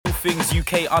things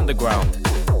UK underground.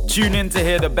 Tune in to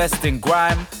hear the best in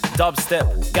grime,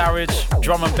 dubstep, garage,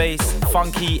 drum and bass,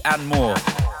 funky and more.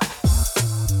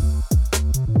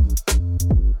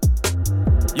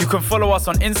 You can follow us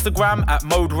on Instagram at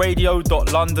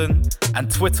moderadio.london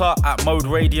and Twitter at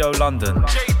moderadiolondon.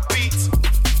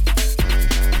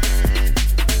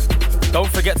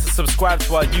 Don't forget to subscribe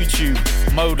to our YouTube,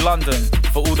 Mode London,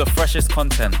 for all the freshest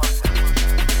content.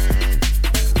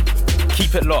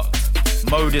 Keep it locked.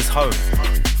 Mode is home.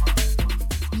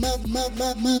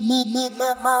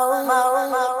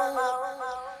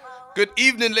 Good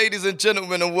evening, ladies and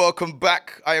gentlemen, and welcome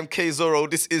back. I am K Zorro.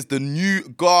 This is the New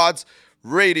Guards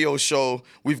radio show.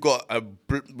 We've got a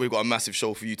massive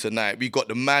show for you tonight. We got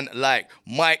the man like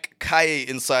Mike Kalle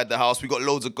inside the house. We got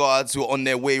loads of guards who are on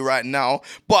their way right now.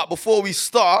 But before we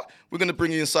start, we're going to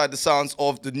bring you inside the sounds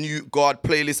of the New Guard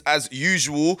playlist as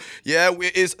usual. Yeah,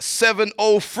 it is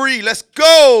 7:03. Let's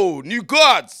go! New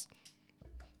Guards!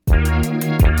 You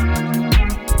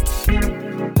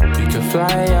can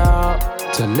fly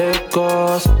out to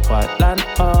Lagos, White Land,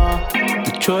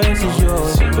 the choice is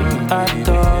yours, but you act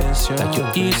up like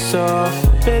you're Esau.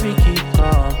 Baby, keep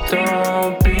calm,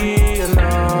 don't be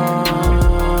alarmed.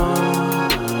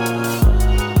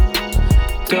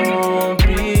 Don't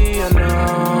be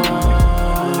alarmed.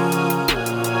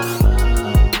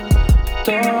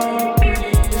 Don't be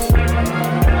alarmed.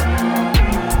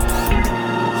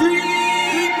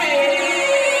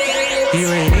 You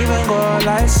ain't even got a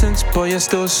license, but you're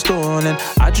still stalling.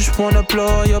 I just wanna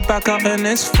blow your back out in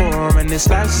this form. And this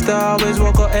lifestyle is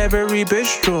what got every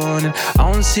bitch drawn. And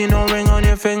I don't see no ring on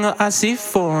your finger, I see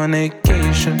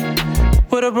fornication.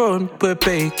 With a road, we're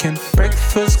baking.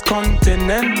 Breakfast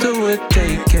continental, we're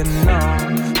taking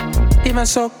off. Even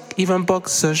sock, even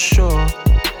boxer, sure.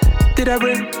 Did I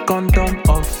bring condom?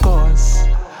 Of course.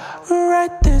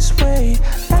 Right this way,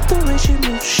 not the way she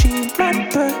moves, she might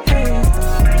behave.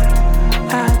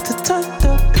 I had to turn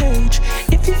the page.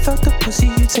 If you felt the pussy,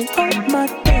 you'd say, oh my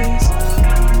days.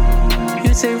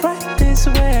 You'd say, right this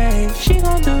way. She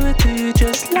gon' do it to you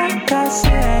just like I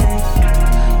say.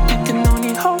 You can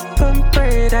only hope and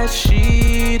pray that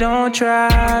she don't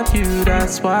drive you,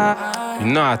 that's why. You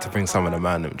know I have to bring some of the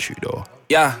man them to you though.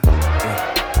 Yeah.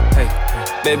 Hey,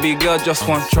 baby girl, just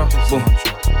want trouble.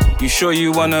 You sure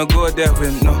you wanna go there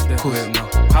with no cool?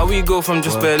 How we go from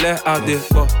just Bel Air out there,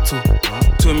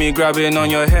 to me grabbing on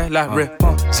your hair like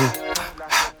Rapunzel.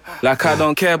 Like I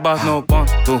don't care about no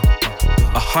bundle.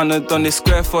 100 on the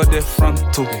square for the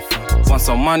frontal. Want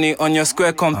some money on your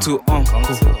square, come to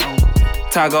uncle.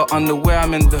 Tiger underwear,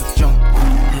 I'm in the jungle.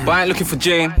 But I ain't looking for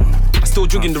Jane. I still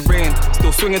jogging the rain.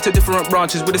 Still swinging to different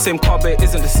branches with the same car, but it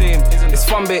isn't the same. It's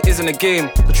fun, but it isn't a game.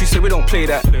 But you say we don't play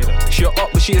that. She up,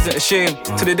 but she isn't ashamed.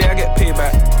 To the day I get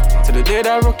payback. To the day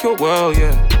that I rock your world,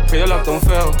 yeah. Pray your love don't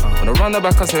fail. When I run her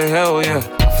back, I say hell, yeah.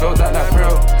 I felt that like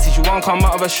real. See, she won't come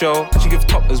out of a show. She give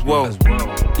top as well.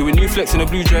 Doing new flex in a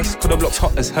blue dress, could have blocked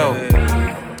hot as hell.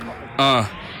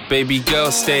 Baby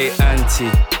girl, stay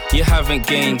anti. You haven't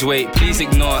gained weight, please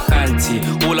ignore auntie.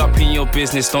 All up in your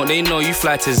business, don't they know you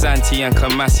fly to Zante and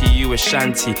Kamasi, you a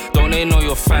shanty. Don't they know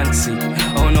you're fancy?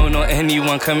 Oh no, not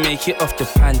anyone can make it off the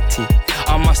panty.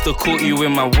 I must have caught you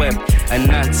in my web, and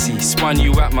Nancy spun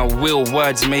you at my will,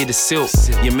 words made of silk.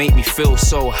 You make me feel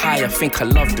so high, I think I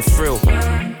love the thrill.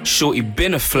 Shorty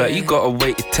been a flirt, you gotta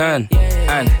wait your turn.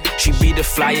 And she be the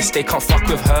flyest, they can't fuck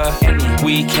with her. Any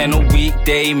weekend or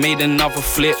weekday, made another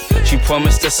flip. She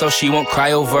promised us so she won't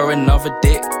cry over another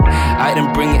dick. I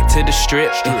didn't bring it to the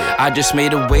strip. I just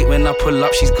made her wait when I pull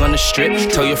up, she's gonna strip.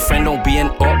 Tell your friend don't be an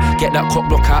op, get that cock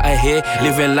block out of here.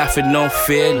 Living life with no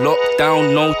fear,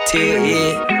 lockdown, no tear.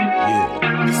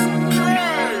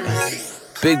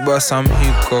 Big boss, I'm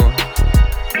Hugo.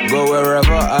 Go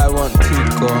wherever I want to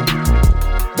go.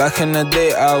 Back in the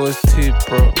day, I was too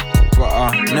pro, but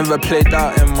I never played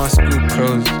out in my school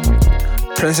clothes.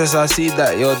 Princess, I see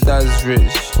that your dad's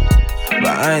rich, but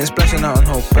I ain't splashing out on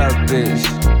no bad bitch.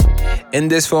 In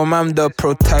this film, I'm the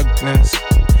protagonist.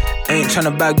 Ain't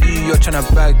tryna bag you, you're tryna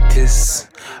bag this.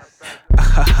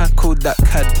 I called that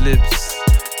cat lips.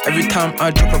 Every time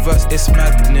I drop a verse, it's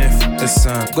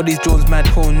magnificent. Got these drones mad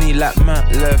pony like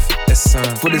Matt left.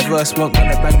 For this verse, won't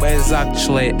gonna bang, but it's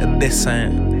actually this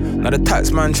ain't. Now the tax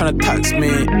man tryna tax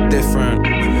me different.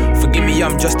 Forgive me,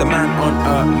 I'm just a man on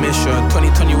a mission.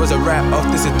 2020 was a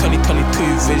write-off, this is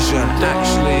 2022 vision.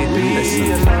 Actually,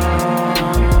 listen.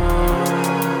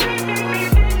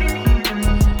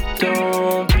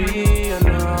 Don't be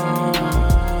alone.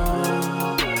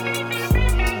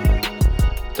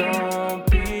 Don't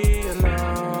be alone.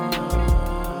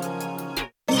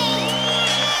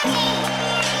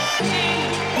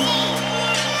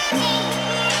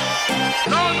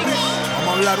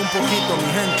 hablar un poquito,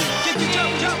 mi gente.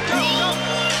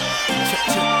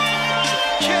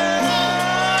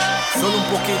 Solo un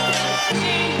poquito.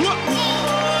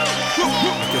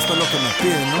 Que esto es lo que me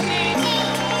piden, ¿no?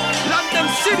 London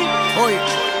City, Oye,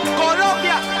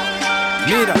 Colombia.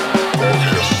 mira.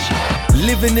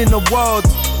 Living in a world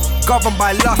governed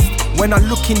by lust. When I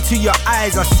look into your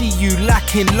eyes, I see you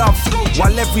lacking love.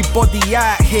 While everybody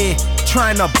out here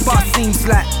trying to bust, seems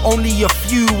like only a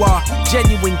few are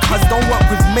genuine. Cause don't work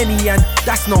with many and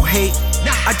that's no hate.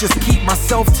 I just keep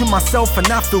myself to myself and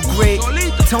I feel great.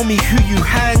 Tell me who you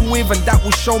hang with and that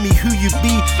will show me who you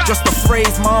be. Just a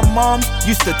phrase my mom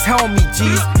used to tell me,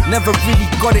 G's. Never really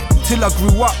got it till I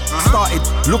grew up. Started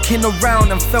looking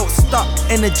around and felt stuck.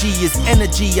 Energy is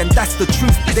energy and that's the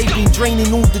truth. They've been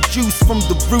draining all the juice from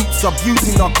the roots,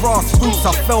 abusing our grassroots.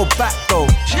 I fell back though.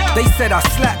 They said I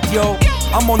slacked, yo.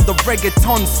 I'm on the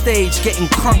reggaeton stage getting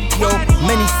crunk, yo.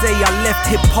 Many say I left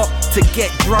hip hop to get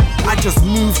drunk. I just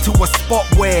moved to a spot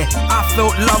where I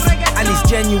felt love and it's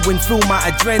genuine. Feel my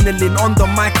adrenaline on the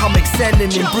mic. I'm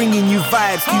excelling in bringing you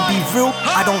vibes. To be real,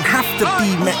 I don't have to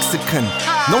be Mexican.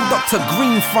 No Dr.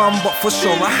 Green farm, but for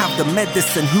sure I have the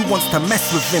medicine. Who wants to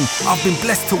mess with him? I've been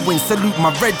blessed to win. Salute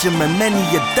my regiment. Many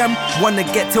of them wanna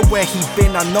get to where he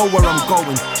been. I know where I'm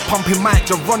going. Pumping my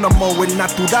Geronimo El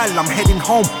Natural. I'm heading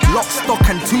home. Lock, stock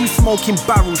and 2 smoking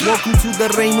barrels. Welcome to the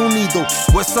Reino Unido,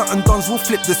 where certain dons will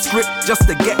flip the script just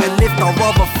to get a lift. I'd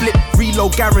rather flip,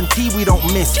 reload, guarantee we don't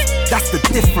miss. That's the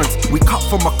difference. We cut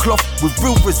from a cloth with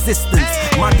real resistance.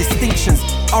 My distinctions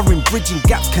are in bridging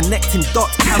gaps, connecting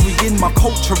dots, carrying my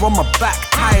culture on my back.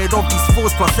 Tired of these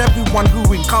fools plus everyone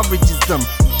who encourages them.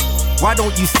 Why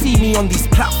don't you see me on these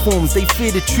platforms? They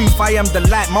fear the truth, I am the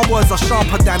light. My words are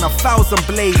sharper than 1,000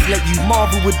 blades. Let you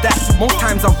marvel with that. Most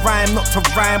times I rhyme, not to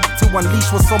rhyme, but to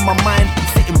unleash what's on my mind.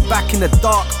 Sitting back in the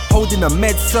dark, holding a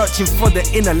med, searching for the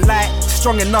inner light.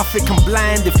 Strong enough it can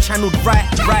blind if channeled right.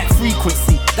 Right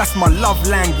frequency, that's my love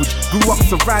language. Grew up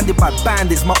surrounded by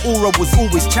bandits. My aura was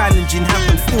always challenging. Have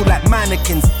them feel like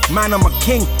mannequins. Man, I'm a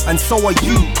king, and so are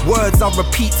you. Words I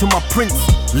repeat to my prince,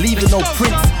 leaving no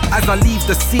prints. As I leave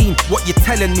the scene, what you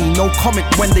telling me? No comment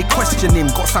when they question him.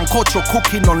 Got sancocho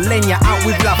cooking on leña, out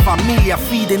with la familia,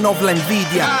 feeding off la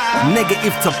envidia.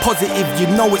 Negative to positive, you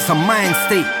know it's a mind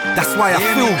state. That's why I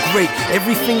feel great.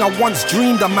 Everything I once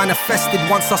dreamed, I manifested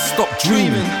once I stopped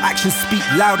dreaming. Actions speak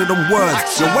louder than words.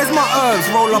 So where's my herbs?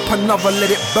 Roll up another,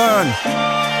 let it burn.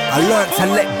 I learned to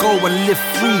let go and live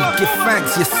free. Give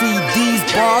thanks, you see these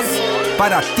bars.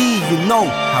 Para ti, you know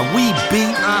how we be.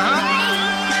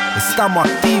 Estamos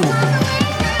activos.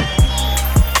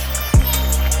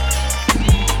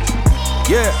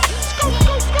 Yeah.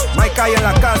 Mike Kalle en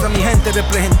la casa, mi gente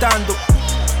representando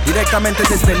directamente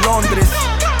desde Londres,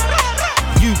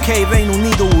 UK, Reino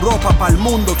Unido, Europa, pa'l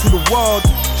mundo, to the world.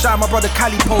 Shout out my brother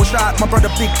Kalle Po, shout out my brother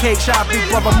Big Cake, shout out Big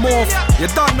Brother Morph. You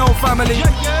don't know, family.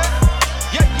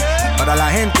 Para la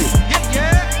gente.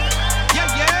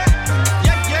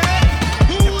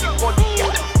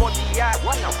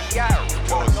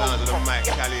 Sounds of the mic,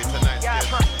 Kalle, tonight.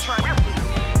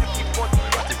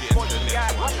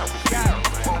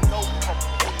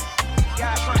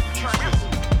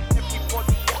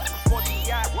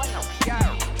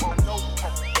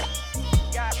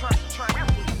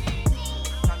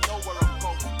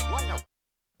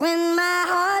 When my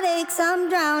heart aches, I'm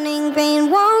drowning,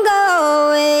 pain won't go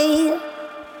away.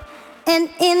 And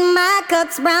in my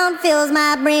cups, brown fills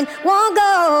my brain, won't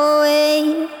go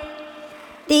away.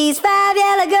 These 5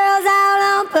 yellow girls out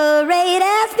on parade,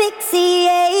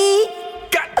 asphyxiate.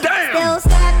 Goddamn! Still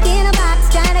stuck in a box,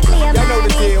 trying to clear my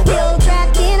name. Still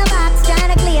trapped in a box,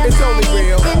 trying to clear my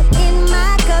name. And in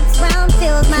my cups, brown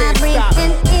fills my brain.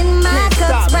 And in my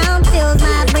cups, brown fills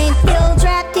my brain. Still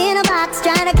trapped in a box,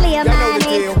 trying to clear my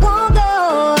name. Won't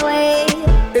go away.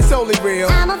 It's only real.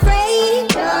 I'm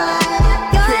afraid your love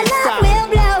will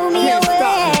blow me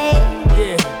away.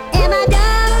 Am I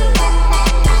done?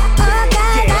 Oh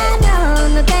God, I know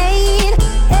the pain.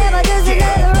 Ever just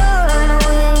another run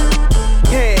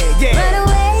away. Run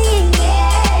away.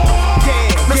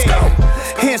 Let's go.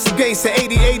 Handsome gangster,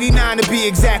 80, 89 to be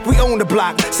exact. We own the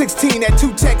block. 16 at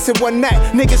 2 techs in one night.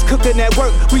 Niggas cooking at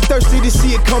work. We thirsty to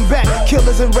see it come back.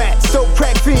 Killers and rats, so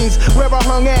crack fiends. Where I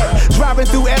hung at. Driving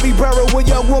through every borough with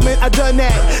young woman. I done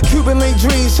that. Cuban link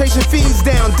dreams, chasing fiends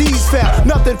down. D's found.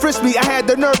 Nothing frisked me. I had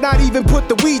the nerve not even put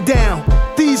the weed down.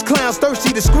 These clowns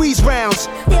thirsty to squeeze rounds.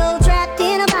 Still trapped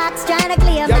in a box, trying to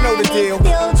clear my Y'all know the name. deal.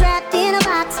 Still trapped in a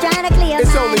box, trying to clear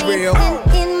It's my only name. real. And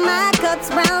in my cups,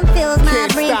 brown fills my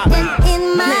Can't brain. stop me. And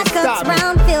in my Can't cups, stop me.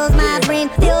 brown fills my brain.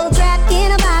 Still trapped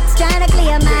in a box, trying to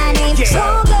clear my name.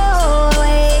 Won't go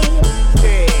away.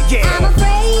 I'm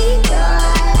afraid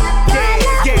your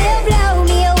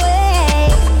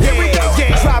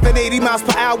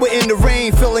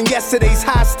yesterday's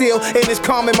high still, and it's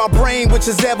calm in my brain, which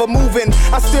is ever moving.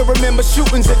 I still remember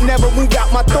shootings that never moved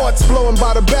out my thoughts, blowing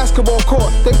by the basketball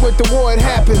court. They went to war, it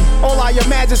happened. All I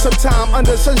imagine sometime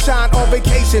under sunshine on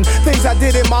vacation. Things I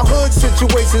did in my hood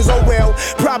situations, oh well.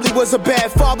 Probably was a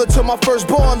bad father to my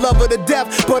firstborn, lover to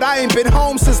death. But I ain't been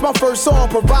home since my first song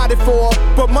provided for.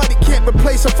 But money can't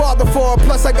replace a father for.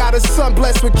 Plus I got a son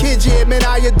blessed with kids, yeah man,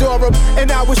 I adore him.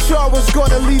 And I was sure I was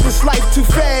gonna leave this life too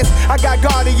fast. I got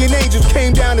guardian angels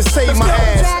came down to save my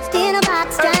ass. Trapped in a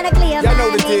box, trying to clear Y'all my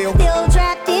know the name. deal. Still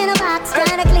trapped in a box,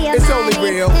 trying to clear It's my only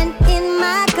name. real. And in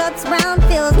my cups, brown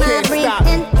fills my Can't brain. stop.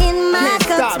 And in my Can't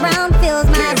cups, stop me. brown fills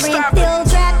my Can't brain. stop Still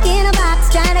trapped in a box,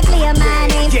 trying to clear my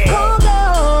name. yeah. Won't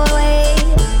go away.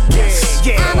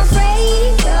 I'm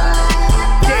afraid your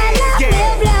love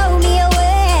will blow me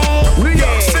away. New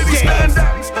York City, stand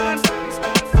up.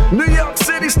 New York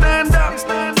City, stand up.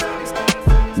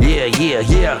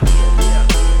 Yeah.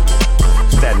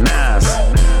 That Nas,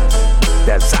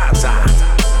 that Zaza,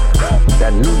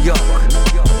 that New York,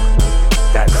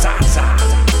 that Zaza,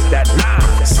 that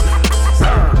Nas.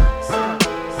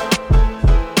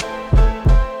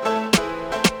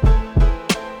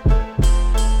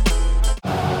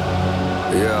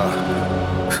 Yeah.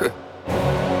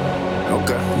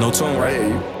 Okay. No tone, right? I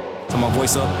hear you. Turn my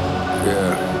voice up.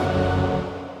 Yeah.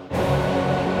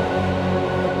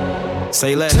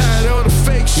 Say less. Tired of all the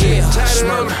fake shit, Yeah, tired of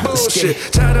all the Let's get bullshit,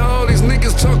 it. tired of all these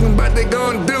niggas talking about they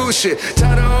gon' do shit,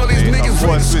 tired of all these niggas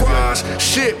ready to squash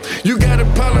shit. You got a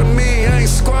problem with me, I ain't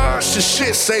squash the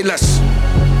shit. Say less,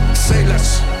 say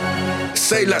less,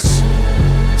 say less,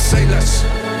 say less,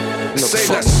 say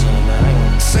less,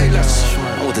 say less,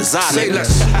 with the say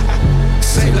less,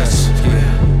 say less.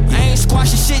 I ain't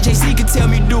squashing shit, JC can tell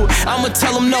me do it. I'ma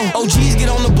tell them no. OGs get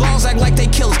on the blogs, act like they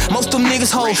killers. Most them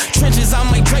niggas hoes. Trenches, I'm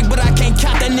like Drake, but I can't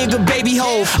count that nigga baby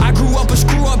hole. I grew up a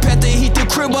screw up at the heat the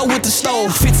crib up with the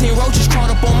stove. 15 roaches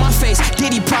crawled up on my face.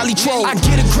 Diddy probably troll. I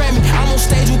get a Grammy, I'm on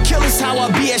stage with killers, how I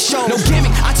be at shows. No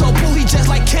gimmick, I told Pooh he just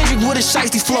like Kendrick with a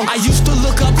shiesty flow. I used to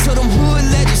look up to them hood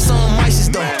legends, some mices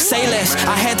though. Say less,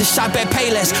 I had to shop at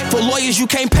Payless. For lawyers, you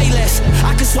can't pay less.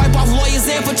 I can swipe off lawyers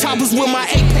and for choppers with my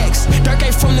Apex. Dirk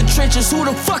ain't from the trenches, who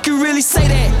the fuck you really say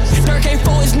that? Dirk ain't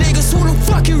for his niggas, who the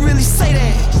fuck you really say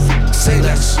that? Say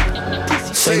less,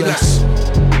 say less,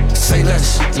 say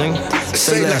less, nigga.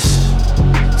 Say less,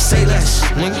 say less,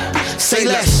 nigga. Say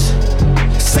less,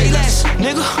 say less,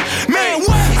 nigga. Man,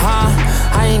 what?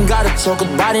 I ain't gotta talk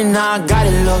about it, now I got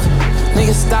it, look.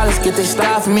 Niggas stylists get they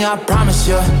style from me, I promise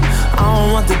you. I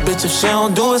don't want the bitch if she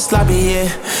don't do it sloppy, yeah.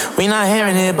 We not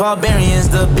hearing it, barbarians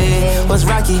the big. Was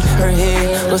rocky, her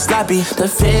head was sloppy. The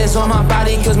feds on my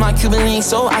body, cause my Cuban link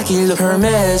so I can look her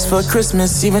mess. For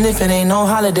Christmas, even if it ain't no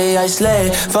holiday, I slay.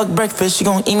 Fuck breakfast, she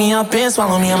gon' eat me up and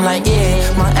swallow me, I'm like,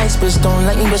 yeah. My ex bitch don't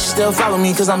like me, but she still follow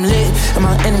me, cause I'm lit. And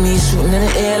my enemies shooting in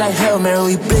the air like Hail Mary,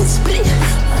 we blitz.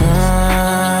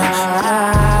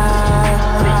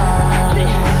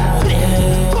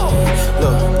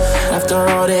 After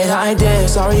all that I did,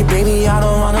 sorry baby, I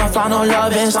don't wanna find no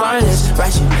love and start this.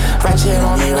 Ratchet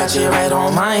on me, ratchet right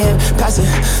on my hip. Pass it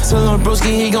to Lil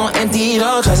Broski, he gon' empty it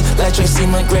up. Cause like Tracy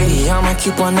McGrady, I'ma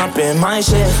keep one up in my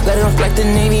shit. Let it reflect the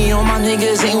Navy, all my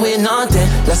niggas ain't with nothing.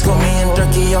 Let's go, me and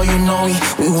Durkee, oh you know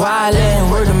we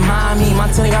wildin'. Word of mommy,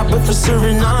 my tongue got built for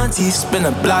serving aunties. Spin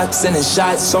the block, sending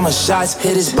shots, so much shots.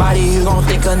 Hit his body, you gon'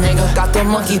 think a nigga got the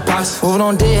monkey pox. Moving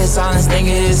on dead silence,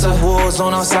 nigga, it's a war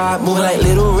zone outside. Moving like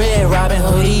Little Red, Robin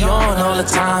Hoodie on all the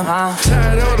time, huh?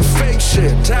 Tired of all the fake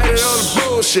shit, tired of all the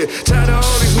bullshit, tired of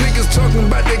all these niggas talking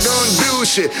about they gon' do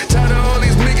shit, tired of all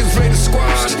these niggas ready to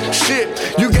squash shit.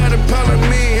 You got a problem with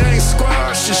me, I ain't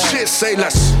squash your shit. Say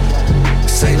less,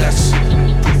 say less,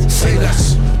 say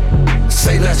less,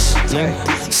 say less,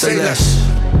 nigga. Say less,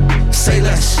 say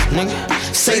less,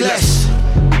 nigga. Say less,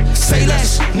 say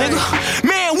less, nigga.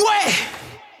 Man, what?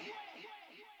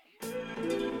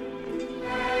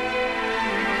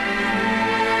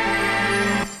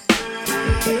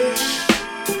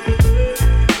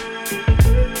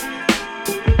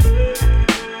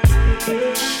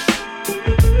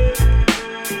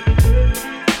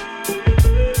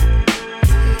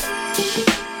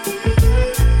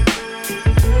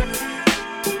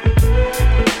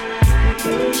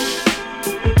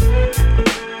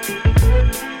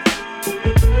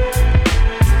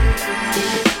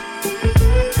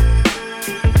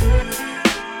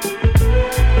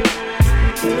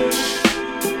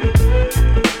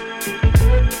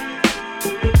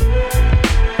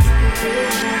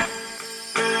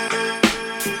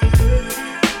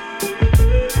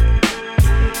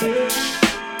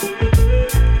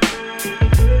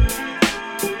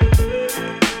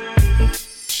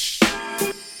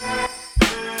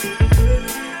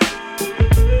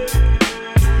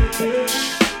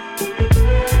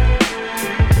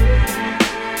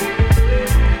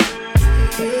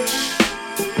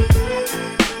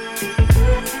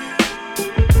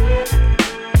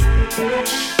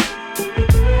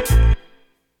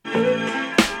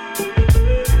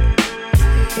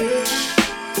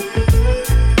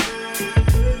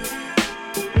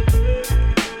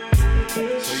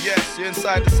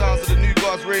 inside the sounds of the New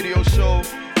Guards radio show.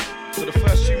 So the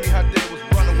first tune we had there was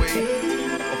Runaway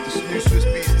off the new Swiss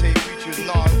Beats tape featuring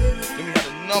Nas. Then we had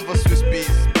another Swiss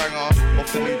Beats banger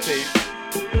off the new tape,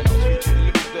 and that was featuring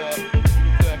Little Dirk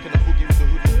and the Boogie with the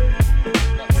Hoodie.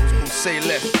 That one was called Say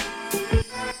Less.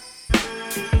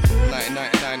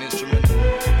 1999 instrumental.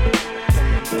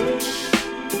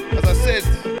 As I said,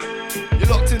 you're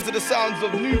locked into the sounds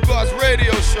of New Guards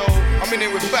radio show. I'm in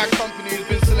here with Bad Company, who's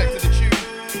been selected a tune.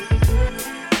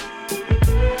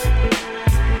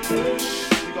 We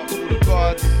got all the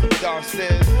guards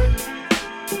downstairs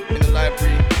in the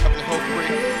library having a health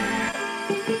break.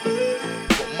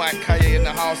 Got Mike Kalle in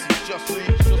the house. He's just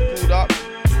pulled up.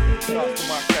 Shout out to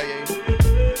Mike Kalle.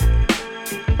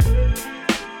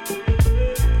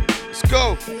 Let's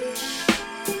go.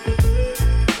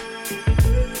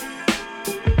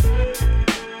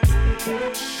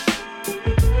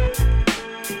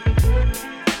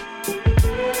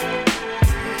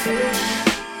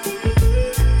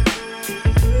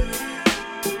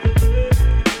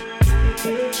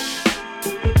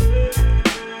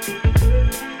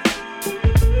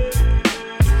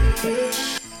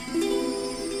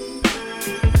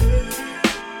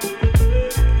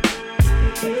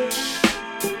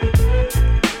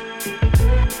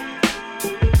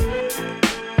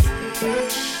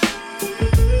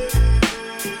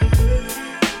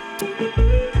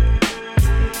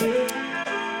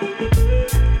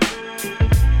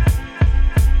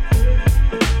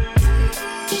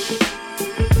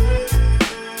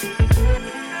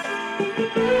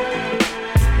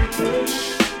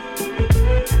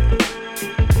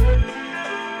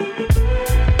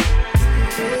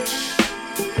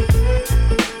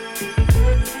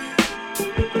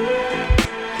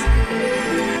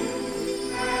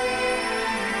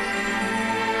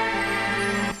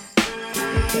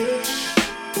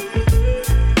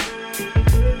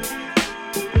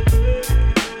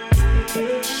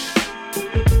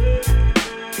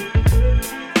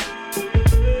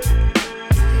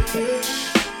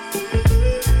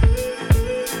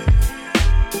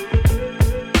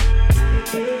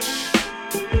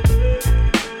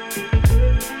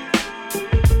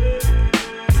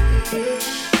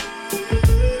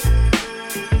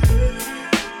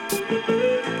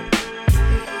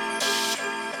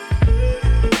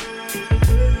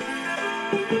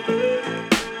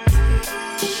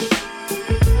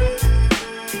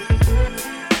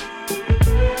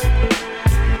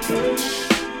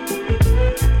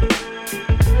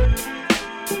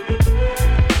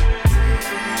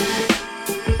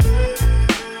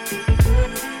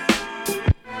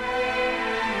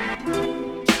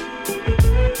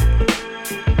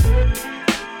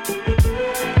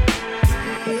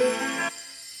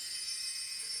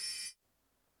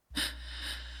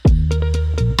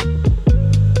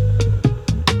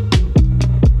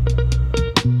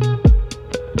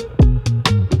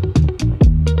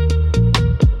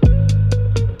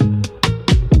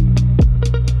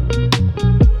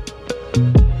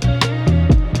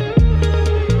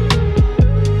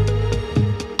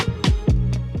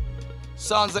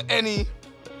 Sounds of any,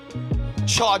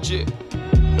 charge it.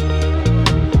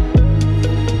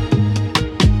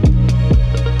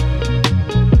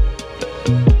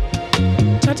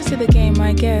 Charge it to the game,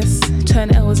 I guess.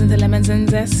 Turn L's into lemons and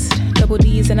zest. Double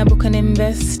D's in a book and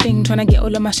investing. Trying to get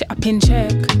all of my shit up in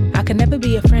check. I can never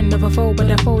be a friend of a foe, but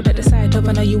I fold at the side of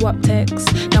I know you up text.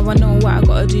 Now I know what I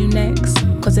gotta do next.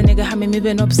 Cause a nigga had me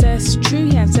moving obsessed. True,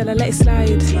 yeah, until I let it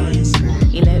slide.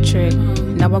 Electric.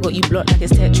 Now I got you blocked like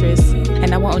it's Tetris.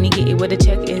 And now I only get it where the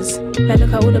check is. Like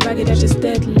look at all the baggage I just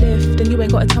deadlift. And you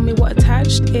ain't gotta tell me what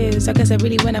attached is. I guess I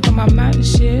really went up on my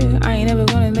match, yeah. I ain't never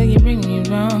gonna let you bring me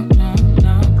down, no.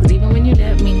 Cause even when you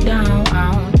let me down,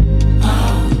 I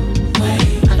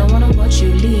don't wanna watch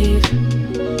you leave.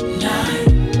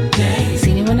 Night, day.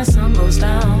 See me when the sun goes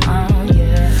down,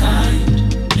 yeah.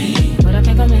 Find me. But I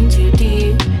think I'm in too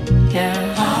deep,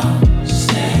 yeah.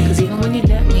 Cause even when you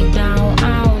let me down,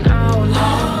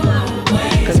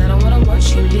 cause I don't wanna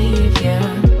watch you leave,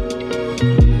 yeah.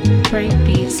 Break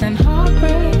beats and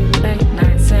heartbreak, late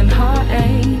nights and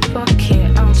heartache. Fuck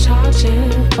it, I'll charge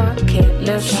it, fuck it,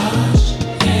 let's charge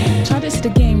it. Charge it to the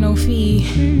game, no fee,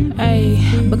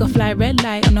 ayy. Book a flight, red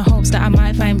light on the hopes that I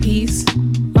might find peace,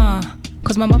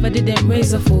 cause my mother didn't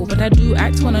raise a fool. But I do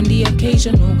act one on the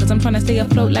occasional. Cause I'm trying to stay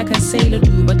afloat like a sailor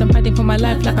do. But I'm fighting for my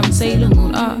life like I'm Sailor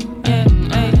Moon,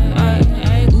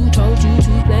 who told you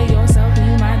to play yourself?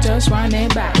 You might just run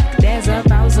it back. There's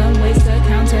 1,000 ways to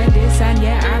counter this, and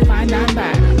yeah, I find I'm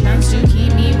back. Plans to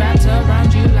keep me wrapped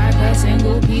around you like a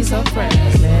single piece of thread.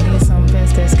 Clearly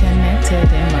something's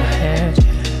disconnected in my head.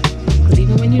 Cause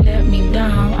even when you let me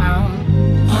down,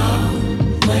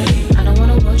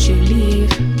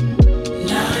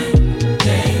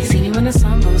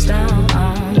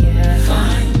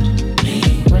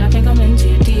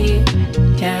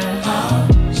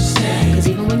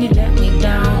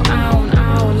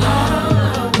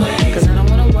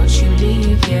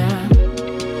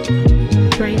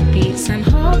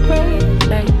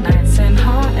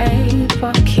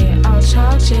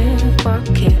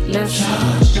 let's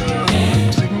charge.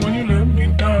 Even when you let me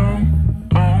down,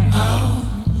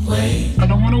 Wait, I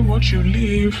don't wanna watch you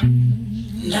leave.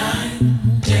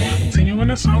 9 days. See you when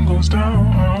the sun goes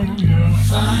down, yeah.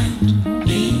 Find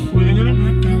me. We're gonna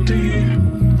make it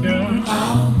deep, yeah.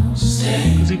 I'll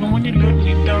stay. Cause even when you let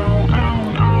me down,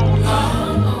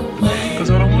 cause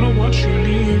I don't wanna watch you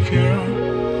leave, yeah.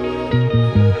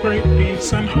 Break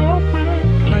beats and heartbreak,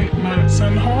 late nights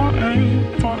and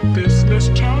heartache. Fuck this, let's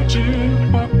charge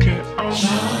it, fuck it,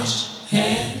 Charge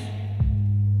it.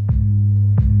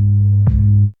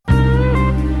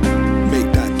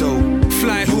 Make that dough.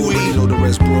 Fly You already Hoolie. know the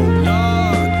rest, bro.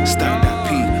 Lord. Stack that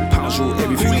P, pounds roll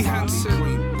everything. Hoolie Hansen.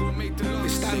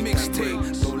 It's that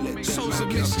mixtape. Don't let Souls of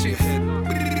get up to your mischief. head.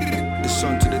 The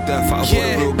sun to the death, out of all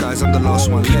Yeah. the real guys, I'm the last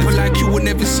one People left. like you will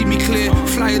never see me clear.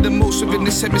 Flyer than most within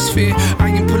this hemisphere. I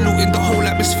am polluting the whole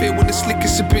atmosphere with the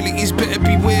slickest abilities. Better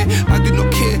beware. I do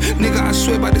not care, nigga. I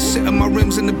swear by the set of my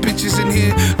rims and the bitches in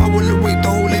here. I will await the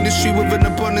whole industry with an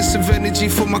abundance of energy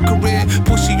for my career.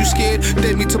 Pussy, you scared?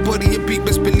 Dare me to body your beat.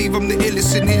 Best believe I'm the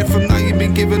illest in here. From now you've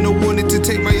been given a warning to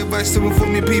take my advice to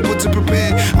inform your people to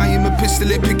prepare. I am a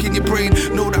pistol at picking your brain.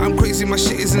 Know that I'm crazy, my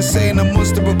shit is insane. A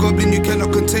monster, a goblin you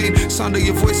cannot contain. Sound of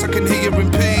your voice, I can hear you in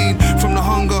pain. From the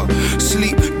hunger,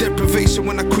 sleep, deprivation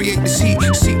when I create this heat.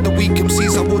 Seek the weak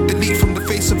MCs, I will delete from the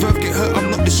face of earth. Get hurt,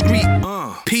 I'm not discreet.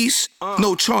 Peace,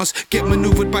 no chance. Get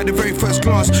maneuvered by the very first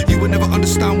glance. You will never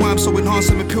understand why I'm so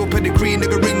enhanced. I'm a pure pedigree,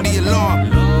 nigga, ring the alarm.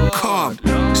 Calm,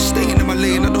 staying in my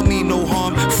lane, I don't mean no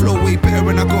harm. Flow way better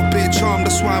and I got bare charm.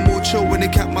 That's why I'm more chill when they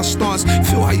cap my stance.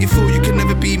 Feel how you feel, you can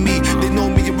never be me. They know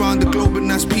me around the globe and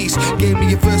that's peace. Gave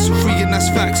me a verse for free and that's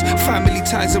facts. Family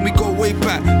ties and we go way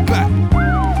back.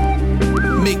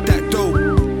 Make that dough.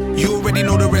 You already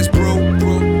know the rest,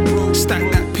 bro.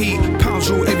 Stack that P, pounds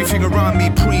roll everything around me.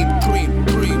 Preem.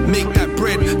 Make that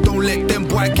bread. Don't let them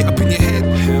boy get up in your head.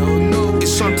 Hell no.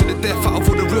 It's on to the death. Out of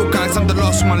all the real guys, I'm the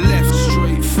last one left.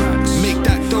 Straight facts. Make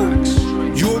that dough.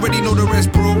 You already know the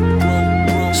rest, bro.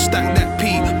 Stack that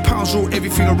P, pounds roll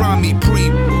everything around me.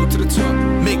 Preem. To the top.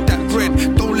 Make that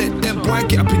bread. Don't let them boy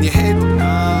get up in your head.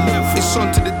 It's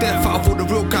on to the death. Out of all the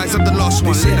real guys, I'm the last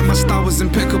one. They say that my style was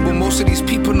impeccable. Most of these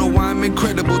people know why I'm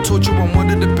incredible. Told you I'm one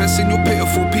of the best and you're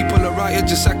pitiful. People are right here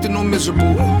just acting all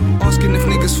miserable. Asking if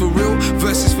niggas for real.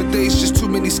 Verses for days, just too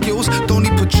many skills. Don't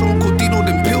need Patron, codeine, or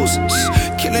them pills.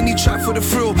 Kill any track for the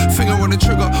thrill. Finger on the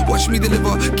trigger, watch me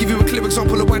deliver. Give you a clear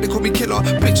example of why they call me killer.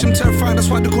 Bitch, I'm terrifying, that's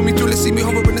why they call me thriller. See me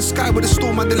hover in the sky with a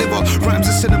storm I deliver. Rhymes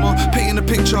are cinema, painting a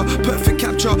picture. Perfect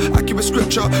capture, accurate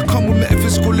scripture. Come with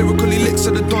metaphysical, lyrical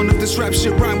elixir. The dawn of this rap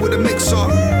shit, rhyme with a mixer.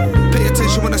 Pay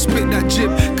attention when I spit that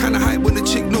jib. Kinda hype when the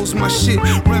chick knows my shit.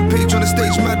 Rampage on the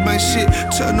stage, madman shit.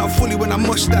 Turn up fully when I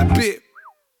mush that bit.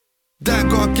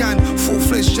 Dangar gang,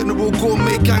 full-fledged general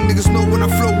gourmet gang. Niggas know when I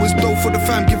flow is dope for the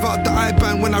fam. Give out the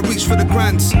I-band when I reach for the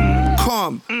grands.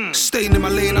 Calm, staying in my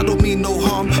lane, I don't mean no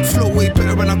harm. Flow way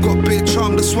better and I got big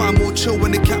charm. That's why I'm more chill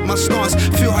when they cap my stance.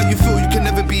 Feel how you feel, you can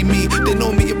never be me. They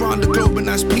know me around the globe and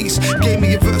that's peace. Gave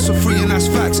me a verse for free and that's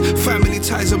facts. Family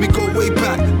ties and we go way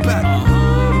back.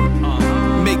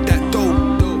 Make that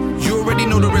dough. You already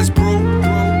know the rest, bro.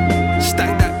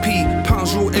 Stack that P,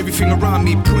 pounds roll everything around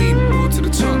me. Preem, to the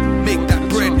top. Make that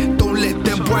bread. Don't let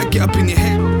them boy get up in your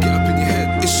head.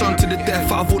 It's on to the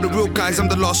death. Out of all the real guys, I'm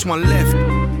the last one left.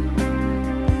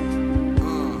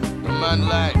 The man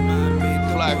like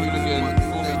Fly Hooligan,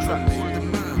 call me Trap.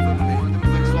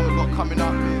 Next one we got coming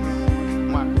up is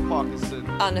Mike Parkinson.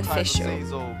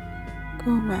 Unofficial.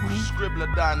 Go man. Scribbler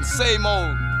Dan, same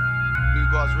old. New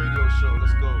Guards Radio Show,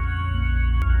 let's go.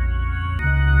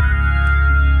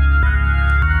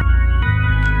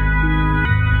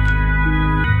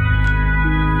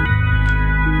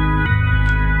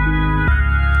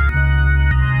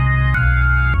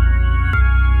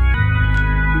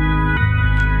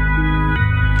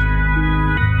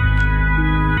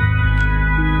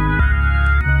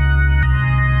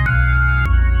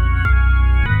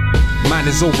 Man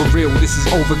is over real, this is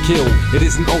overkill. It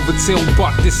isn't over till,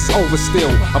 but this is over still.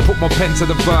 I put my pen to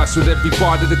the verse with every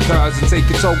bar that occurs and take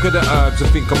a toke of the herbs and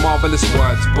think of marvelous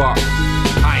words, but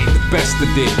I ain't the best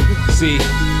at it. See,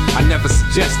 I never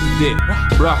suggested it,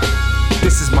 bruh.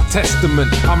 This is my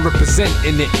testament, I'm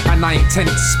representing it, and I intend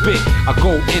to spit. I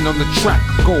go in on the track,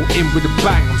 go in with a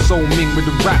bang. I'm so mean with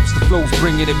the raps, the flow's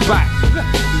bringing it back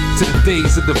to the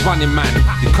days of the running man.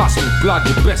 You cuss with blood,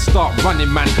 you best start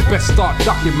running, man. Best start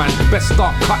ducking, man. Best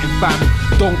start cutting, fam.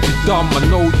 Don't be dumb, I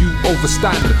know you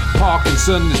overstand.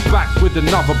 Parkinson is back with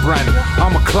another brand.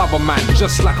 I'm a clubber man,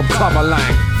 just like I'm Clubber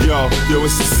Lang. Yo,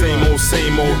 it's the same old,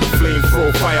 the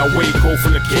flamethrower, fire, Waco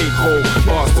from the cake hole.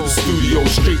 Bars to the studio,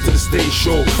 straight to the stage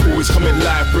show. Always coming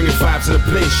live, bringing vibes to the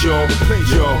place, yo.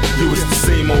 It's the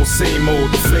same old,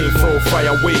 the flamethrower,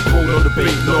 fire, Waco, no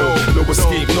debate, no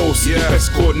escape, no. See the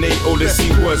best coordinate, they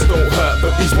see words don't hurt,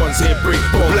 but these ones here break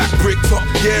bones. Black brick top,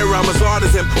 yeah, I'm as hard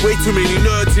as them. Way too many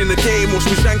nerds in the game, watch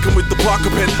me shanking with the Parker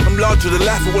pen. I'm larger than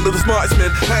life, one of the smartest men.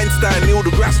 Einstein, Neil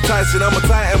deGrasse Tyson, I'm a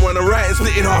titan when I write and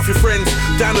splitting half your friends.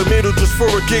 Down the middle just for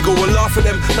a giggle and laugh at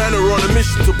them. Man are on a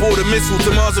mission to board a missile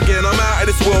to Mars again. I'm out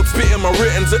of this world, spitting my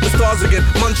writtens at the stars again.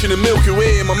 Munching the Milky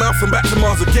Way in my mouth and back to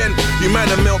Mars again. You man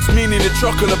that melts, meaning the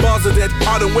truck and the bars are dead.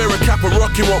 I don't wear a cap and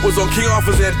rocking what was on King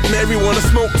Arthur's head. Mary wanna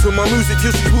smoke to my music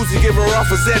till she's woozy, give her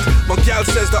half a Z. My gal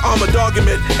says that I'm a dog in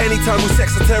bed. Anytime we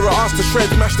sex a terror, ask to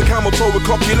shreds. Mash the camel toe with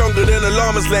cocky longer than a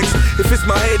llama's legs. If it's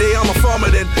my heyday, I'm a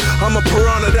farmer then. I'm a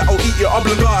piranha that'll eat your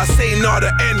oblongata, saying not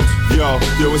the end. Yo,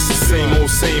 it's the same old,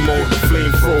 the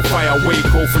flamethrower, fire,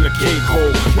 Waco from the cake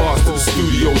hole. Bars to the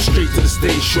studio, straight to the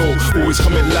stage show. Always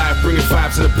coming live, bringing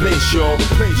vibes to the place, yo.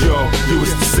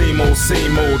 It's the same old,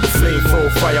 the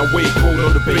flamethrower, fire, Waco,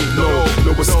 no debate, no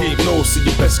escape, no. See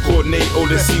your best coordinate,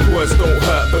 they see words don't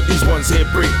hurt, but these ones here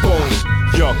break bones.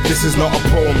 Yo, this is not a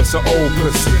poem, it's an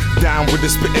opus. Down with the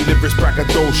spitting lyrics,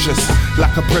 braggadocious.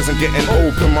 Like a present getting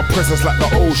open, my presence like the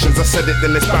oceans. I said it,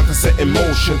 then it's bound to set in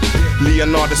motion.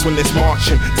 Leonardus when it's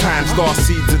marching. Time star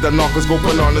seeds of the knockers go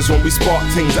bananas when we spark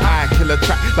things. I kill a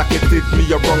track like it did me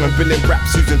a wrong. And been in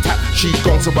raps using tap, she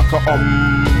gone so I can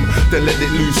then let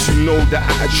it loose, you know the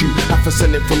attitude. I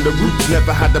send it from the roots,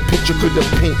 never had a picture, could have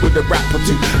paint with a rap or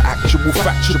two. Actual,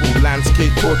 factual,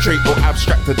 landscape, portrait or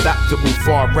abstract, adaptable,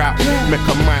 far out. Make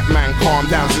a man calm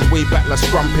down, since way back like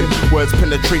scrumping. Words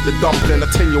penetrate the dumpling, I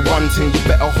tell you one thing, you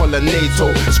better holler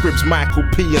NATO. Scribs Michael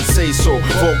P and say so,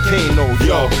 volcano,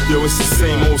 yo, it's the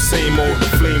same old, the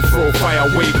flamethrower, fire,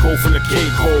 Waco from the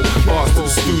cake hole. Bars to the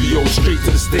studio, straight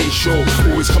to the stage show.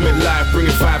 Always coming live,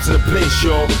 bringing vibes to the place,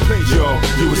 yo.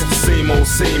 It's the same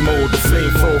old, the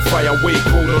flamethrower, fire,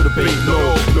 Waco, no debate,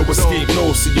 no escape,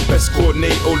 no. See your best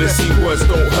coordinate, they see words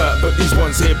don't hurt, but these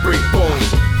ones here break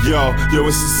bones. Yo,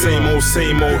 it's the same old,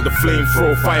 the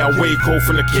flamethrower, fire, Waco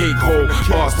from the cake hole.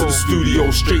 Bars to the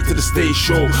studio, straight to the stage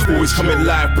show. Always coming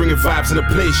live, bringing vibes in the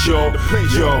place, yo.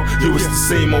 It's the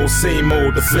same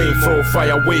old, the flamethrower,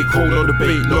 fire, Waco, no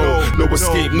debate, no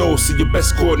escape, no. See your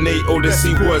best coordinate, they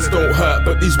see words don't hurt,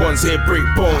 but these ones here break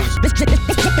bones.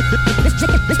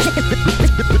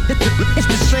 It's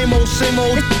the same old.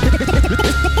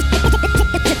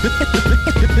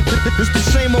 It's the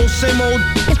same old.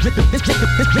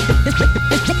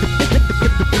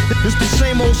 It's the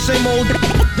same old.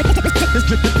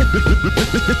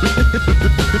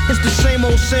 It's the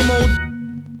same old.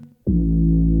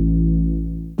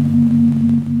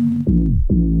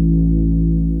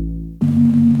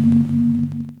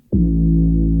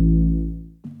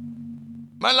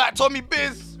 Man like Tommy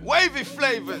Biz, Wavy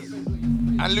Flavors,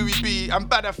 and Louis B and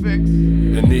Bad Effects.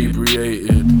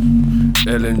 Inebriated,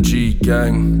 LNG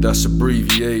gang, that's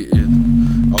abbreviated.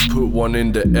 I put one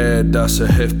in the air, that's a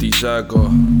hefty zagger.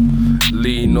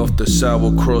 Lean off the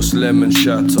sour cross, lemon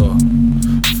shatter.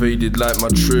 Faded like my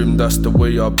trim, that's the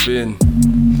way I've been.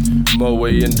 Moe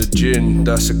in the gin,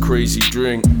 that's a crazy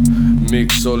drink.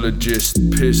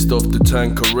 Mixologist, pissed off the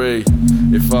Tanqueray.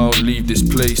 If I don't leave this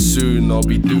place soon, I'll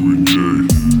be doing J.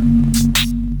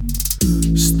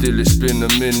 Still it's been a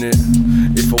minute.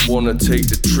 If I wanna take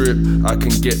the trip, I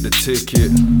can get the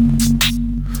ticket.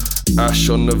 Ash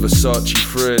on the Versace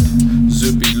thread.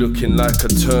 Zuby looking like a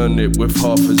turnip with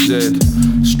half a Z.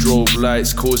 Strobe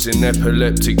lights causing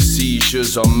epileptic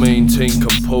seizures. I maintain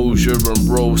composure and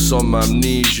roll some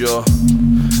amnesia.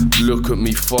 Look at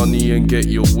me funny and get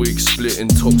your wig split.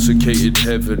 Intoxicated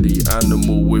heavily,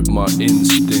 animal with my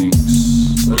instincts.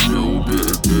 A little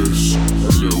bit of this, a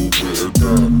little bit of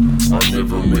that. I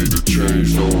never made a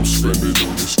change, though I'm spending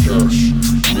all this cash.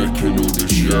 Making all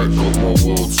this yak, got my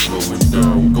world slowing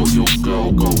down. Got your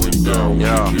girl going down,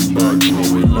 kicking back,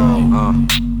 going loud.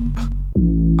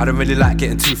 I don't really like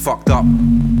getting too fucked up.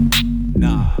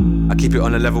 Nah. I keep it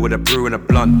on a level with a brew and a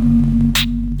blunt.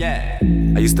 Yeah.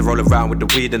 I used to roll around with the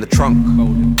weed in the trunk.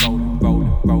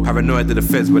 Roll. Paranoid that the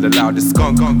feds were the loudest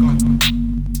skunk.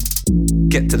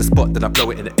 Get to the spot that I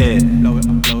blow it in the air. Blow it.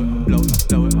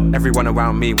 Everyone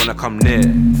around me wanna come near.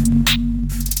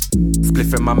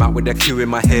 Spliff in my mouth with that Q in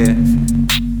my hair.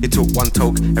 You took one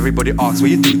toke, everybody asks what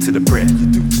you do to the bread.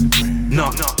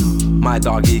 Nah, my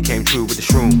dog, he came through with the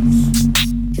shrooms.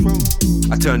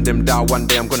 I turned them down, one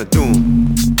day I'm gonna do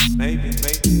 'em. Maybe.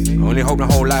 Only hope the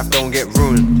whole life don't get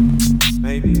ruined.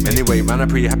 Anyway, man, I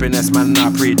pre-happiness, man,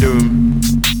 I pre-doom.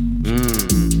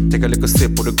 Take a little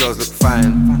sip, all the girls look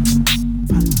fine.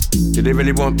 Do they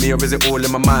really want me or is it all in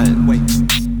my mind?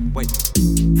 Wait.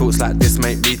 Thoughts like this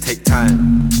make me take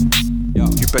time.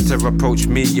 You better approach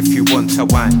me if you want to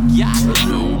wine. A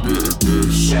little bit of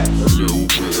this, a little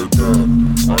bit of that.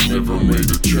 I never made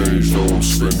a change, though I'm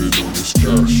spending all this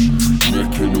cash.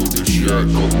 Making all this yak,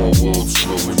 got my world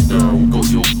slowing down. Got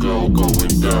your girl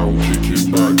going down,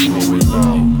 kicking back, going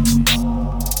loud.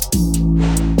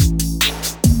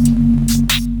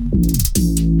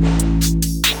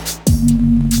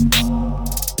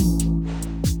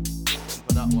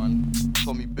 For that one,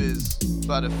 Tommy Biz,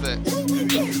 Bad Effects.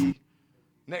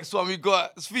 Next one we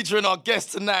got, it's featuring our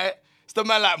guest tonight. It's the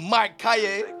man like Mike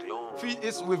Kalle.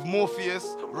 It's with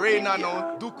Morpheus, Ray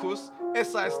Nano, Dukus,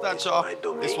 SI Stature.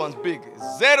 This one's big.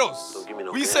 Zeros.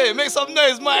 We say, make some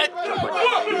noise, Mike.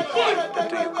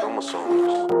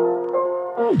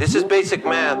 This is basic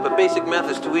math, but basic math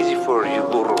is too easy for you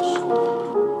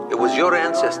burros. It was your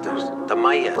ancestors, the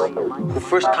Mayas, who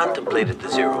first contemplated the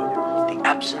zero, the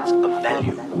absence of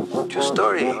value. True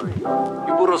story.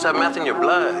 You burros have math in your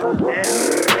blood.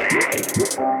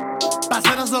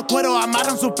 Pasaron los cueros,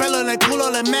 amarran su pelo en el culo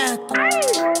le meto.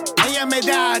 Ella me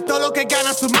da todo lo que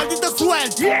gana su maldito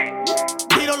sueldo.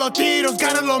 Tiro los tiros,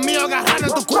 gano los míos,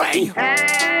 agarrando tu cuello.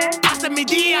 Hace mi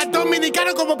día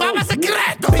dominicano como papa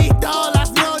secreto.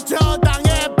 Pistolas no chotan,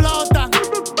 explotan.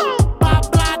 Pa'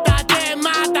 plata te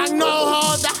matan, no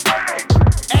joda.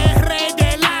 El rey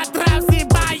de la trap sin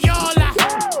payola.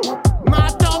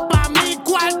 Mato pa' mi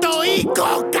cuarto y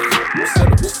coca.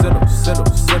 Cero.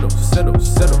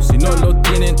 Si no lo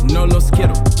tienen, no los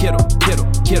quiero.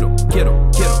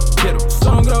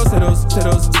 Son groseros,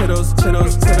 ceros.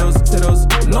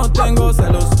 No tengo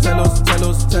celos.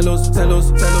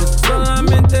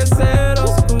 Solamente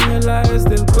ceros con el aes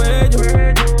del cuello.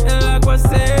 El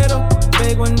aguacero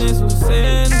pego en esos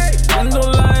senos.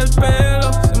 Dándola el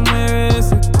pelo, se mueve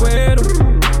ese cuero.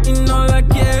 Y no la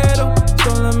quiero,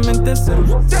 solamente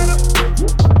ceros.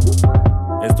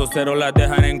 Estos ceros las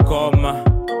dejan en coma.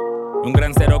 Un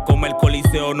gran cero como el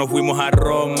Coliseo, nos fuimos a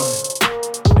Roma.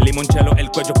 El limonchelo,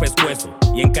 el cuello pescuezo.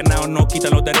 Y encarnado no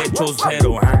quitan los derechos,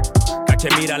 cero,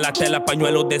 Cachemira, la tela,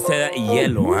 pañuelos de seda y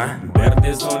hielo,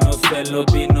 Verdes son los celos,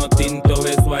 vino tinto,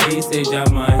 eso ahí se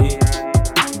llama ahí.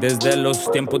 Desde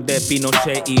los tiempos de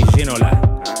Pinochet y Ginola.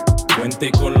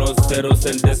 Cuente con los ceros,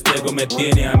 el despego me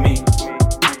tiene a mí.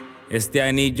 Este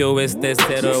anillo, este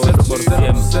cero es por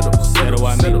siempre. Cero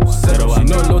a mí, cero a mí.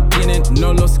 Si no lo tienen,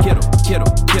 no los quiero.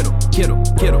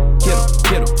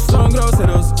 Son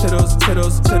groseros,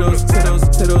 ceros.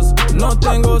 No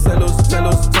tengo celos.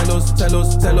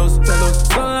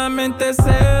 Solamente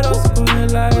ceros con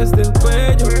el aes del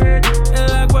cuello.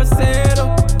 El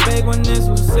aguacero pego en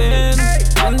esos senos.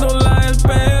 Dándola el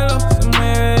pelo, se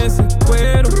mueve ese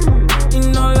cuero. Y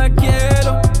no la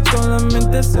quiero,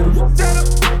 solamente ceros.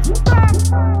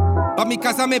 Pa' mi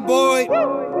casa me voy,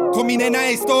 con mi nena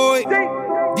estoy.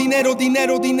 Dinero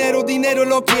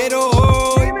lo quiero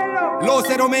hoy. Los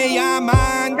ceros me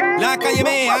llaman, la calle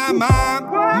me ama.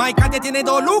 My calle tiene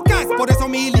 2 lucas, por eso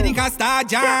mi lírica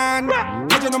estallan.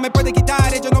 Ellos no me pueden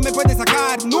quitar, ellos no me pueden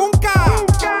sacar nunca.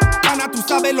 Pana, tú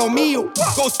sabes lo mío,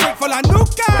 go straight for la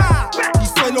nuca. Y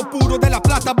soy lo puro de la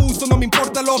plata, abuso, no me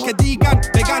importa lo que digan.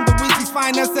 Pegando Weezy's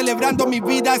Finance, celebrando mi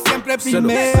vida siempre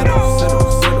primero.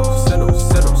 Cero.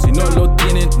 Si no lo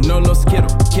tienen, no los quiero.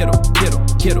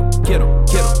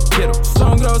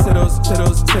 Son groseros,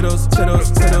 ceros.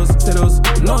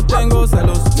 No tengo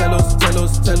celos.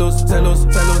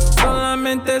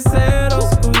 Solamente ceros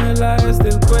con el aes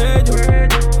del cuello.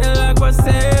 El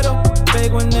aguacero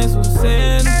pego en esos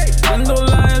senos.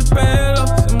 Dándola el pelo,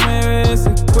 se mueve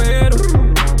ese cuero.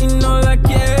 Y no la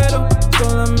quiero,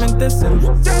 solamente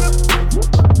ceros.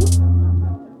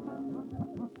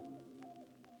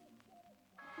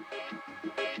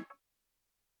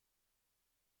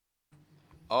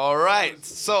 All right,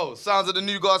 so sounds of the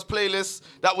New Guards playlist.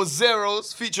 That was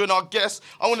Zeros featuring our guest.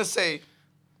 I want to say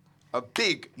a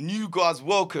big New Guards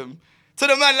welcome to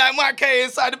the man like Mike K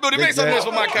inside the building. Make some noise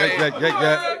for Mike K.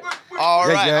 All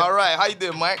right. How you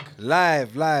doing, Mike?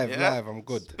 Live. I'm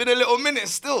good. Been a little minute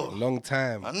still. Long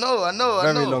time. I know.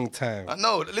 Very long time. I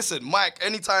know. Listen, Mike,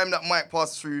 anytime that Mike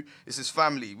passes through, it's his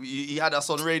family. He had us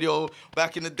on radio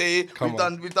back in the day.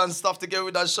 We've done stuff together.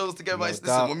 We've done shows together. No Listen,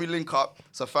 doubt. when we link up,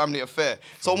 it's a family affair.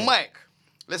 So, Mike,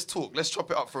 let's talk. Let's chop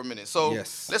it up for a minute. So,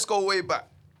 let's go way back.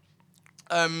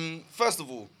 First of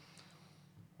all,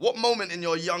 what moment in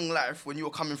your young life, when you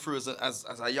were coming through as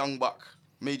a young buck,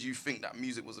 made you think that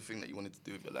music was a thing that you wanted to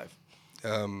do with your life?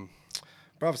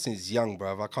 bruv, since young,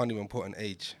 bruv. I can't even put an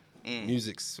age.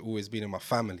 Music's always been in my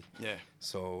family. Yeah.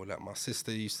 So like my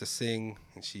sister used to sing,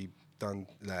 and she done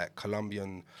like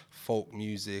Colombian folk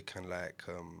music and like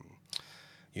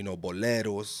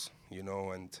boleros,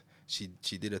 and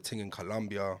she did a thing in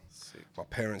Colombia. Sick. My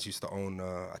parents used to own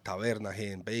a taberna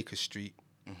here in Baker Street,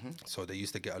 so they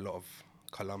used to get a lot of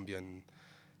Colombian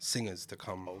singers to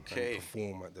come and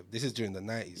perform this is during the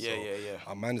 90s. Yeah, so yeah.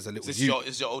 Our man is a little Is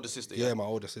your older sister? Yeah, my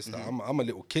older sister. I'm a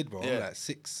little kid, bro. Yeah. I'm like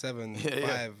 6, 7,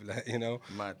 5, like,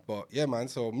 Mad. But yeah, man,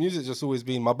 so music's just always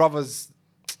been, my brother's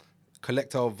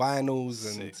collector of vinyls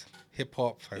and hip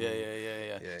hop.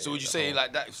 Yeah. So would you say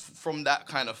like that, from that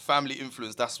kind of family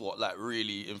influence, that's what like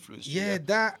really influenced you? Yeah,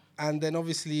 that, and then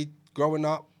obviously growing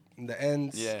up in the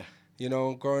ends,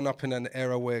 growing up in an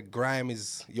era where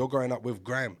you're growing up with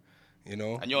grime.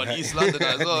 And you're in East London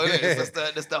as well, isn't it?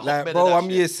 That's the like, hotbed bro, of that I'm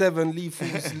shit. year 7,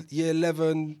 Leafles year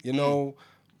 11,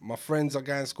 my friends are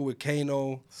going to school with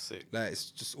Kano. Sick. Like, it's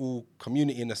just all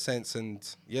community in a sense, and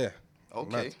yeah.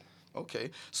 Okay.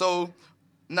 So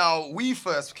now we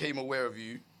first became aware of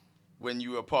you when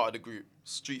you were part of the group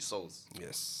Street Souls.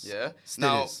 Yes. Yeah. Still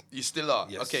now is. you still are.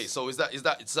 Yes. Okay. So was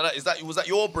that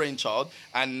your brainchild?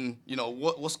 And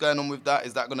what's going on with that?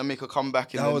 Is that gonna make a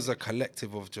comeback? That was a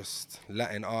collective of just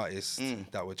Latin artists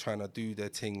that were trying to do their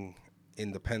thing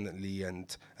independently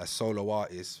and as solo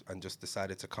artists, and just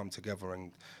decided to come together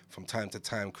and from time to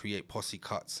time create posse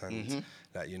cuts and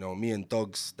me and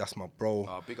Dogs, that's my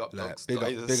bro. Big up Dogs. Big up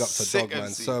to Dog, man.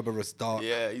 MC. Cerberus Dark.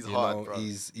 Yeah, he's hard, bro.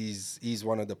 He's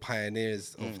one of the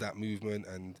pioneers of that movement,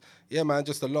 and yeah, man,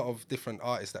 just a lot of different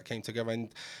artists that came together.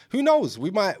 And who knows,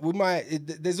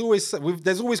 there's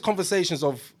always conversations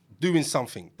of doing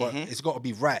something, but it's got to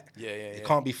be right. It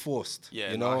can't be forced.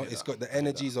 It's got the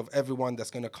energies of everyone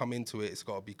that's going to come into it. It's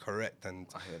got to be correct. And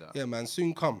I hear that. Yeah, man,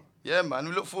 soon come. Yeah, man,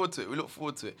 we look forward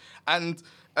to it. And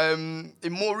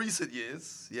in more recent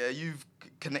years, you've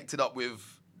connected up with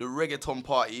the reggaeton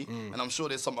party, and I'm sure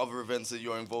there's some other events that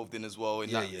you're involved in as well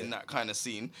in that kind of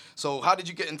scene. So how did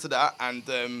you get into that?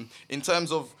 And in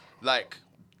terms of like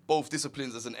both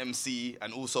disciplines as an MC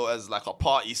and also as like a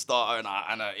party starter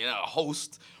and a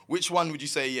host, which one would you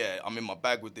say, I'm in my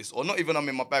bag with this? Or not even I'm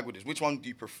in my bag with this. Which one do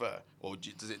you prefer? Or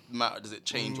does it matter? Does it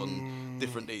change on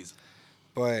different days?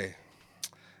 Boy,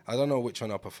 I don't know which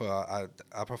one I prefer.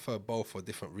 I prefer both for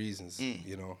different reasons,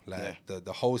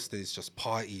 the host is just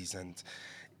parties and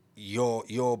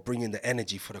you're bringing the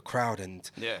energy for the crowd and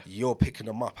you're picking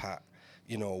them up at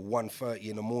 1:30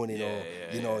 in the morning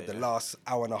the last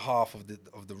hour and a half of the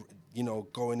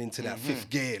going into that fifth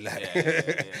gear,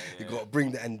 you got to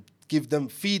bring that and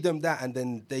feed them that, and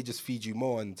then they just feed you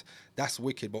more, and that's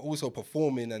wicked. But also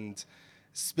performing and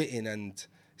spitting and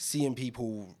seeing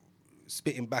people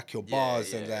spitting back your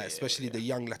bars especially the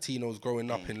young Latinos growing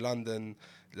up in London,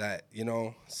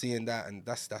 seeing that, and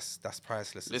that's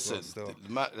priceless. Listen,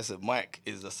 Mike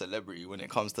is a celebrity when it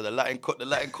comes to the Latin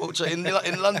culture in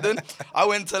London. I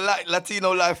went to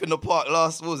Latino Life in the Park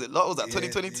last, what was that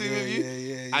 2022 with you?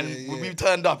 And when we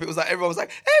turned up, it was like everyone was like,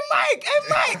 hey Mike.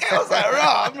 I was like,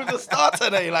 rah, I'm the star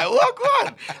today. Like, what?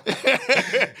 Man,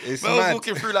 I was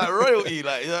walking through like royalty, you know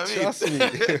what I mean? Trust me,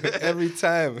 every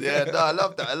time. Yeah, no, I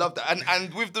love that.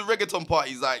 And with the reggaeton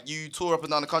parties, like you tour up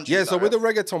and down the country. Yeah, so with the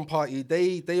reggaeton party,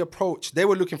 they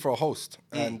were looking for a host,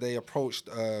 and they approached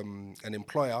an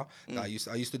employer that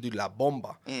I used to do La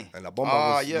Bomba, and La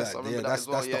Bomba was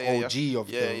that's the OG of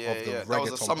the reggaeton that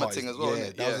was a summer parties. thing as well.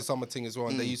 That was a summer thing as well,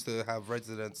 and they used to have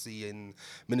residency in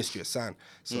Ministry of Sound.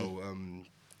 So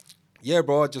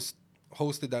bro, I just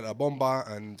hosted at La Bomba,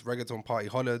 and reggaeton party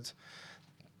hollered.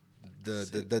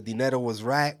 The dinero was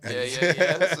right. So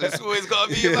it's always got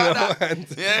to be about that.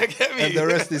 Get me? And the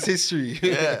rest is history.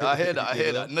 I hear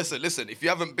that. Listen, if you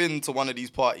haven't been to one of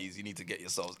these parties, you need to get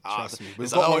yourselves out. Trust me.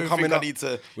 We've got one coming up.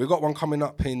 We've got one coming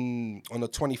up on the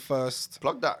 21st.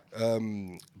 Plug that.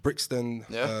 Brixton,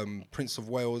 Prince of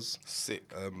Wales.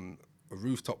 Sick.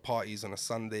 Rooftop parties on a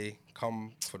Sunday.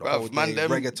 Come for the whole day.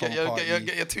 Reggaeton party.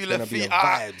 Get your two left feet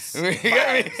out. Vibes.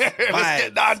 Let's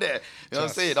get down there. You know what I'm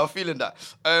saying? I'm feeling that.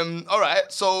 All right.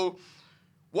 So,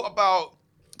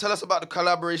 tell us about the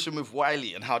collaboration with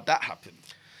Wiley and how that happened.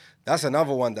 That's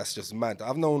another one that's just mad.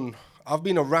 I've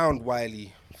been around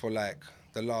Wiley for like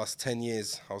the last 10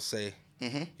 years, I'll say.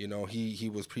 He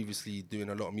was previously doing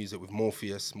a lot of music with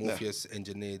Morpheus. Morpheus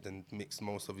engineered and mixed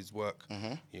most of his work,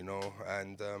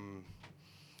 and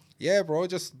bro,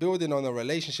 just building on a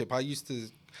relationship. I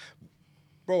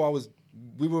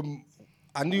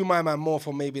knew my man more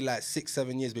for maybe like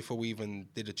 6-7 years before we even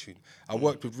did a tune. I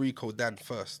worked with Rico Dan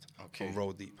first on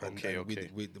Roll Deep, and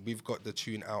we've got the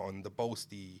tune out on the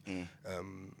Bolsty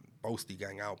Boasty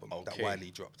Gang album that Okay.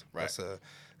 Wiley dropped. Right. That's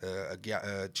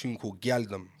a tune called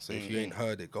Gyaldom. So if you ain't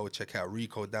heard it, go check out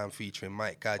Rico Dan featuring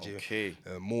Mike Gadget, Okay.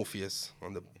 Morpheus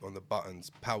on the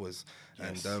buttons, Powers,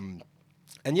 Yes. and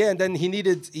yeah, and then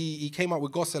he came out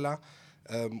with Gossela.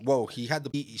 Well, he had the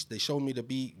beat. They showed me the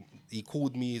beat. He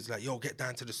called me. He's like, "Yo, get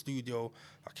down to the studio."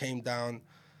 I came down,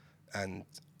 and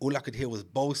all I could hear was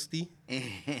Boasty.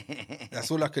 That's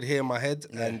all I could hear in my head.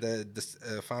 Yeah. And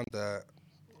found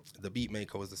the beat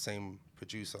maker was the same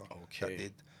producer that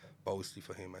did Boasty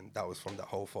for him, and that was from that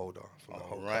whole folder, from the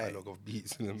whole right. catalog of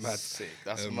beats. Mad. Sick.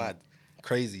 That's mad.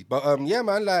 Crazy. But yeah,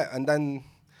 man. Like, and then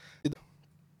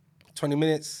 20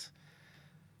 minutes.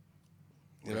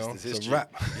 You know, Rest is it's a history.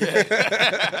 rap.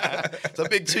 Yeah. It's a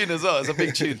big tune as well. It's a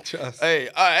big tune. Hey,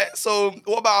 all right. So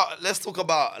what about, let's talk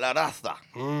about La Raza.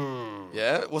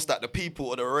 Yeah? What's that? The people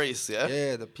or the race, yeah?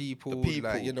 Yeah, the people,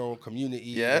 like, you know, community.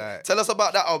 Yeah. Like, Tell us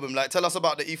about that album. Like, tell us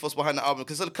about the ethos behind the album.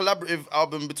 Because it's a collaborative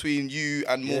album between you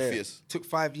and Morpheus. Took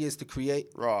 5 years to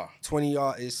create. Raw. 20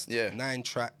 artists. Yeah. 9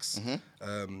 tracks.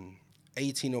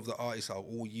 18 of the artists are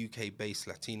all UK-based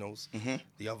Latinos.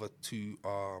 The other 2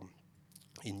 are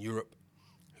in Europe,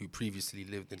 who previously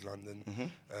lived in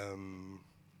London.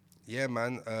 Yeah,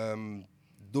 man.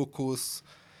 Dukus,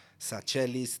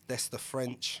 Sachelis, Desta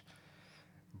French,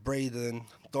 Braden,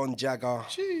 Don Jagger,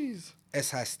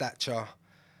 S.I. Stature.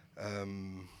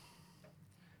 I'm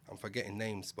forgetting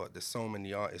names, but there's so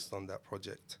many artists on that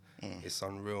project. It's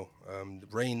unreal.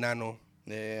 Ray Nano.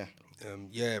 Yeah.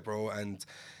 Yeah, bro. And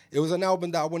it was an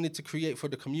album that I wanted to create for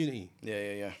the community.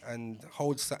 Yeah. And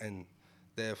hold something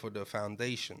there for the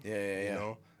foundation. Yeah. You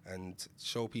know, and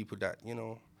show people that, you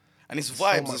know. And it's there's so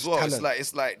vibes much as well. talent.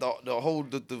 It's like the whole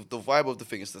the vibe of the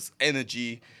thing. It's this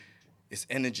energy. It's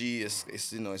energy.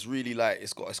 It's you know. It's really like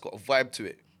it's got a vibe to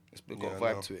it. It's got a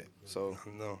vibe to it. So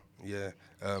no, yeah,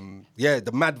 yeah.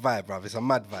 The mad vibe, bruv. It's a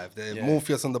mad vibe. The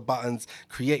Morpheus on the buttons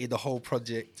created the whole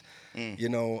project. You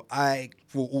know, I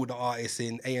brought all the artists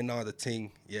in, A&R the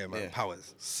thing. Yeah, man.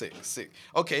 Powers. Sick.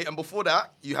 Okay, and before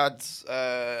that, you had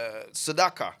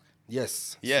Sadaka.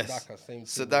 Yes. Sadaka, same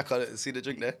thing. Sadaka, see the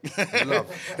drink there? Love.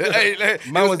 Hey,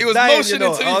 Man it was dying, motioning you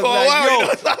know. to me I for was a like, while. yo. You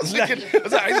know? So I was thinking,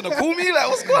 he's gonna call me? Like,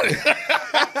 what's going on?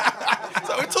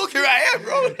 So we're talking right here,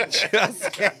 bro.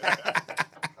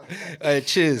 Hey,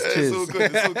 cheers. It's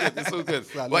all good.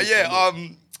 But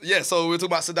yeah, so we're talking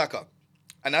about Sadaka.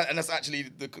 And that's actually,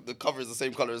 the cover is the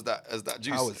same color as that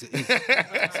juice. Powers, it is. See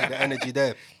the energy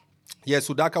there. Yeah,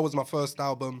 Sudaka was my first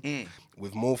album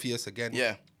with Morpheus again.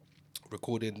 Yeah.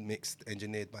 Recorded, mixed,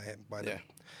 engineered by him, by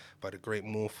the great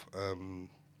Morph.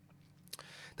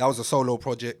 That was a solo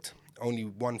project, only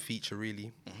one feature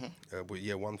really. But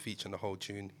yeah, one feature in the whole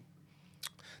tune.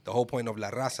 The whole point of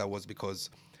La Raza was because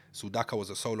Sudaka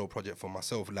was a solo project for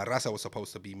myself. La Raza was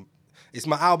supposed to be, it's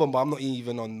my album, but I'm not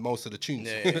even on most of the tunes.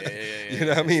 Yeah. You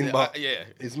know what I mean? But yeah,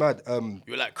 it's mad. You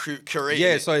were like curating.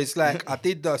 Yeah, so it's like I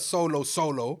did the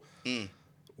solo,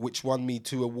 which won me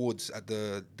 2 awards at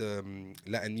the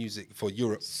Latin Music for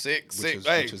Europe. Sick.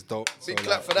 Which was dope. Big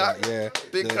clap for that. Yeah,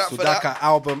 Big the clap for Sudaka that.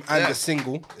 album and Yeah. the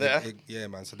single. Yeah. Yeah,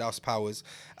 man. So that was Powers,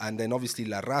 and then obviously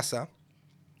La Raza.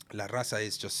 La Raza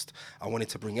is just, I wanted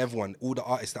to bring everyone, all the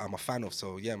artists that I'm a fan of.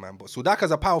 So yeah, man. But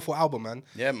Sudaka's a powerful album, man.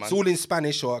 Yeah, man. It's all in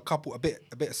Spanish or a bit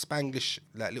of Spanglish,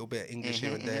 like a little bit of English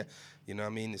here and there. You know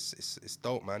what I mean? It's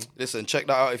dope, man. Listen, check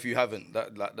that out if you haven't.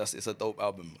 It's a dope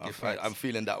album. I'm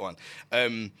feeling that one.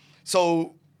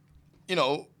 So, you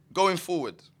know, going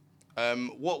forward,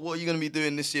 what are you gonna be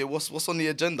doing this year? What's on the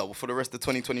agenda for the rest of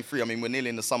 2023? I mean, we're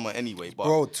nearly in the summer anyway. But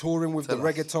Bro, touring with the tell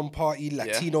us. Reggaeton Party,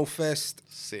 Latino Fest.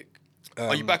 Sick.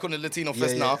 Are you back on the Latino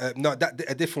Fest now? No,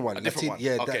 a different one. A different one.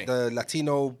 Yeah, Okay. the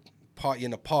Latino Party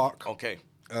in the park. Okay.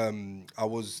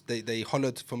 They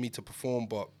hollered for me to perform,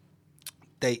 but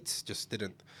dates just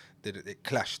didn't. It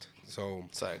clashed. So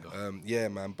yeah,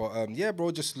 man. But yeah,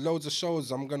 bro, just loads of shows.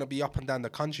 I'm gonna be up and down the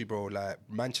country, bro. Like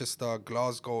Manchester,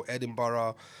 Glasgow,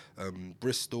 Edinburgh,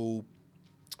 Bristol,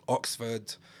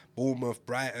 Oxford, Bournemouth,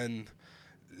 Brighton,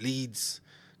 Leeds,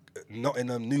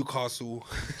 Nottingham, Newcastle,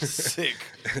 sick,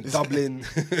 Dublin.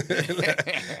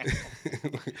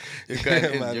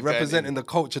 You're representing the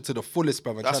culture to the fullest,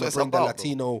 brother. That's trying to what bring it's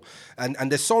the about, Latino,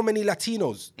 and there's so many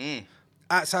Latinos.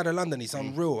 Outside of London, it's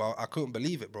unreal. I couldn't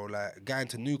believe it, bro. Like going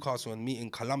to Newcastle and meeting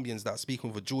Colombians that are speaking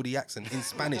with a Geordie accent in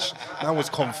Spanish. Man was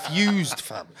confused,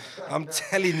 fam. I'm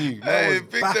telling you. Man was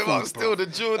big baffled, them up bro. still, the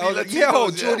Geordie I was like,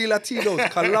 Latinos, Geordie Latinos.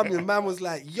 Colombian man was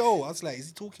like, yo. I was like,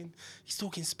 he's talking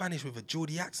Spanish with a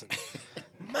Geordie accent.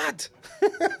 Mad.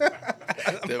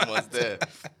 Them was there.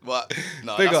 But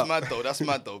no, Big that's up. mad though. That's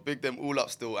mad though. Big them all up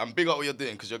still. And big up what you're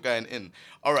doing because you're going in.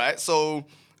 All right, so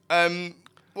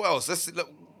what else?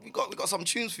 we got some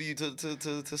tunes for you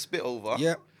to spit over.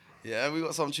 Yeah. Yeah, we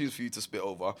got some tunes for you to spit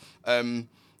over.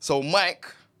 So Mike,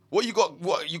 what you got?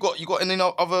 You got any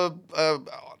other?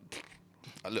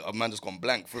 Look, a man just gone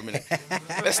blank for a minute.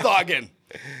 Let's start again.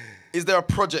 Is there a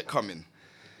project coming?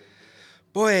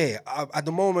 Boy, at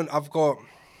the moment I've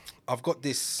got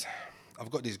this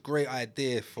great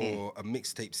idea for a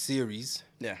mixtape series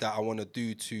that I want to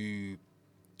do to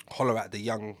holler at the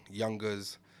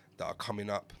youngers that are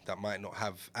coming up that might not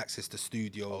have access to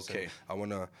studios. Okay. And I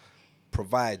want to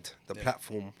provide the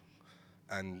platform,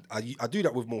 and I do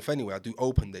that with Morph anyway. I do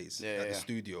open days at the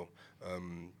studio,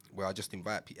 where I just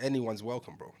invite people. Anyone's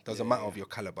welcome, bro. Doesn't matter of your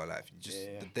caliber, like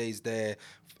the days there.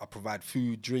 I provide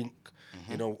food, drink,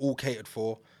 you know, all catered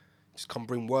for. Just come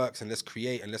bring works and let's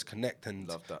create and let's connect, and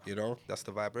love that. You know, that's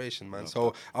the vibration, man.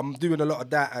 So I'm doing a lot of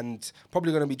that, and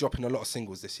probably gonna be dropping a lot of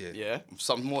singles this year. Yeah,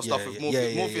 some more stuff with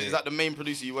Morpheus. Morpheus, is that the main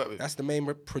producer you work with? That's the main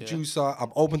producer.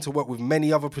 I'm open to work with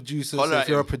many other producers. So if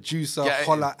you're a producer,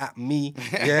 holler at me.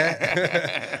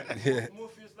 Yeah. Yeah.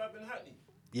 Morpheus Lab in Hackney.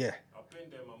 Yeah. I've been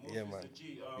there, man. Morpheus man. the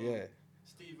G. Yeah.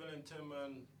 Steve Ellington,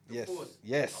 man. Yes. Force.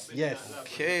 Yes. I've been in Yes. that lab,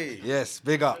 Okay. man. Yes.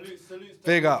 Big up. Salutes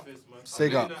Big to up. Morpheus, man.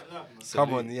 Big I've up. been in that lab, man.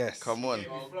 Come on. Yes. Come on.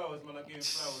 Give me flowers, man. I gave him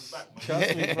flowers back, man.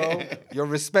 Trust me, bro. You're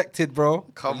respected, bro.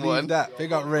 Come Believe on. that.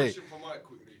 Big up, Ray.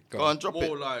 Go on, drop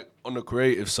More it. like on the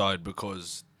creative side,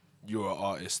 because you're an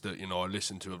artist that, you know, I've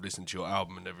listened to your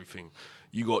album and everything.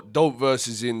 You got dope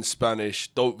verses in Spanish,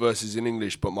 dope verses in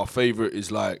English, but my favorite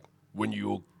is like when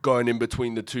you're going in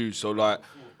between the two. So like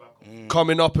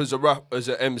coming up as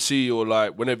an MC, or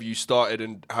like whenever you started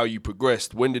and how you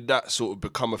progressed, when did that sort of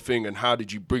become a thing, and how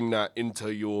did you bring that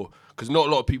into your? Because not a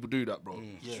lot of people do that, bro.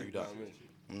 True that.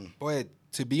 Boy,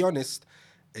 to be honest,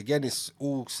 again, it's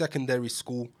all secondary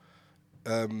school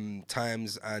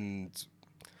times, and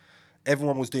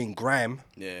everyone was doing grime.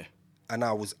 Yeah. And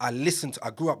I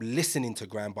grew up listening to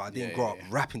grime, but I didn't grow up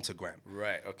rapping to grime.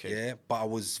 Right. Okay. Yeah, but I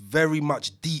was very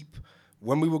much deep.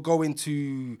 When we would go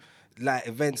into like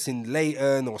events in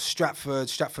Leighton or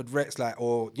Stratford Rex, like,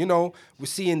 or, you know, we're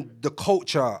seeing the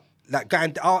culture. Like,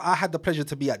 I had the pleasure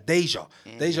to be at Deja.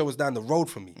 Deja was down the road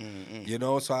from me, you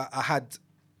know? So I had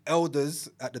elders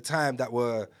at the time that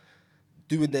were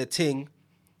doing their thing.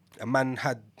 A man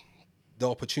had the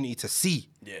opportunity to see.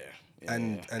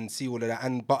 And see all of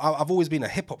that. But I've always been a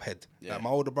hip-hop head. Yeah. Like, my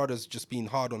older brother's just been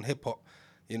hard on hip-hop,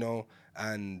 you know?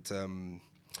 And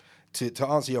to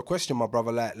answer your question, my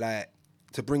brother, like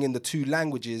to bring in the two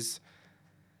languages,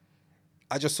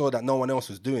 I just saw that no one else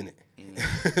was doing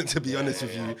it, to be honest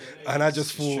with you. And I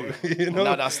just thought, you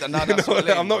know, that's I'm not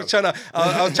bro. trying to,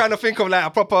 I was trying to think of like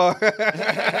a proper,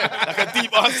 like a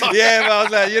deep answer. yeah, but I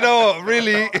was like, you know what,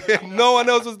 really, no one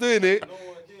else was doing it.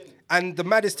 And the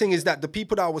maddest thing is that the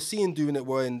people that I was seeing doing it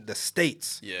were in the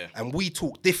States. Yeah. And we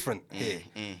talk different here.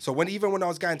 So even when I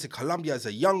was going to Colombia as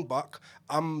a young buck,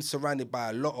 I'm surrounded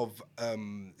by a lot of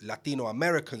Latino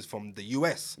Americans from the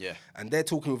US. Yeah. And they're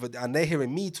talking and they're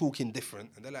hearing me talking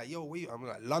different. And they're like, yo, I'm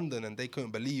like, London. And they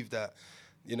couldn't believe that,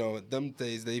 you know, them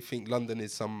days they think London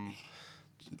is some...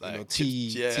 Like, you know,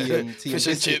 tea and fish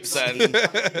and chips and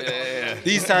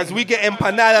These times we get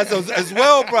empanadas as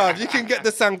well, bruv. You can get the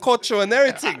sancocho and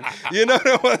everything. You know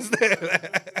the ones there.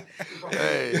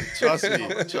 Hey, trust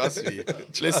me.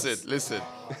 Listen.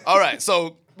 All right,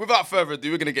 so without further ado,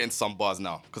 we're gonna get into some bars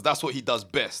now, because that's what he does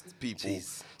best, people.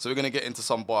 Jeez. So we're gonna get into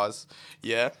some bars,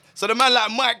 yeah. So the man like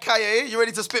Mike Kalle, you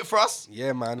ready to spit for us?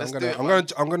 Yeah, man. I'm gonna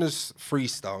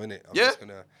freestyle, innit? I'm just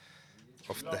gonna.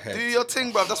 Off the head. Do your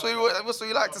thing, bruv. That's what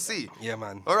you like to see. Yeah,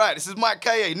 man. All right, this is Mike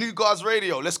Kalle, New Guards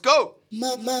Radio. Let's go.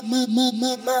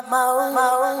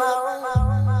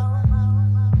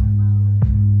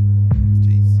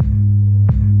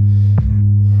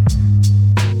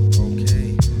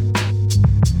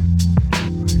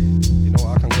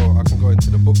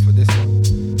 Book for this one.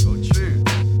 Go true.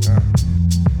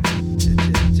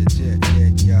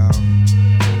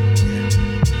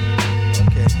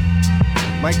 Okay.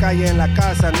 Mike Kalle en la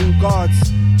casa, New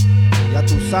Gods. Ya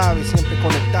tú sabes, siempre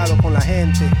conectado con la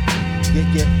gente.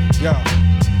 Yeah.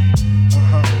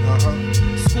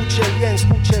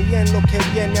 Escuche bien lo que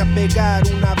viene a pegar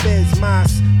una vez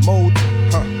más. Mode,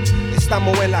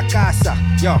 estamos en la casa,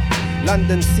 yo.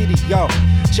 London City, yo.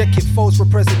 Projected false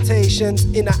representations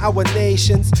in our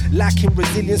nations. Lacking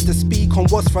resilience to speak on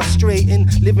what's frustrating.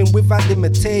 Living without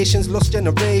limitations, lost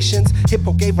generations.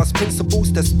 Hip-hop gave us principles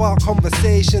to spark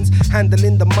conversations.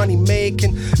 Handling the money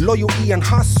making. Loyalty and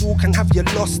hustle can have you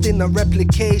lost in a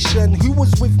replication. Who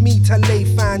was with me to lay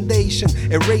foundation?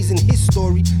 Erasing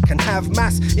history can have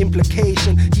mass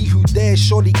implication. He who dares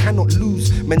surely cannot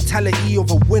lose. Mentality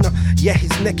of a winner, yeah,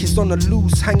 his neck is on a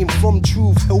loose. Hanging from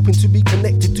truth, hoping to be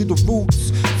connected to the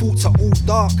roots. Thoughts are all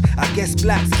dark, I guess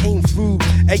blacks came through.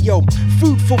 Ayo,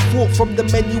 food for thought from the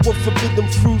menu of forbidden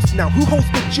fruits. Now who holds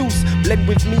the juice? Blend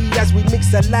with me as we mix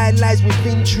the lies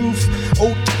within truth.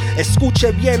 Oh,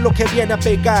 escuche bien lo que viene a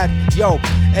pegar. Yo,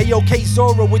 ayo, K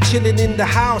Zoro, we're chilling in the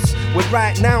house. We're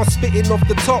right now spitting off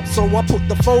the top, so I put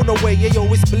the phone away. Ayo,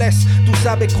 it's blessed. Tu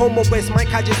sabe como es, my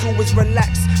calle's always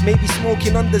relaxed. Maybe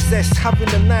smoking under zest, having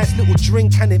a nice little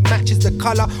drink and it matches the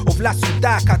color of la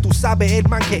sudaca. Tu sabe, el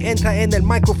man que entra en el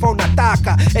micrófono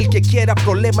ataca. El que quiera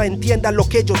problema entienda lo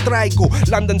que yo traigo.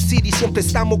 London City siempre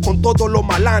estamos con todo lo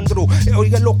malandro.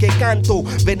 Oiga lo que canto.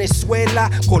 Venezuela,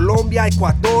 Colombia,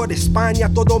 Ecuador, España,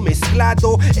 todo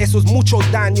mezclado. Eso es mucho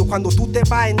daño. Cuando tú te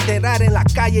vas a enterar en la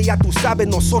calle, ya tú sabes,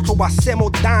 nosotros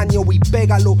hacemos daño. Y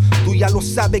pégalo, tú ya lo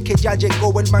sabes que ya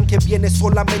llegó el man que viene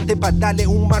solamente para darle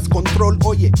un más control.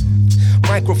 Oye,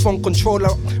 microphone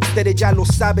controller, ustedes ya lo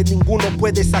saben, ninguno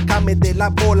puede sacarme de la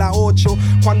bola 8.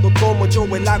 Cuando tomo yo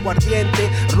el aguardiente,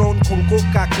 ron con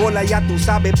Coca-Cola, ya tú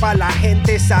sabes, pa' la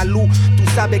gente, salud. Tú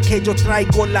sabes que yo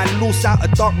traigo la luz, out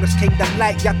of darkness came the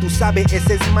light, ya tú sabes,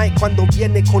 ese es Mike cuando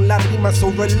viene con la rima, so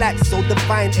relax, so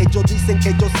divine. Ellos dicen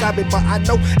que ellos saben, but I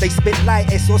know they spit light,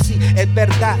 eso sí, es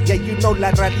verdad, yeah, you know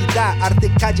la realidad,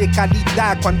 arte, calle,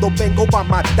 calidad, cuando vengo va a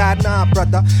matar, nah,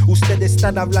 brother, ustedes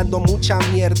están hablando mucha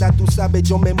mierda, tú sabes,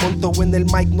 yo me monto en el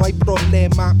mic, no hay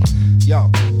problema. Yo,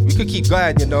 we could keep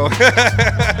going, you know.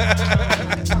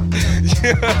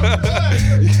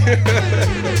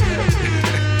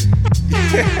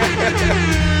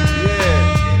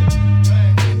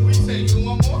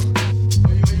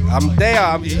 I'm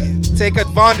there, take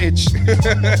advantage.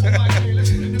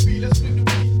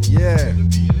 Yeah.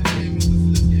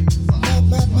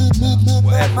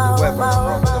 Whatever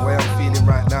the way I'm feeling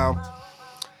right now.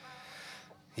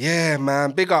 Yeah,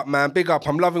 man, big up, man, big up.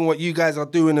 I'm loving what you guys are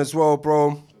doing as well,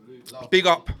 bro. Big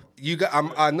up. You got,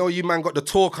 I know you, man, got the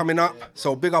tour coming up,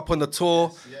 so big up on the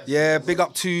tour. Yeah, big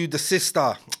up to the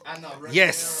sister.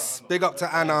 Yes, big up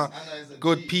to Anna.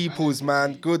 Good peoples,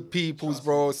 man, good peoples,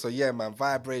 bro. So yeah, man,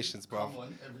 vibrations, bro. Come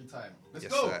on, every time. Let's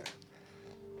yes, go. Sir.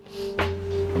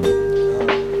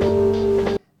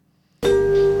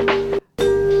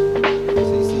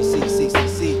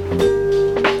 See.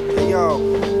 Hey, yo.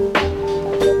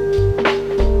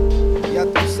 Ya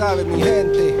tú sabes, mi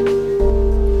gente.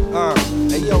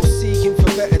 Hey, yo, seeking for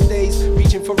better days,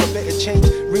 reaching for a better change.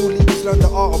 Real leaders learn the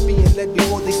art of being led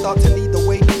before they start to lead the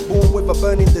way. Born with a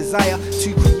burning desire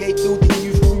to create, building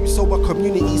youth roots so our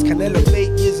communities can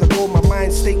elevate. Years ago, my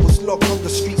mind state was locked on the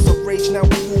streets of rage. Now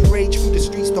we all rage through the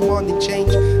streets, demanding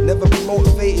change. Never be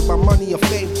motivated by money or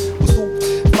fame. Was all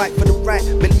fight for the right,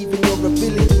 believe in your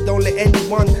ability. Don't let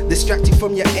anyone distract you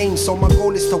from your aim. So my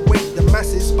goal is to wake the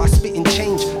masses by spitting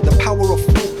change. The power of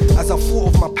thought, as I thought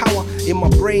of my power in my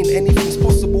brain. Anything's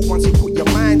possible once you put your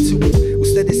mind to it.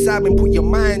 Ustedes saben, put your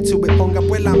mind to it. Ponga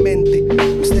pues la mente.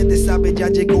 Ustedes saben, ya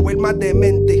llegó el más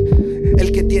demente.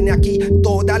 El que tiene aquí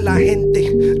toda la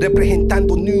gente.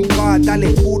 Representando New God, dale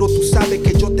puro. Tú sabes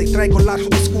que yo te traigo la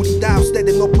oscuridad.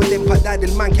 Ustedes no pueden parar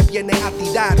el man que viene a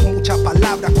tirar. Muchas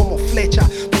palabras como flecha.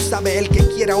 Tú sabes, el que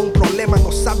quiera un problema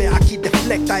no sabe, aquí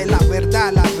deflecta. Es la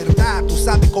verdad, tú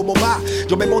sabes cómo va.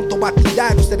 Yo me monto a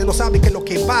tirar, ustedes no saben qué es lo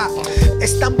que va.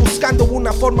 Están buscando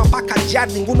una forma para callar.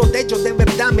 Ninguno de ellos de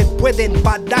verdad me pueden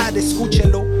parar.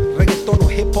 Escúchelo. Reggaetón o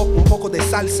hip hop, un poco de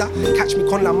salsa. Catch me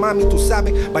con la mami, tú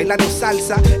sabes, bailando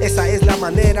salsa. Esa es la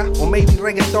manera. Or maybe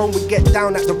reggaeton, we get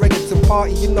down at the reggaeton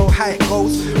party. You know how it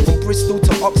goes. From Bristol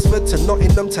to Oxford to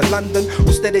Nottingham to London.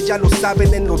 Ustedes ya lo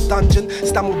saben en los dungeons.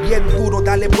 Estamos bien duros,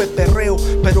 dale pues perreo.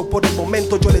 Pero por el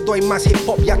momento yo le doy más hip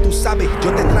hop, ya tú sabes.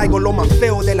 Yo te traigo lo más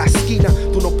feo de la esquina.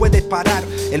 Tú no puedes parar.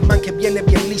 El man que viene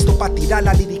bien listo para tirar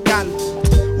la lirical.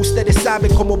 Ustedes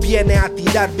saben cómo viene a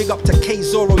tirar. Big up to K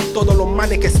Zoro y todos los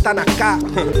manes que están acá.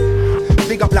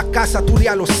 Big up la casa, tú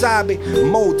ya lo sabes.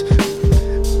 Mode.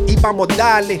 Y vamos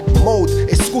dale, mode.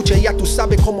 Escucha, ya tú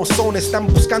sabes cómo son. Están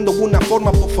buscando una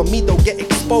forma for me to get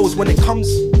exposed when it comes.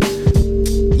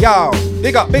 Yo,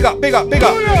 big up. Yo,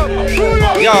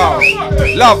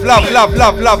 love.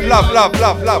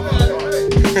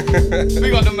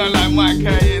 Big up the man like Mike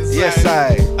Kalle inside. Yes,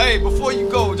 I. Hey, before you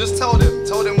go, just tell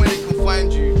them where they can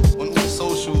find you on all the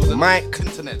socials and Mike.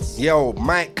 Internets. Yo,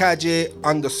 Mike Kaje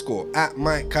 _ at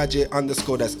Mike Kaje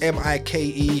 _ that's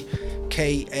MikeKalle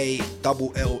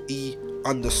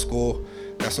 _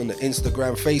 that's on the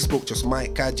Instagram, Facebook, just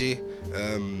Mike Kaje.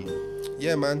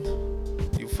 Yeah, man.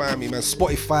 You find me, man.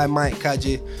 Spotify, Mike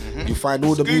Kaje. You find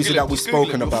all the music that we've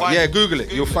spoken about. Yeah, Google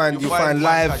it. You'll find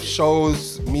live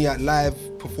shows, me at live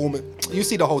performance. You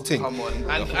see the whole thing. Come on.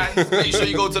 And make sure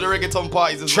you go to the reggaeton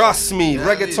parties as Trust well. me,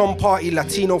 reggaeton party,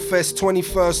 Latino Fest,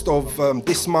 21st of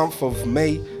this month of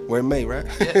May. We're in May, right?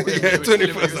 Yeah,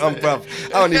 21st. Bruv.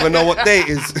 I don't even know what date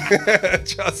is.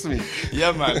 Trust me.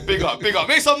 Yeah, man. Big up.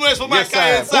 Make some noise for Mike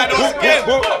Kalle inside once again.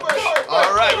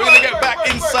 All right, we're gonna get back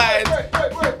inside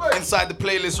the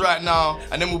playlist right now,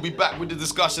 and then we'll be back with the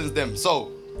discussions.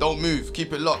 So don't move.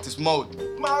 Keep it locked. It's Mode.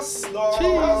 You see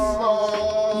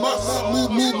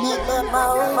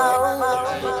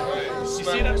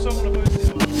that song on the boat?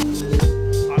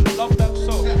 I love that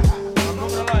song. I'm not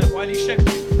gonna lie, Wiley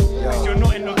Shecky. Because you're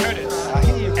not in no credits.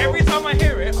 Every time I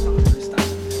hear it, I'm like, who's that?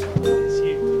 It's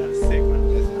you. That's sick, man.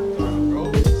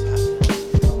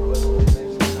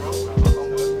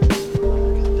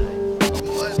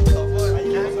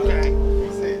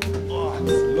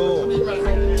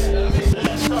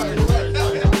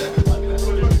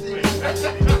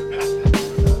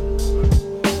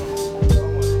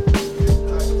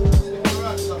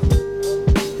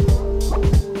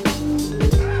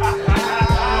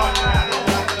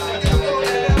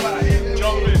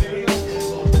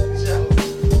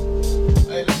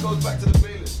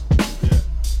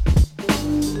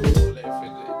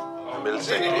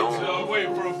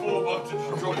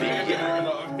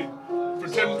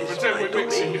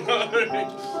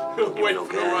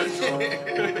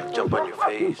 Jump on your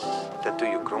face, tattoo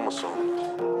your chromosomes.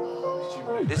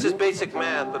 This is basic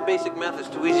math, but basic math is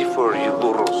too easy for you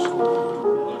burros.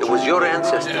 It was your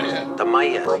ancestors, the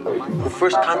Mayas, who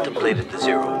first contemplated the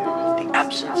zero, the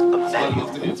absence of value.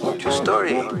 True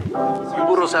story. You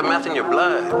burros have math in your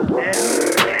blood.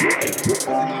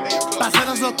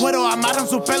 Pasaron su cuero, amarran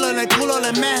su pelo en el culo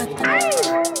le meto.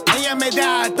 Ella me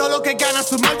da todo lo que gana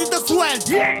su maldito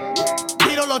sueldo.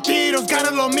 Tiro los tiros,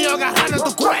 gano los míos, agarrando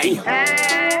tu cuello.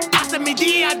 Hace mi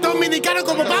día dominicano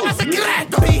como baba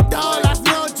secreto. Pistolas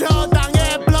no chotan,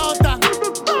 explotan.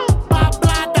 Pa'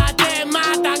 plata te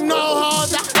matan, no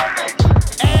jodas.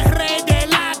 El rey de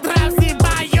la trap sin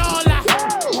payola.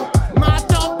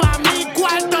 Mato pa' mi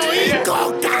cuarto y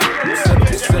coca.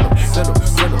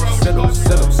 Cero.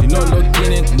 Si no lo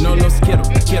tienen, no los quiero.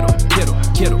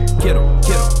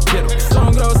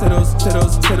 Son groseros,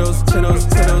 ceros.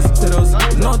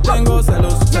 No tengo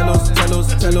celos.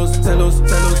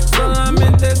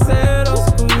 Solamente ceros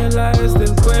con el aes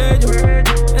del cuello.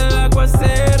 El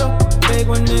aguacero,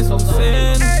 pego en esos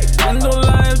senos.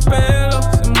 Dándola el pelo,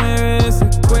 se mueve ese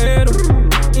cuero.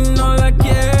 Y no la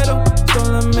quiero,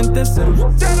 solamente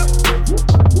ceros.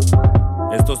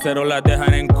 Estos ceros las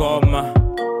dejan en coma.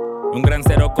 Un gran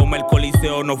cero como el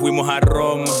Coliseo, nos fuimos a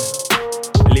Roma.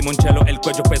 Limonchelo, el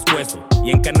cuello pescuezo.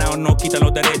 Y encarnado no quitan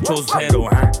los derechos, cero,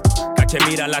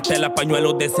 Cachemira, la tela,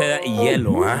 pañuelos de seda y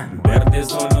hielo, Verdes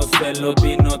son los celos,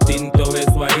 vino tinto,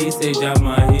 eso ahí se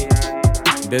llama ahí.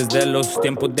 Desde los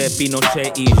tiempos de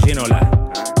Pinochet y Ginola.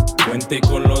 Cuente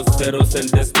con los ceros,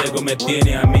 el destego me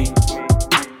tiene a mí.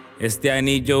 Este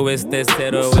anillo, este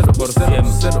cero es por siempre.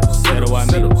 Cero a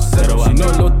mí, cero a mí. Si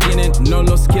no lo tienen, no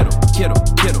los quiero.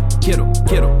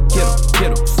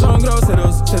 Son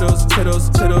groseros, ceros.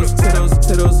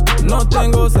 No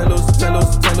tengo celos.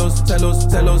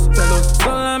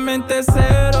 Solamente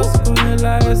ceros con el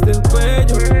aes del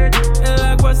cuello. El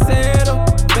aguacero,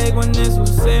 pego en esos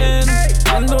senos.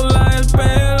 Dándola el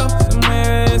pelo, se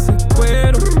mueve ese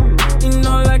cuero. Y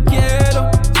no la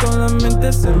quiero,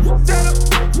 solamente ceros.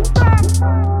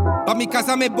 Pa' mi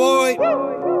casa me voy,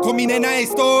 con mi nena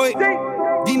estoy.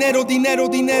 Dinero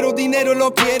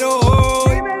lo quiero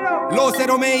hoy. Los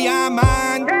ceros me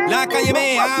llaman, la calle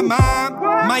me ama.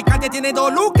 My Kalle tiene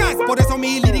 2 lucas, por eso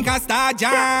mi lírica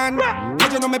estallan.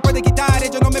 Ellos no me pueden quitar,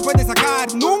 ellos no me pueden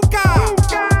sacar nunca.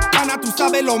 Pana, tú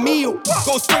sabes lo mío,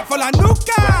 go straight for la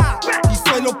nuca. Y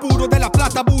soy lo puro de la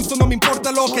plata, buzo, no me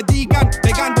importa lo que digan.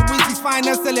 Pegando Wizzy's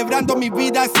Finest, celebrando mi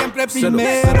vida siempre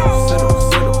primero.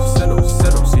 Cero.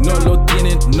 Si no lo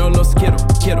tienen, no los quiero.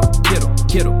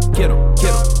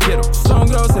 Son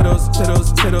groseros,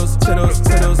 ceros.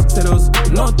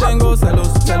 No tengo celos.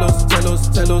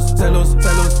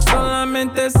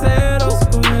 Solamente ceros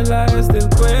con el aes del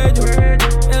cuello.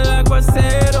 El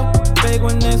aguacero, pego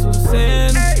en esos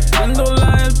senos.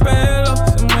 Dándola el pelo,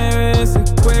 se mueve ese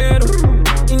cuero.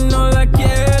 Y no la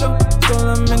quiero,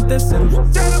 solamente ceros.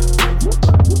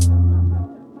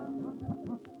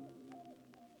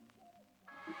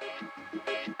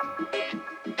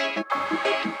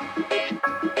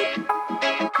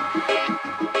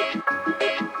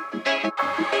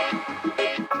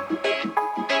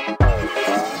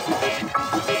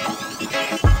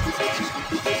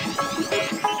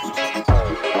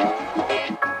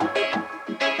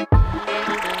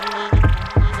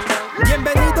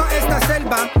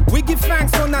 give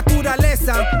thanks por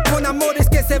naturaleza. Con amor es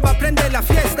que se va a prender la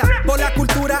fiesta. Por la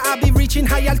cultura, I be reaching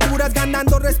high alturas,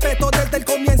 ganando respeto desde el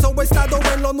comienzo. He estado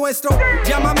en lo nuestro.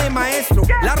 Llámame maestro,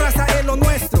 la raza es lo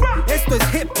nuestro. Esto es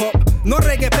hip hop, no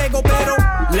reggae pego, pero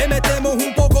le metemos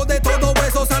un poco de todo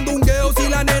eso, sandungueo. Si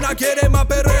la nena quiere más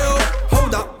perreo.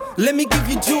 Hold up, let me give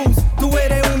you juice. Tú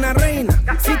eres una reina.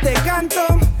 Si te canto,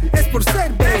 es por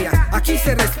ser bella. Aquí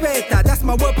se respeta, that's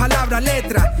my word, palabra,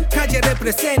 letra. Calle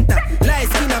representa, la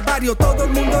esquina, barrio, todo el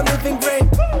mundo living great.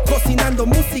 Cocinando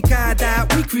música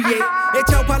that we create.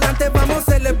 Echao pa'lante, vamos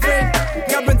a celebrate.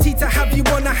 Guaranteed to have you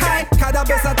on a high. Cada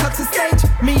vez I touch the stage,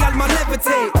 mi alma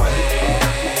levitate.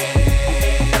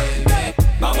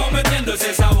 Vamos metiendo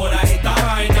ese sabor a esta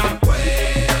vaina.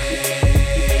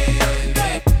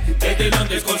 Desde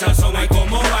Londres con sazón hay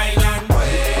como bailan.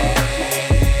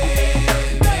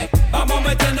 Vamos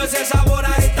metiendo ese sabor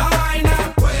a esta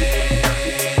vaina.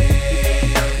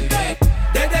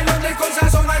 Desde Londres con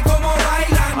sazón hay como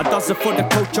bailan. I does it for the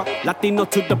culture, Latino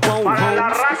to the bone,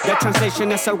 homes. The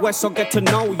translation es el hueso, get to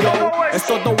know, yo. Es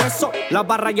todo eso, la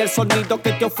barra y el sonido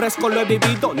que te ofrezco lo he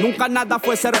vivido. Nunca nada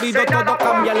fue servido, todo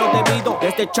cambia lo debido.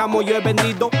 Desde chamo yo he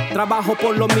vendido, trabajo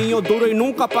por lo mío, duro y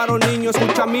nunca paro niño.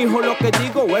 Escucha mijo lo que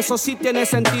digo, eso sí tiene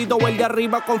sentido. El de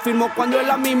arriba confirmó cuando él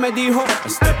a mí me dijo: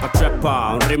 Estepa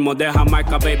trepa, un ritmo de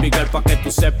Jamaica, baby girl, pa' que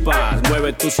tú sepas.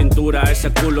 Mueve tu cintura,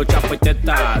 ese culo, chapa y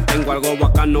teta. Tengo algo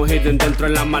bacano hidden dentro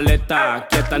en la maleta.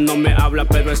 Quieta no me habla,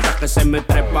 pero está que se me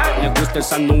trepa. Le gusta el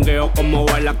sandungueo, como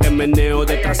baila que meneo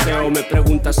de traseo. Me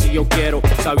pregunta si yo quiero,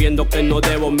 sabiendo que no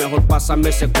debo. Mejor pásame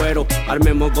ese cuero,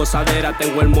 armemos gozadera.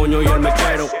 Tengo el moño y el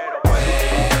mechero.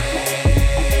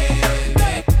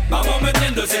 Vamos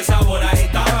metiendo ese sabor a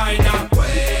esta vaina.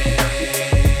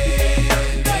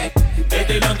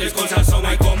 Desde Londres con sazón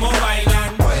hay como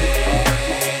bailan.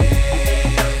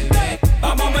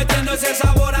 Vamos metiendo ese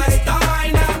sabor a esta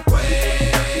vaina.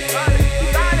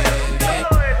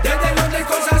 Desde Londres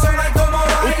con sazón hay como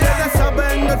bailan. Ustedes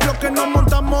saben el flow que nos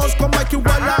montamos con Mike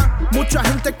Iguala. Mucha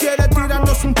gente quiere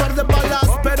tirarnos un par de balas,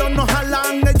 pero no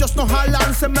jalan, ellos no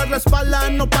jalan, se me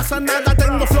resbalan, no pasa nada,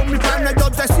 tengo flow, mi pan.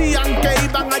 Ellos decían que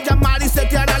iban a llamar y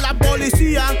setear a la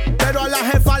policía, pero a la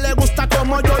jefa le gusta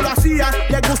como yo lo hacía.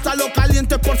 Le gusta lo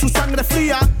caliente por su sangre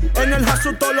fría. En el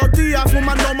jasu todos los días,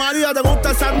 fumando María. Te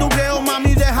gusta el sandungueo,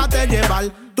 mami, déjate llevar.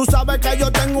 Tú sabes que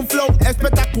yo tengo un flow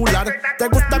espectacular. Te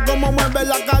gusta cómo mueve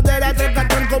la cadera,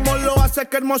 trecatón como lo hace,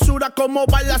 qué hermosura, cómo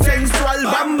baila sensual.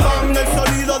 Bam, bam, el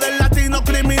sonido del latino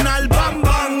criminal. Bam,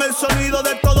 bam, el sonido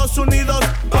de todos unidos.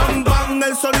 Bam, bam,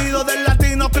 el sonido del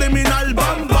latino criminal.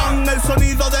 Bam, bam, el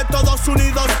sonido de todos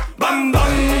unidos. Bam,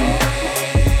 bam.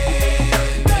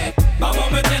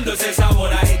 Vamos metiendo ese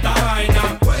sabor a esta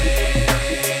vaina.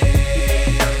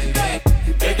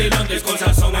 Desde Londres con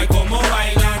sazón hay como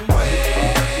bailan.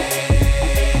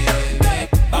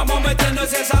 Vamos metiendo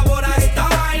ese sabor a esta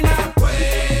vaina.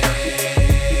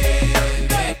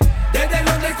 Desde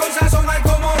Londres con sazón hay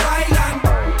como bailan.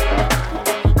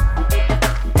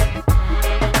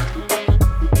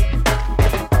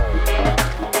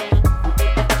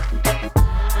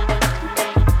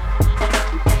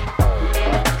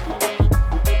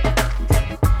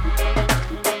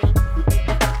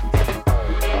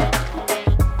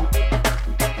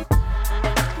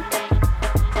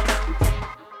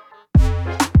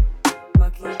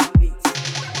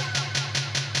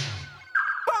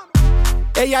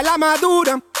 Ella la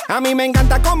madura, a mí me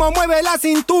encanta cómo mueve la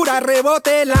cintura,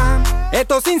 rebótela,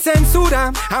 esto sin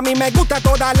censura, a mí me gusta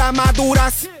todas las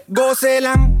maduras,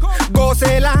 gócela,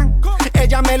 gócela,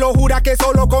 ella me lo jura que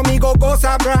solo conmigo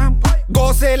goza, bra,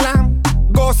 gócela,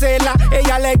 gócela,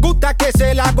 ella le gusta que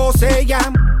se la goce ella,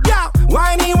 yeah.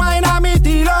 Whiny, wine a mi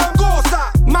estilo,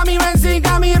 goza, mami ven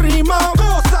siga mi ritmo,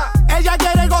 goza, ella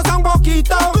quiere gozar un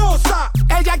poquito, goza,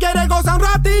 ella quiere gozar un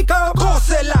ratico,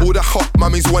 gócela. All the hot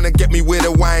mummies wanna get me with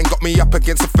a wine. Got me up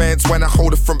against the fence when I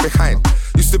hold it from behind.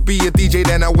 Used to be a DJ,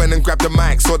 then I went and grabbed the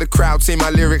mic. Saw the crowd see my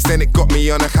lyrics, then it got me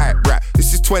on a hype rap.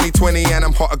 This is 2020 and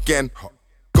I'm hot again.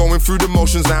 Going through the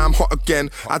motions, now I'm hot again.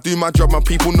 I do my job, my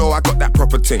people know I got that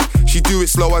proper thing. She do it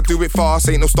slow, I do it fast,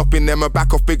 ain't no stopping them. I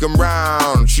back off big and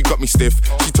round, she got me stiff.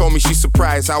 She told me she's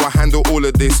surprised how I handle all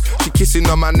of this. She kissing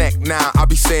on my neck now, I'll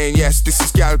be saying yes. This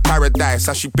is gal paradise,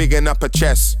 how she bigging up her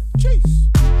chest.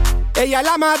 Ella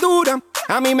la madura,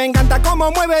 a mí me encanta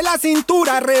cómo mueve la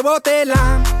cintura,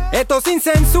 rebótela, esto sin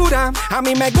censura, a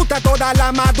mí me gusta todas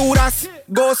las maduras,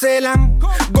 gócela,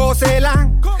 gócela,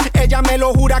 ella me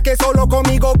lo jura que solo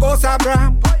conmigo goza,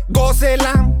 bra,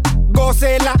 gócela,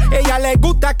 gócela, ella le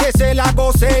gusta que se la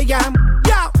goce ella,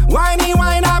 yeah. Whiny,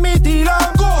 wine a mi estilo,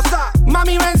 goza,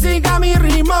 mami ven siga mi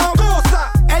ritmo, goza,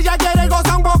 ella quiere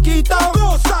gozar un poquito,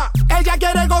 goza, ella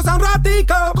quiere gozar un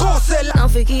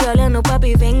fiquei olhando,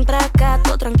 papi, vem pra cá.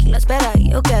 Tô tranquila, espera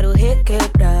aí, eu quero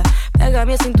requebrar. Pega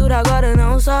minha cintura agora,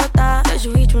 não solta. Deixa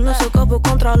o ritmo no seu corpo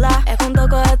controlar. É quando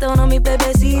corre teu nome,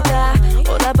 bebecita.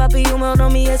 Olá, papi, o meu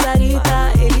nome é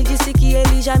Sarita. Ele disse que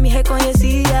ele já me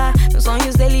reconhecia nos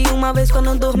sonhos dele uma vez quando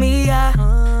eu dormia.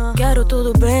 Quero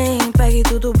tudo bem, pegue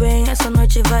tudo bem. Essa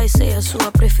noite vai ser a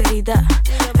sua preferida.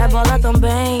 É bola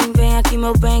também, vem aqui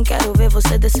meu bem. Quero ver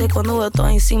você descer quando eu tô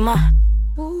em cima.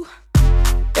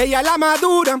 Ella es la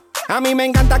madura, a mí me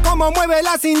encanta cómo mueve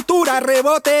la cintura,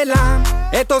 rebótela,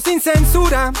 esto sin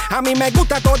censura, a mí me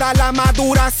gusta todas las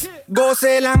maduras,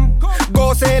 gócela,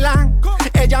 gócela,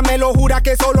 ella me lo jura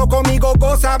que solo conmigo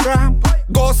goza, bra,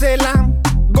 gócela,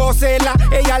 gócela,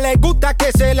 ella le gusta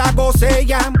que se la goce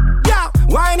ya, yeah.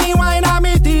 Whiny, whine a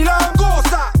mi estilo,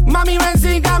 goza, mami ven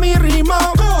siga mi ritmo,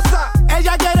 goza,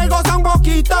 ella quiere gozar un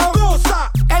poquito, goza,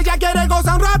 ella quiere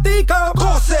gozar un ratico,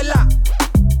 gócela.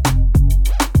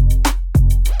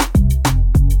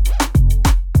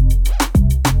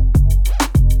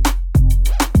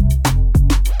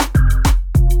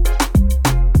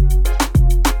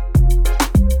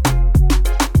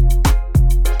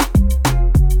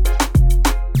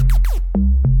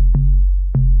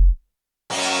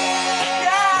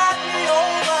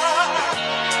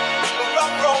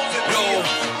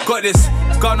 Got this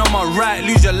gun on my right,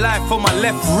 lose your life on my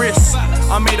left wrist.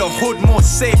 I made a hood more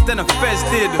safe than the feds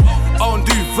did. I don't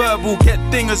do verbal, get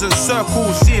dingers and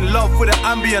circles. Seeing love with the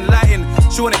ambient lighting,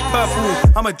 she want it purple.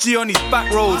 I'm a G on these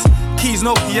back roads, keys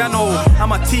no piano. And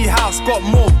my tea house got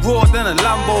more raw than a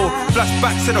Lambo.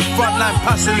 Flashback to the frontline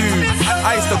Passaloo.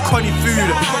 I used to Connie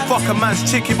food, fuck a man's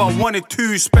chick if I wanted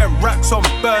to. Spent racks on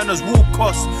burners, wall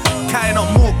costs, catting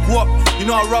up more guap. You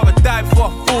know I'd rather die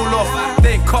before I fall off.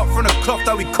 They ain't cut from the cloth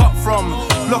that we cut from.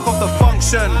 Block off the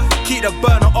function, keep the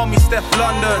burner on me, Steph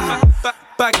London.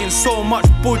 Bagging so much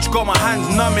budge, got my hands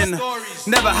numbing.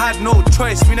 Never had no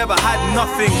choice, we never had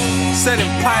nothing. Selling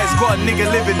pies, got a nigga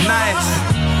living nice.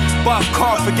 But I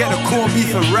can't forget the corned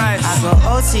beef and rice. I got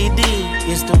OCD,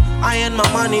 used to iron my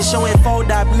money, showing fold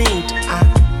up neat.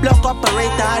 Block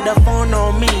operator had the phone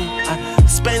on me.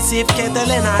 Expensive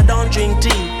kettle and I don't drink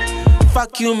tea.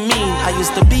 Fuck you mean, I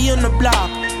used to be on the block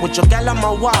with your gal on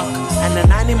my walk and a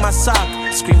 9 in my sock,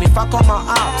 screaming fuck on my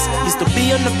ops. Used to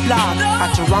be on the block,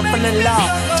 had to run from the law.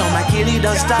 Told my kitty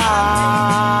don't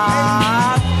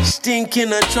stop. Stink in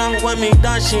the trunk when me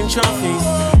dashing trophy.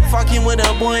 Fucking with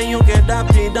a boy, you get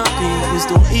dumpy. Used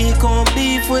to eat corned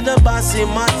beef with the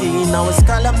basmati. Now it's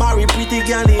calamari, pretty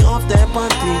girlie off their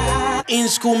panty. In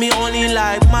school, me only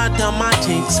like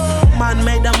mathematics. Man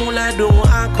made the moolah do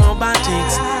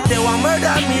acrobatics. They want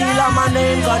murder me, like my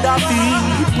name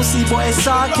Gaddafi. Pussy boy,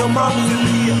 suck your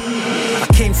mommy. I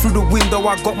came through the window,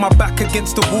 I got my back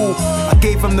against the wall. I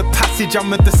gave him the passage,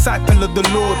 I'm a disciple of the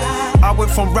Lord. I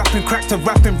went from rapping crack to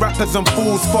rapping rappers and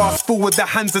fools. Fast forward, the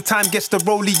hands of time gets the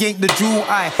roll, he ain't the jewel.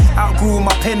 I outgrew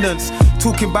my pendants,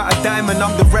 talking about a diamond,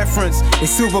 I'm the reference. In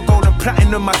silver, gold and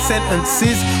platinum, my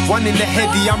sentences. One in the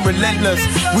heady, I'm relentless,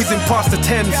 whizzing past the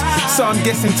Thames. So I'm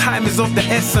guessing time is of the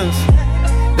essence.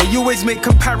 They always make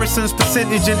comparisons,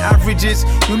 percentage and averages.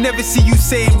 You'll never see you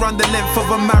say run the length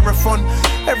of a marathon.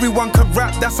 Everyone can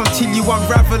rap, that's until you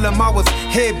unravel them. I was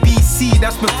here BC,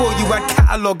 that's before you had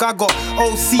catalogue. I got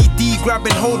OCD,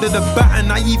 grabbing hold of the baton.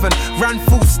 I even ran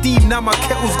full steam, now my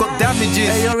kettle's got damages.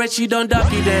 Hey, yo, Richie, don't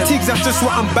ducky there. Tiggs, that's just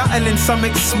what I'm battling. Some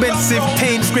expensive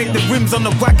pain, scrape the rims on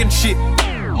the wagon shit.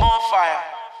 More fire.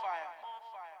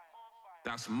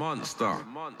 That's monster.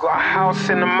 Got a house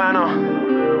in the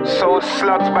manor, sold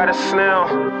slugs by the snail.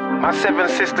 My 7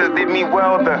 sisters did me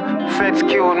well, the feds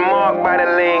killed Mark by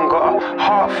the lane. Got a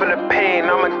heart full of pain,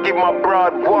 I'ma give my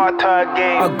broad water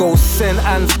again. I go St.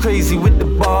 Anne's crazy with the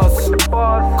bars,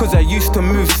 cause I used to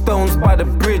move stones by the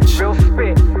bridge.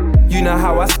 You know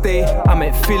how I stay, I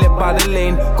might feel it by the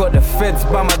lane. Got the feds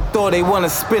by my door, they wanna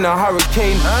spin a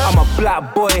hurricane. I'm a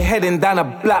black boy heading down a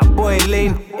black boy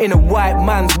lane. In a white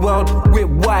man's world with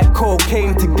white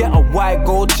cocaine. To get a white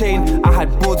gold chain, I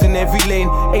had boards in every lane.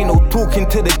 Ain't no talking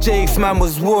to the Jakes, man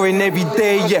was warring every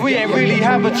day, yeah. We ain't really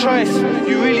have a choice,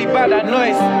 you really bad at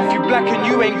noise. If you black and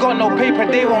you ain't got no paper,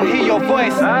 they won't hear your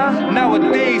voice.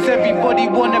 Nowadays everybody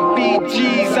wanna be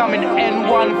G's. I'm in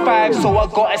N15, so I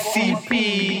got a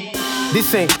CP.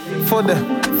 This ain't for the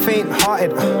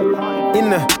faint-hearted. In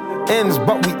the ends,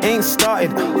 but we ain't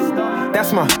started.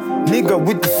 That's my nigga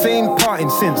with the same parting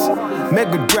since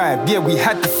Mega Drive. Yeah, we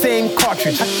had the same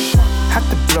cartridge. Had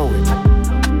to blow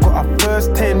it. Got our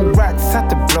first 10 racks, had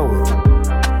to blow it.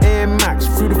 Air Max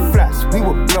through the flats, we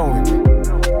were blowing.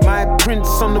 My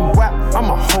prints on the wrap,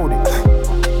 I'ma hold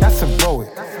it. That's a blow it.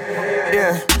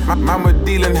 Yeah, I'm a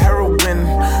dealing heroin,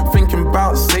 thinking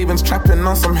about savings, trapping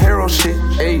on some hero shit.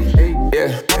 Ayy,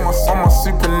 yeah, on my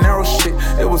super narrow shit.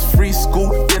 It was free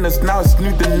school dinners, now it's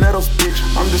new Donettos, bitch.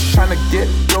 I'm just trying to get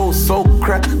yo so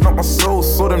crack, not my soul.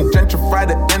 So them gentrify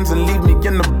the ends and leave me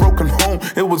in a broken home.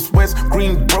 It was West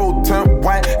Green Road, turned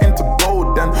white into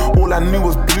gold, and all I knew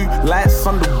was blue lights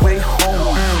on the way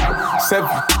home. 7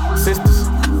 sisters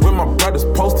with my brothers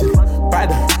posted by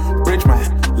the bridge, man.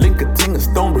 Link a ting of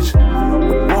Stonebridge.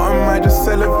 What am I just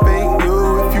elevate you?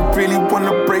 If you really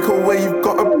wanna break away, you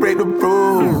gotta break the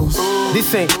rules.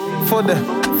 This ain't for the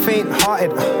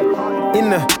faint-hearted. In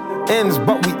the ends,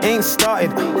 but we ain't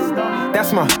started.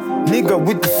 That's my nigga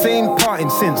with the same parting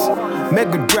since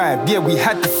Mega Drive. Yeah, we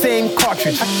had the same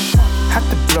cartridge. Had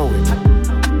to blow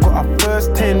it. Got our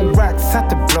first 10 racks, had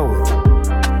to blow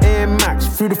it. Air Max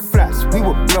through the flats, we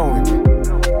were blowing.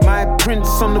 My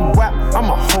prints on the wrap,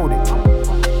 I'ma hold it.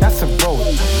 That's a road.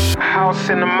 House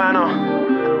in the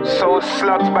manor, sold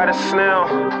slugs by the snail.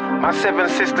 My 7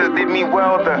 sisters did me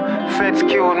well, the feds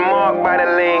killed Mark by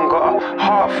the lane. Got a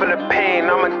heart full of pain,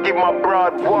 I'ma give my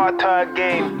broad water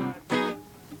again.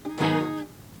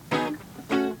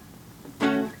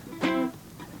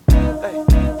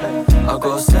 I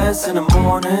got sense in the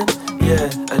morning, yeah,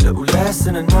 a little less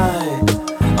in the night.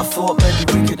 I thought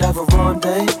maybe we could have a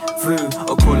rendezvous,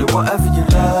 or call it whatever you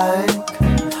like.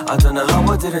 I don't know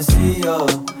how I didn't see ya,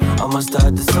 I must have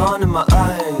had the sun in my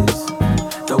eyes.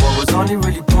 Though I was only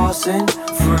really passing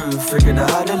through, figured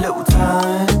I had a little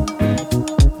time.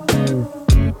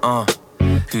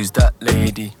 Who's that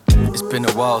lady? It's been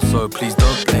a while, so please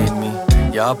don't blame me.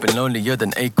 Yeah, I've been lonelier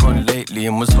than Akon lately,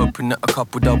 and was hoping that a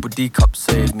couple double D cups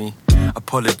saved me.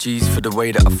 Apologies for the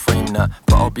way that I frame that,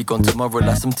 but I'll be gone tomorrow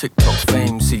like some TikTok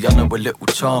fame. See, I know a little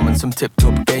charm and some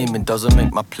tip-top gaming doesn't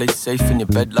make my place safe in your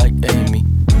bed like Amy.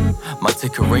 My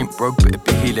ticker ain't broke, but it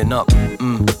be healing up.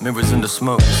 Mirrors in the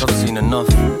smoke, 'cause I've seen enough.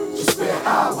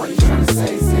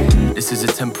 This is a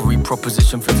temporary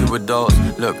proposition for 2 adults.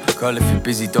 Look, girl, if you're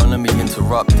busy, don't let me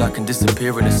interrupt. I can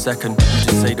disappear in a second. You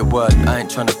just say the word. I ain't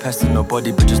trying to pester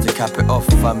nobody, but just to cap it off,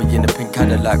 find me in a pink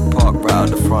Cadillac park right out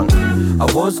the front. I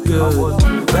was good,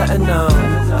 better now.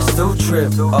 I still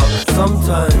trip up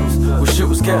sometimes. Well, shit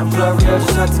was getting blurry, I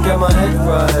just had to get my head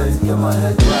right.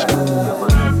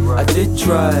 I did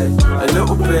try a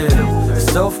little bit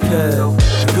self-care,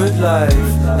 a good life,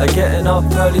 like getting up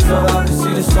early so I can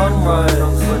see the sunrise.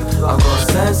 I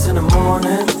got sense in the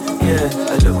morning, yeah,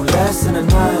 a little less in the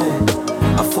night.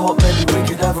 I thought maybe we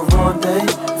could have a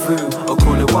rendezvous, or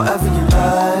call it whatever you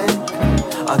like.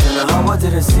 I don't know how I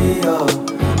didn't see ya,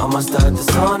 I must have had the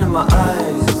sun in my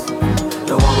eyes.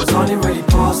 Though I was only really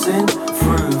passing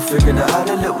through, figured I had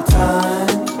a little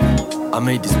time. I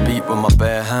made this beat with my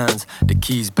bare hands. The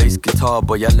keys, bass, guitar,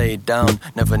 boy, I laid down.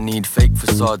 Never need fake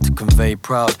facade to convey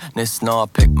proudness. Now I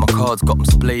pick my cards, got them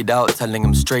splayed out, telling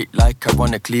them straight like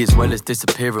ironically, as well as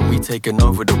disappearing, we taking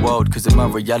over the world. Cause in my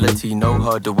reality, no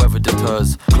hurdle ever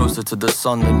deters. Closer to the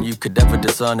sun than you could ever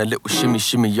discern. A little shimmy,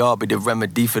 shimmy, y'all be the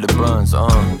remedy for the burns.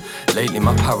 Lately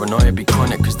my paranoia be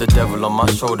chronic, cause the devil on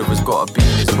my shoulder has gotta be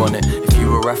in his bonnet. If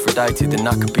you were Aphrodite, then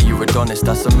I could be your Adonis.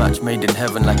 That's a match made in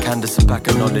heaven, like Anderson, pack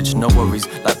of knowledge. No worries,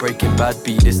 like Breaking Bad,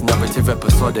 be this narrative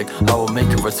episodic. I will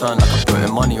make a return like I'm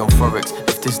putting money on Forex.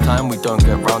 If this time we don't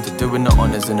get round to doing the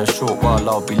honours, in a short while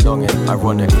I'll be longing.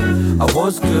 Ironic. I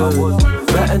was good,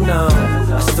 better now.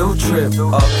 I still trip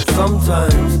up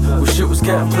sometimes. Well, shit was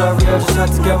getting blurry, I just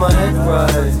had to get my head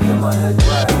right.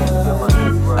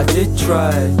 I did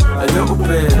try a little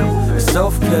bit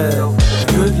self-care, a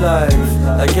good life,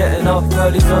 like getting up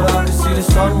early so I can see the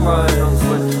sunrise.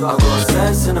 I got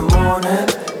sense in the morning,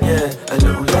 yeah, a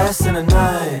little less in the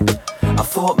night. I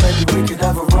thought maybe we could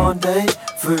have a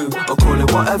rendezvous, or call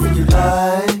it whatever you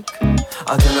like.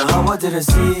 I don't know how I didn't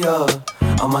see ya,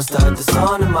 I must have had the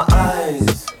sun in my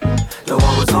eyes. Though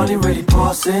I was only really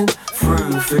passing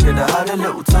through, figured I had a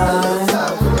little time.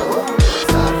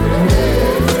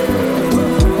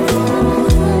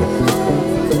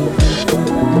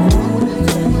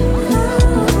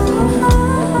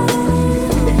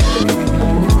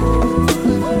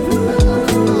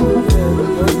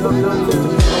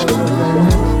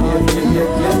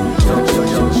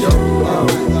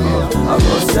 I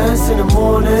got sense in the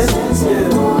morning, yeah,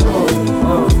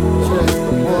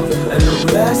 a little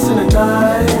less in the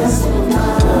night.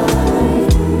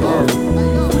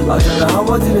 I don't know how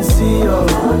I didn't see you.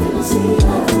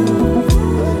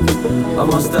 I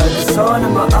must have the sun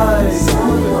in my eyes.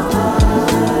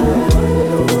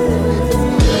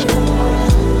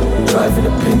 Driving a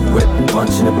pink whip,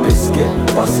 punching a biscuit,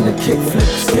 busting a kickflip,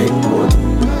 skateboard.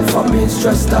 If I'm being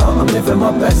stressed out, I'm living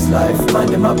my best life,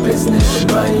 minding my business, you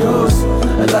mind yours.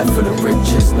 A life full of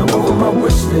riches, no more on my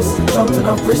wish list. Jumped and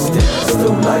I've risked it.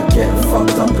 Still like getting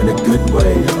fucked up in a good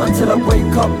way. Until I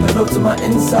wake up, hello to my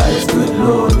insides. Good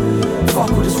lord,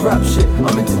 fuck all this rap shit.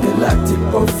 I'm intergalactic,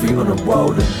 both feet on the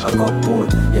world and I got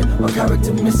bored. Yeah, my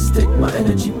character mystic, my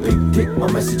energy big dick.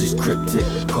 My message is cryptic,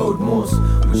 code Morse.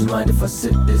 Would you mind if I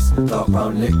sip this dark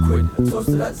brown liquid? Toast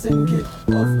to that zinc kid,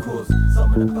 of course.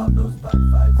 Something about those bad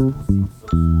vibes.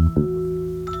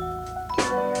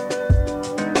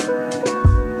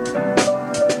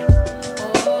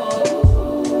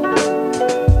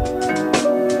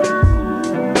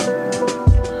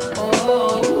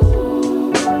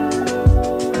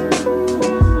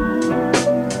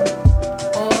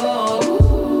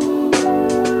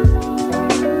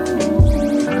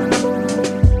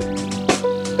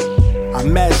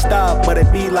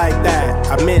 Like that.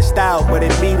 I missed out, but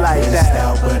it be like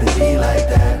that. But it be like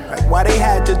that. Like, why they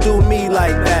had to do me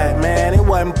like that, man? It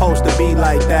wasn't supposed to be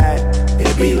like that.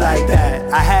 It be like that.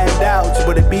 I had doubts,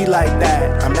 but it be like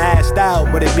that. I'm asked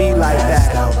out, but it be like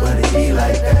that. But it be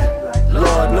like that.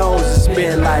 Lord knows it's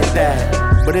been like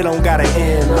that, but it don't gotta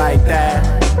end like that.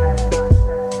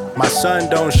 My sun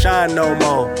don't shine no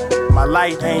more. My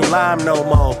light ain't lime no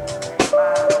more.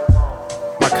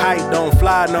 My kite don't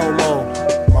fly no more.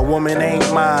 My woman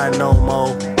ain't mine no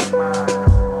more.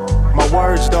 My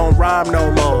words don't rhyme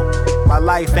no more. My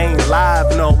life ain't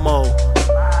live no more.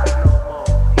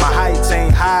 My heights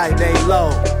ain't high, they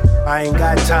low. I ain't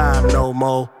got time no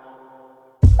more.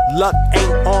 Luck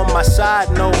ain't on my side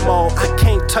no more. I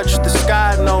can't touch the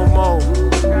sky no more.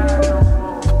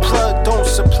 The plug don't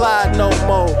supply no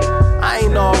more. I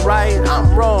ain't alright,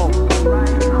 I'm wrong.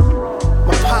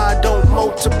 My pie don't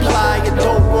multiply, it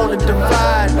don't wanna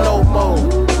divide no more.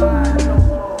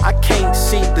 I can't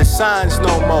see the signs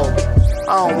no more.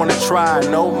 I don't wanna try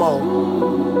no more.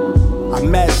 I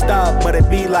messed up, but it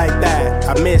be like that.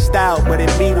 I missed out, but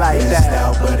it be like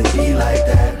that. But it be like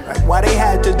that. Like, why they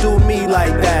had to do me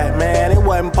like that, man? It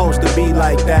wasn't supposed to be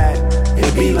like that.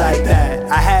 It be like that.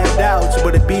 I had doubts,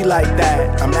 but it be like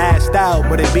that. I'm asked out,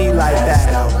 but it be like that.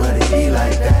 But it be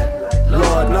like that.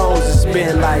 Lord knows it's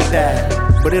been like that,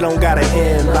 but it don't gotta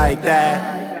end like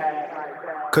that.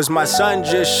 Cause my sun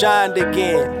just shined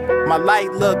again. My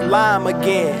light look lime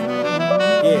again.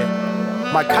 Yeah.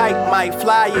 My kite might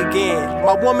fly again.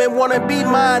 My woman wanna be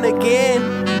mine again.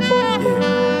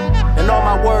 Yeah. And all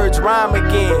my words rhyme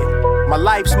again. My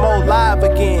life's more live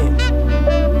again.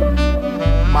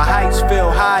 My heights feel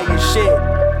high as shit.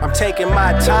 I'm taking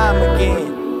my time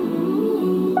again.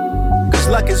 Cause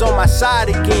luck is on my side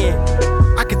again.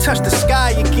 I can touch the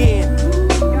sky again.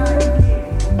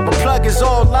 My plug is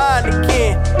online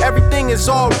again. Everything is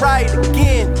alright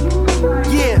again.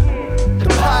 Yeah. The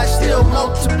pie still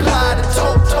multiply. The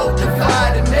total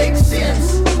divide. It makes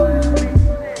sense.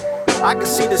 I can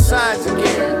see the signs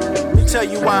again. Let me tell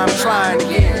you why I'm trying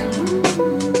again.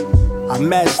 I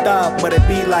messed up, but it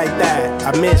be like that.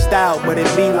 I missed out, but it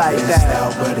be like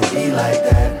that. But it be like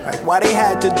that. Like, why they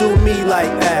had to do me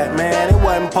like that, man? It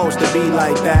wasn't supposed to be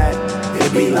like that.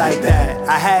 It be like that.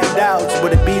 I had doubts,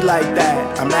 but it be like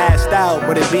that. I'm asked out,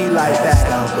 but it be like that.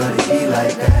 But it be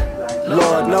like that.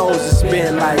 Lord knows it's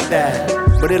been like that,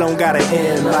 but it don't gotta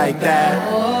end like that.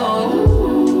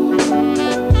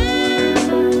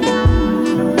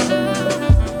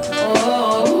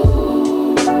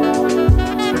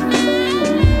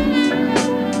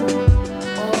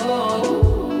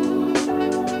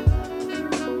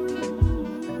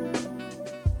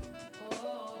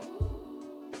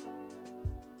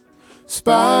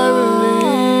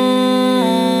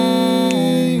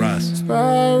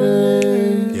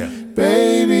 Spiraling, yeah.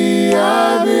 Baby,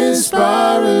 I've been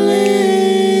spiraling.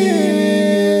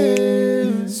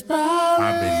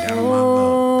 I've been down my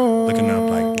luck, looking up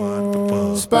like what the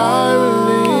fuck.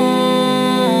 Spiraling,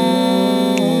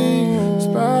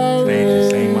 Today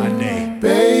just ain't my day.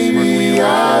 Baby,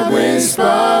 I've been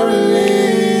spiraling.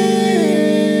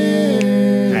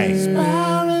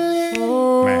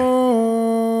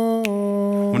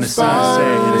 When the sun set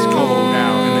and it's cold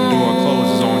out and the door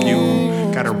closes on you,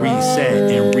 gotta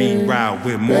reset and reroute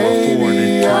with more forward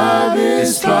and through.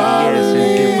 It's tedious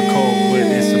and difficult, but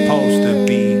it's supposed to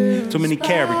be. Too many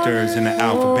characters in the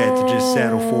alphabet to just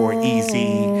settle for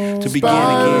easy. To begin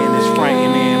again is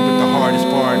frightening, but the hardest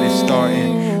part is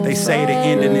starting. They say the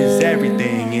ending is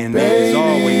everything, and it is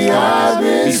always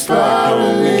darkest. Before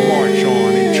dawn, we march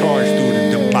on and charge through the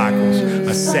debacles.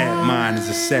 A set mind is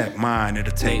a set mind,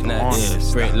 it'll take the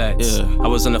honest. Break lights. I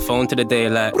was on the phone to the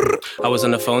daylight. I was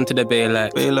on the phone to the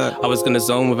baylight. I was gonna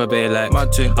zone with a baylight.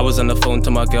 I was on the phone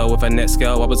to my girl with her next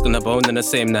girl. I was gonna bone in the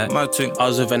same night. I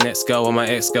was with her next girl, and my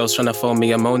ex girl's trying to phone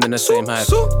me a moan in the same height.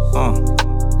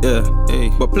 Yeah, hey.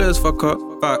 But players fuck up,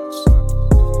 facts.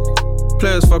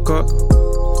 Players fuck up.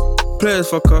 Players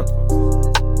fuck up.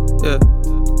 Yeah.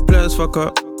 Players fuck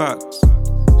up, facts.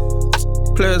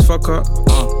 Players fuck up,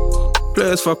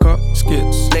 players fuck up,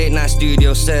 skits. Late night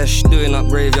studio sesh, doing up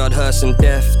graveyard hearse and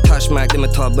death. Touch mic,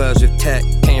 dimitar birds with tech.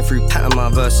 Came through pattern my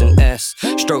verse in S.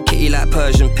 Stroke kitty like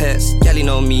Persian pets. Gally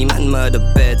know me, man murder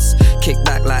beds. Kick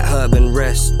back like herb and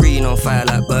rest. Green on fire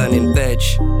like burning veg.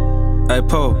 Hey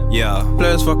Poe, yeah.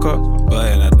 Players fuck up,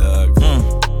 Burn that dog.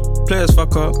 Players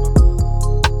fuck up.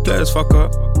 Players fuck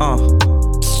up,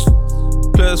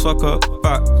 Players fuck up,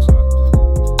 facts.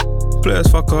 Players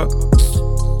fuck up.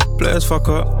 Players fuck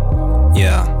up.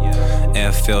 Yeah,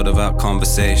 airfield without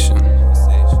conversation.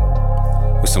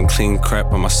 With some clean crap,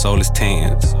 but my soul is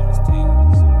tainted.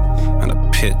 And a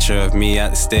picture of me at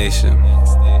the station.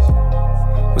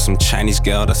 With some Chinese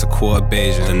girl that's a quarter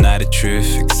Bayesian. Deny the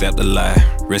truth, accept the lie.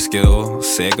 Risk it all,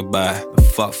 say goodbye. The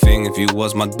fuck thing, if you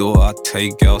was my daughter, I'd tell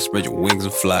you girl, spread your wings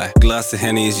and fly. Glass of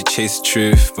Henny as you chase the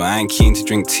truth. But I ain't keen to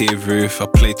drink tea of roof. I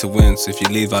play to win, so if you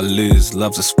leave I lose.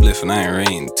 Love's a spliff and I ain't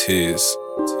rating twos.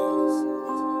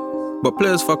 But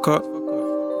players fuck up.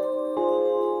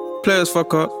 Players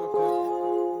fuck up.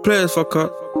 Players fuck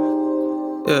up.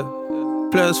 Yeah.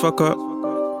 Players fuck up.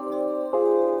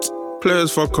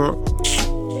 Players fuck up.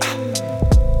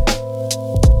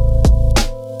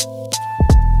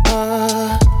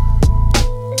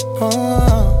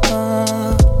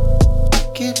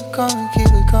 Keep it going, keep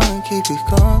it going, keep it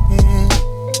going.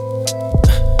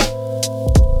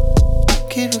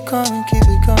 Keep it coming, keep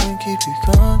it coming, keep it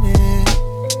coming.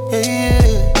 Yeah.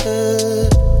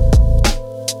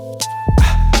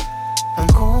 I'm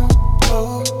going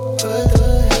over the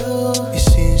hill. It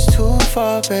seems too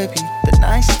far, baby. The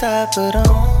night stop, but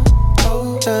I'm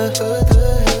over the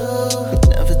hill.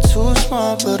 Never too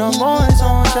smart, but I'm always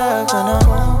on track when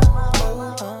I'm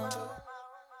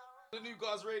The New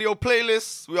Guards Radio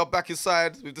playlist. We are back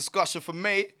inside with discussion for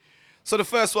May. So the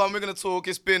first one we're gonna talk.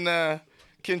 It's been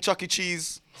King Chuck E.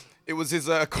 Cheese. It was his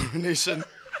coronation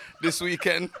this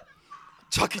weekend.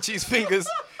 Chuck E. Cheese fingers,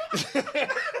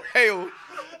 hail,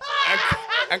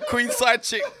 and Queen Side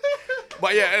Chick.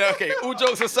 But yeah, okay. All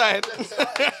jokes aside.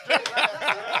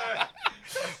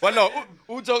 But no,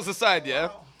 all jokes aside, yeah.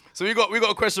 So we got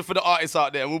a question for the artists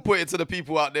out there, and we'll put it to the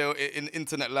people out there in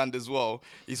internet land as well.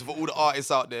 It's for all the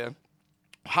artists out there.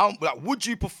 How would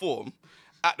you perform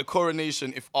at the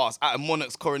coronation if asked, at a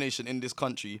monarch's coronation in this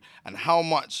country, and how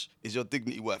much is your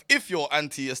dignity worth? If you're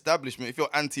anti-establishment, if you're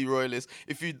anti-royalist,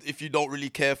 if you don't really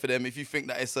care for them, if you think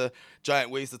that it's a giant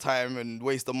waste of time and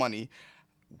waste of money,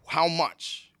 how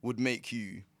much would make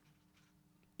you,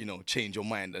 change your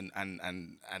mind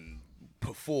and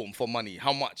perform for money?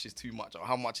 How much is too much, or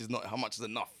how much is not? How much is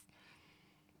enough?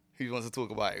 Who wants to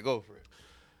talk about it? Go for it.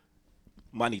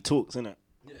 Money talks, innit?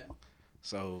 Yeah.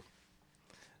 So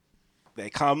they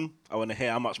come. I want to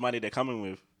hear how much money they're coming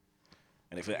with,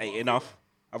 and if it ain't enough,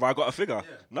 have I got a figure?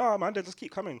 Yeah. No, man. They just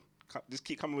keep coming. Just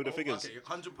keep coming with the figures. Okay,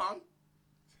 £100.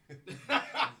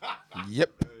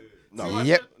 Yep. No.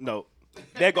 Yep. No.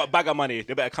 They got a bag of money.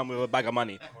 They better come with a bag of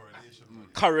money.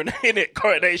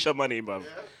 Coronation money, bruv.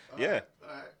 Yeah.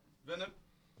 Alright. Venom?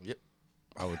 Yep.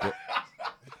 I would do it.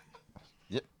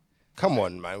 Yep. Come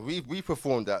on, man. We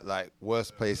performed at like worse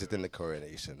places than the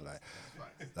coronation,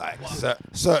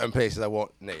 certain places I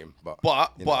won't name, but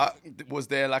was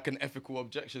there like an ethical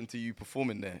objection to you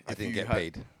performing there? I didn't get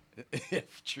paid. Yeah,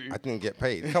 true. I didn't get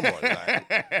paid. Come on,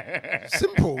 like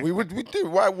simple. We do.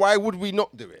 Why would we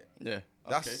not do it? Yeah,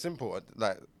 that's okay. simple.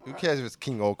 Like, who cares if it's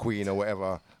king or queen or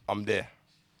whatever? I'm there.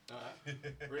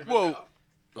 Well,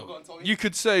 you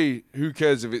could say who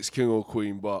cares if it's king or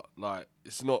queen, but like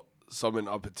it's not something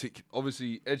I particularly.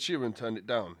 Obviously, Ed Sheeran turned it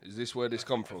down. Is this where this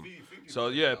come from? So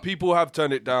yeah, people have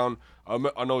turned it down. I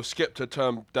know Skepta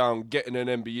turned down getting an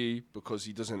MBE because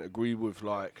he doesn't agree with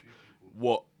like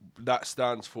what that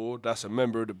stands for. That's a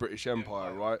member of the British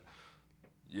Empire, right?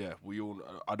 Yeah, we all.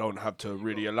 I don't have to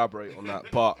really elaborate on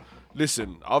that, but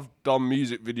listen, I've done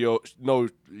music videos. No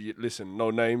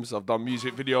names. I've done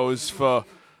music videos for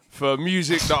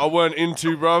music that I weren't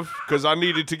into, bruv, because I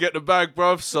needed to get the bag,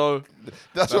 bruv. So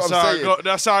that's what I'm saying.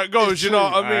 That's how it goes. It's you know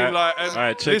what I mean?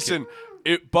 Right, listen,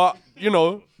 but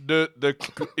the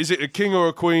is it a king or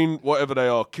a queen? Whatever they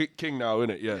are, king now,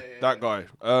 innit? Yeah, that guy.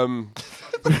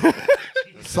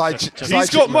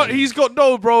 He's got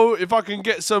dough, bro. If I can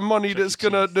get some money that's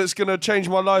gonna change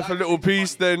my life a little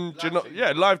piece, then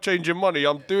life changing money.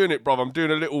 I'm doing it, bro. I'm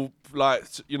doing a little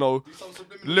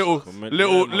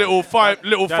little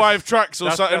five tracks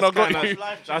or something. I got you.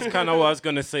 That's kind of what I was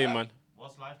gonna say, man.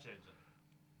 What's life changing?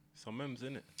 Some memes,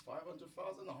 innit?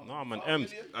 500,000? No, man,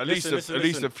 M's. At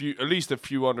least a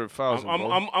few 100,000.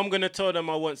 I'm gonna tell them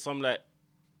I want some like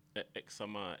X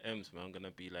amount of M's, man. I'm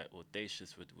gonna be like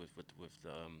audacious with the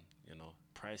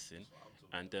pricing,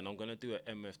 and then I'm gonna do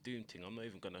an MF Doom thing. I'm not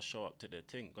even gonna show up to the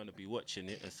thing. I'm gonna be watching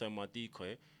it and send my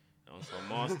decoy on some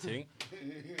Mars thing.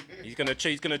 He's gonna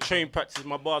train practice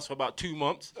my bars for about 2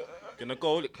 months. Gonna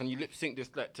go. Look, can you lip sync this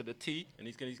like to the T? And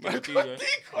he's gonna do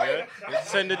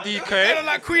send the decoy.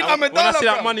 Like Queen And when I Amidala, see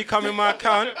that bro. money come in my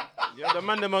account, the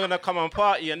man them are gonna come and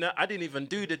party, and I didn't even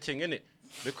do the thing, innit?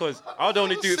 Because I'd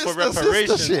only do it for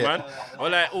reparations, shit. man. Or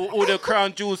like all the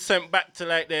crown jewels sent back to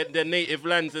like their native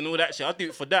lands and all that shit. I'll do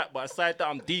it for that, but aside that,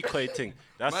 I'm decoying.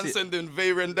 That's Man it. sending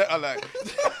V Vendetta like.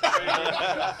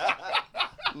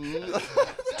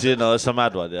 Do you know it's a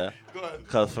mad one, yeah?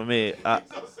 Because for me,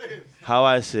 how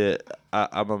I see it,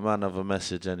 I'm a man of a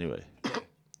message anyway.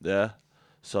 Yeah?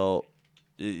 So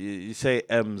you say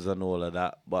M's and all of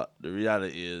that, but the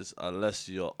reality is, unless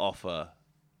you're off a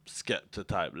Skepta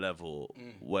type level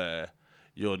where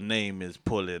your name is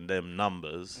pulling them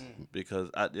numbers, because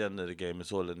at the end of the game,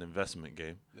 it's all an investment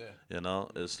game. Yeah. You know,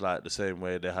 it's like the same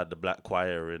way they had the Black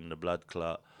Choir in the Blood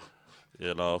Clot.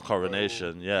 You know,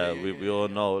 Coronation. We all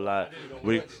know, like,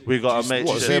 we got to make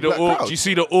do you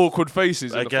see the awkward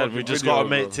faces? Again, we just got to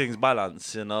make things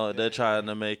balance, you know. They're trying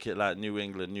to make it like New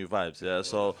England, new vibes, yeah.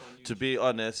 So, to be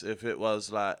honest, if it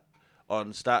was like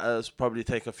on status, probably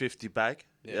take a 50 bag,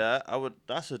 yeah, I would.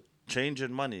 That's a change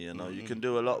in money, you know. You can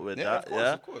do a lot with that,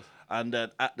 of course. And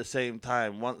then at the same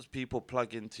time, once people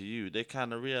plug into you, they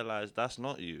kind of realize that's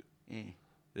not you.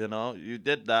 You know, you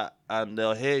did that, and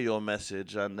they'll hear your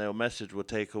message, and their message will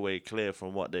take away clear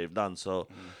from what they've done. So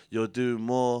you'll do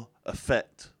more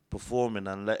effect performing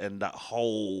and letting that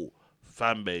whole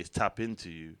fan base tap into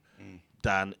you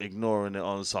than ignoring it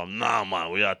on some, nah,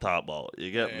 man, we are talking about.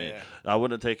 You get me? Yeah. I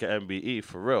wouldn't take an MBE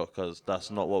for real, because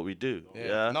that's not what we do.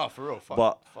 Yeah. No, for real.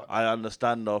 But I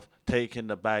understand of taking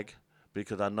the bag,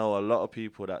 because I know a lot of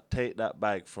people that take that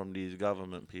bag from these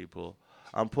government people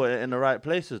and put it in the right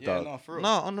places, dog. No, for real. No,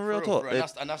 on the real talk.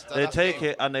 They take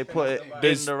it and they put it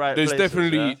in the right places.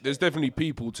 There's definitely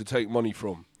people to take money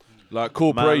from. Like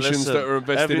corporations that are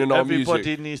investing in our music.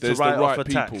 Everybody needs to There's write the off right a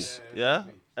people. tax. Yeah?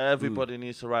 Everybody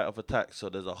needs to write off a tax, so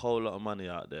there's a whole lot of money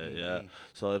out there, yeah?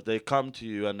 So if they come to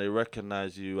you and they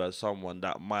recognize you as someone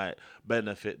that might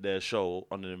benefit their show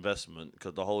on an investment,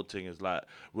 because the whole thing is like,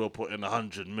 we'll put in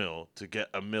 100 mil to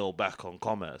get $1 mil back on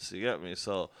commerce, you get me?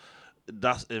 So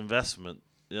that's investment,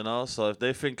 you know? So if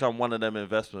they think I'm one of them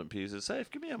investment pieces, say,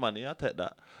 give me your money, I'll take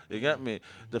that, you get me?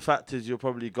 The fact is, you'll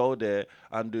probably go there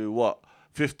and do what?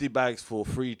 50 bags for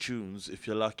 3 tunes if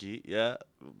you're lucky, yeah?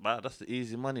 Man, that's the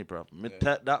easy money, bro.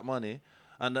 Take that money,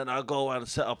 and then I go and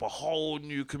set up a whole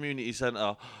new community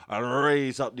centre and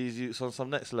raise up these youths on some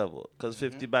next level, because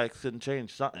 50 bags can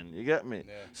change something, you get me?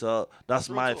 So that's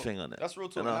my thing on it. That's real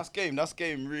talk. you know? And that's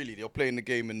game really. You're playing the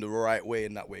game in the right way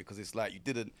in that way, because it's like you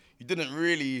didn't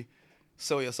really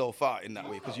sell yourself out in that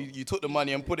way, because you took the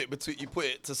money and put it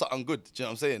to something good. Do you know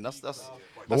what I'm saying?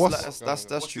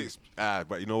 That's true.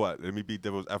 But you know what? Let me be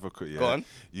devil's advocate. Yeah, Go on.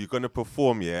 You're gonna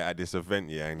perform at this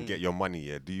event and get your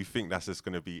money. Do you think that's just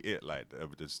gonna be it? Like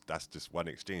that's just one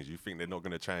exchange. You think they're not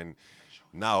gonna try and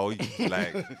now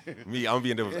like me? I'm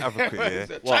being devil's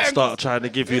advocate. What, start trying to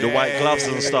give you the white gloves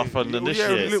and stuff and then this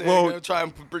shit? Well, try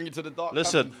and bring you to the dark.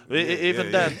 Listen,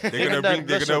 even then, they're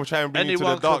gonna try and bring you to the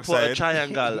anyone dark could put side. a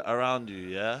triangle around you,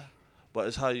 yeah? But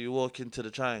it's how you walk into the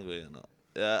triangle, you know?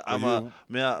 Yeah, I'm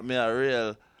a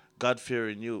real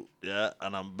God-fearing youth, yeah?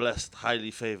 And I'm blessed, highly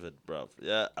favored, bruv,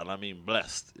 yeah? And I mean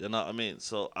blessed, you know what I mean?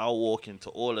 So I'll walk into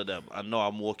all of them. I know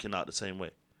I'm walking out the same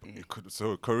way.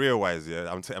 So career-wise,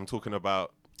 I'm talking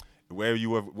about where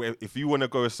if you want to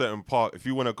go a certain part, if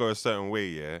you want to go a certain way,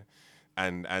 yeah,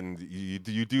 and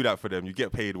you do that for them, you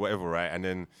get paid whatever, right? And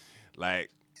then like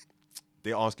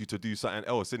they ask you to do something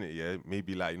else in it, yeah.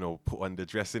 Maybe like put on the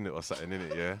dress in it or something in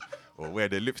it, yeah, or wear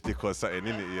the lipstick or something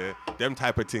in it, yeah. Them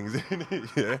type of things in it,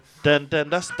 yeah. Then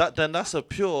that's a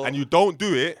pure. And you don't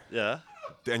do it, yeah.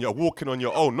 Then you're walking on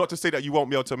your own. Not to say that you won't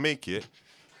be able to make it,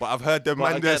 but I've heard them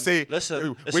man there say,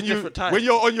 listen, it's when a different time. When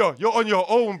you're on your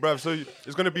own, bruv. So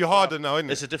it's gonna be harder now,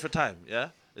 isn't it? It's a different time, yeah.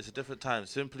 It's a different time,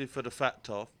 simply for the fact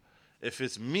of, if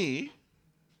it's me,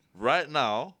 right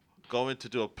now, going to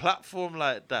do a platform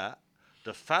like that,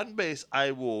 the fan base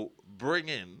I will bring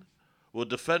in will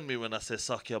defend me when I say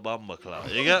suck your bumper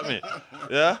clout. You get me?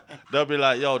 Yeah? They'll be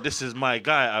like, yo, this is my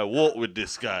guy. I walk with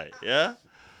this guy. Yeah?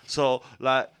 So,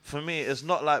 like, for me, it's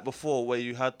not like before where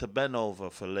you had to bend over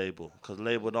for label, because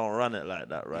label don't run it like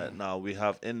that right now. We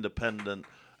have independent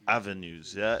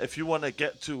avenues, yeah? If you want to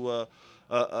get to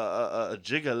a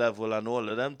jigger level and all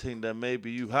of them things, then maybe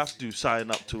you have to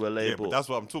sign up to a label. Yeah, but that's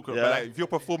what I'm talking about. Like, if you're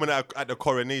performing at the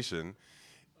coronation,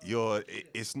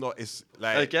 it's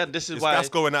like again. This is why that's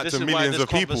going out to millions of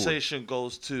people. Conversation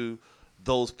goes to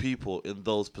those people in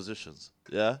those positions.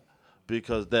 Yeah.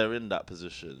 Because they're in that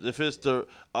position. If it's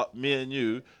me and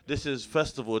you, this is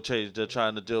festival change they're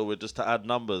trying to deal with just to add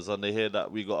numbers, and they hear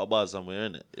that we got a buzz and we're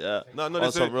in it. Yeah, no,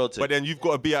 but then you've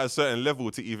got to be at a certain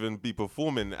level to even be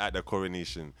performing at the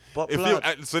coronation. But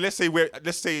so let's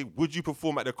say would you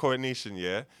perform at the coronation?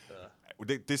 Yeah.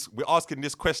 We're asking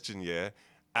this question. Yeah,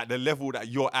 at the level that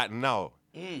you're at now.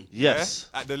 Yes.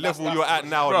 Yeah? At the level you're at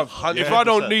now. Bruv, if I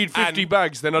don't need 50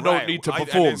 bags, then I don't need to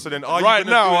perform. Are right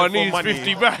you now, I do it need for money?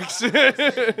 50 bags.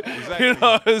 Exactly. You know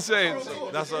what I'm saying?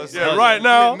 That's what I'm saying. Yeah, right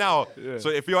now. Yeah. So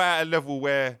if you're at a level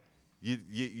where you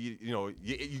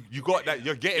got that,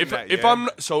 you're getting that. If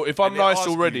I'm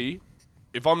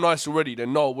nice already,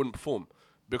 then no, I wouldn't perform,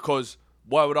 because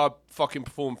why would I fucking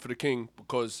perform for the king?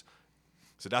 Because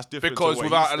that's different. Because to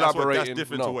what without elaborating, that's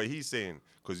different to what he's saying.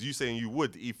 Because you saying you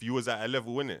would if you was at a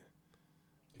level, innit?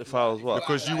 If I was what?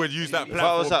 Because you would use that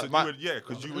platform.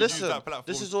 Because you would use that platform.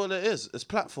 This is all it is. It's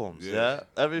platforms. Yeah.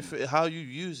 Everything. How you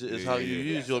use it is how you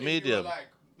use your medium.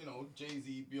 Like,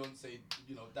 Jay-Z, Beyonce,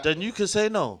 Then you can say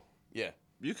no. Yeah.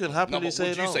 You can happily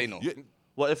say no. Would you say no?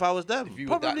 What if I was them?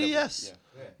 Probably yes.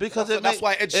 Yeah. Because that's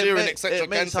why Ed Sheeran, etc. It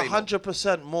makes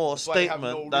 100% more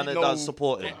statement than it does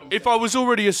supporting. If I was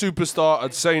already a superstar,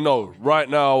 I'd say no. Right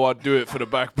now, I'd do it for the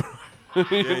back.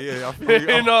 Yeah. I feel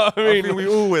you know what I mean? I feel we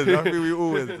all win.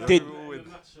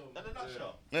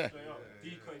 Yeah.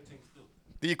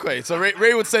 Decoy. So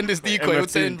Ray would send this decoy. He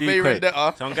would send Ray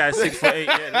Vendetta. Some guy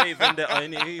 6'8", Ray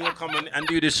Vendetta. He would come and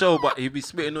do the show, but he'd be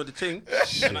spitting all the thing.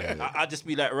 I'd just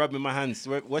be like rubbing my hands,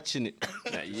 watching it.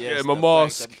 Like, yes, my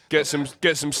mask. Get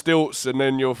some stilts, and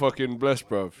then you're fucking blessed,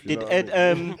 bruv. Did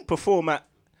Ed perform at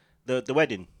the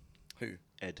wedding? Who?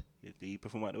 Ed. Did he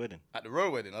perform at the wedding? At the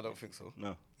royal wedding? I don't think so.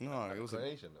 No, it was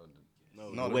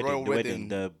no, the royal wedding.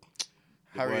 The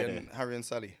Harry and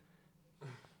Sally.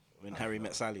 When Harry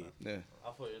met Sally. Yeah.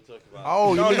 I thought you were talking about.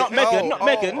 Oh, no, not Megan. Not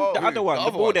Megan. The other one.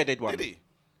 The bald-headed one. Did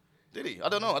he? I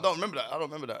don't know. I don't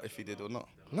remember that if he did or not.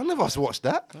 None of us watched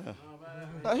that. Yeah.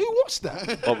 Like, who watched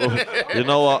that? You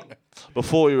know what?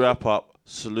 Before we wrap up,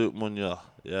 salute Munya.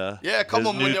 Yeah. Yeah, come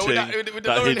on, Munya. With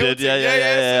that he did.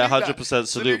 Yeah. 100%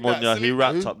 salute Munya. He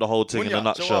wrapped up the whole thing in a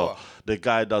nutshell. Chihuahua. The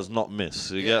guy does not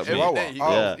miss. You get me?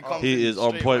 Yeah. He is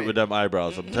on point with them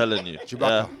eyebrows. I'm telling you.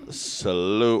 Yeah.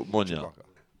 Salute Munya.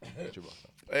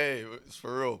 Hey, it's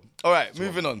for real. All right,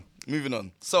 moving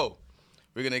on. So,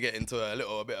 we're going to get into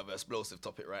a bit of an explosive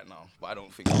topic right now, but I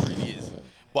don't think it really is.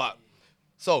 But,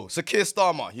 so Keir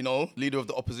Starmer, leader of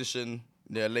the opposition,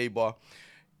 Labour,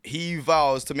 he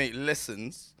vows to make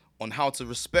lessons on how to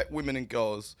respect women and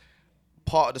girls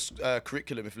part of the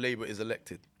curriculum if Labour is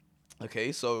elected.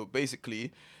 Okay, so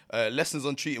basically, lessons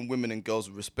on treating women and girls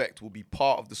with respect will be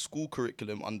part of the school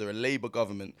curriculum under a Labour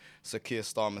government, Sir Keir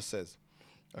Starmer says.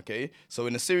 Okay, so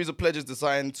in a series of pledges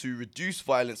designed to reduce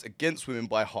violence against women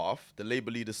by half, the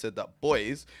Labour leader said that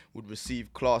boys would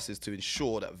receive classes to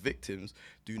ensure that victims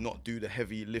do not do the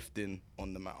heavy lifting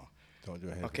on the matter. Don't do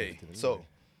a heavy okay, lifting, so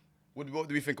what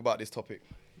do we think about this topic?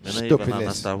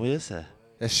 Stupidness.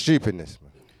 It's stupidness,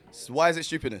 man. So why is it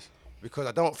stupidness? Because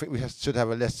I don't think we should have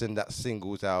a lesson that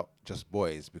singles out just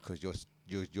boys, because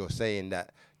you're saying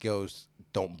that girls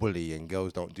don't bully and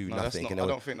girls don't do nothing. I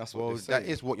don't think that's what they're saying. That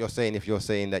is what you're saying if you're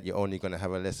saying that you're only going to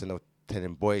have a lesson of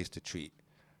telling boys to treat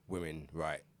women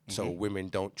right. Mm-hmm. So women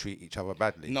don't treat each other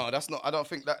badly. No, that's not. I don't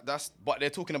think that's. But they're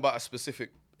talking about a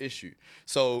specific issue.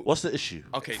 So what's the issue?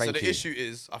 Okay, so the issue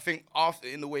is, I think after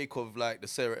in the wake of like the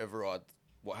Sarah Everard,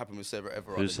 what happened with Sarah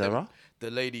Everard? Who's Sarah? The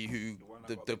lady who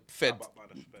the Fed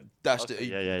dashed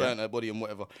it, burnt her body and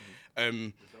whatever.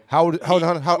 How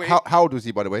old was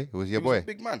he, by the way? Was he a boy? He was a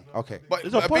big man. Okay. But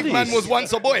a big man was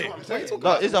once a boy.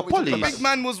 No, he's a police. A big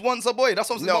man was once a boy. That's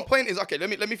what I'm saying. My point is, okay, let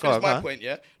me finish my point,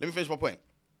 yeah? Let me finish my point.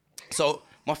 So,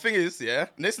 my thing is, yeah,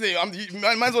 listen,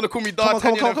 man's want to call me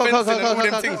D'Artagnan and fencing and all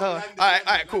them things. All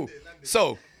right, cool.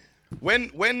 So,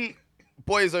 when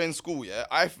boys are in school,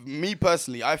 yeah, me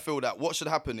personally, I feel that what should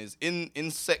happen is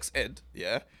in sex ed,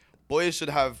 yeah, boys should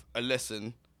have a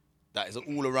lesson that is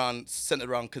all around centered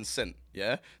around consent.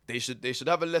 Yeah, they should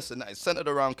have a lesson that is centered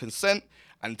around consent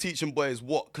and teaching boys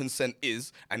what consent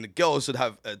is, and the girls should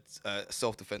have a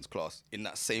self-defense class in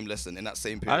that same lesson, in that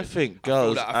same period. I think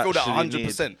girls I feel that actually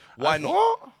 100%. Why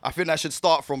not? I think that should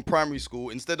start from primary school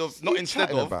instead of Well,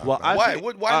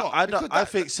 why not? I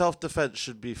think self-defense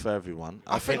should be for everyone.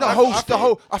 I think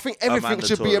everything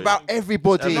should be about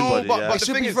everybody. No, but it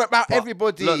should be about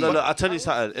everybody. Look, I'll tell you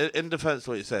something. In defense of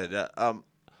what you said, yeah,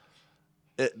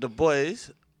 the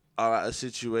boys are at a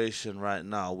situation right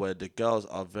now where the girls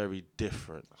are very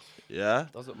different. Yeah,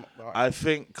 I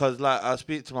think because like I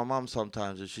speak to my mum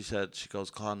sometimes, and she goes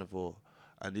carnival,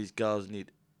 and these girls need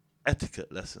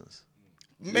etiquette lessons.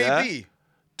 Maybe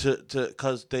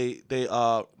because they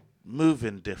are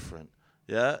moving different.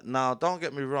 Yeah. Now, don't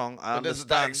get me wrong. I understand.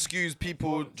 That excuse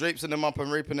people draping them up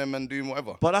and raping them and doing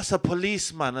whatever. But that's a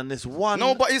policeman, and it's one.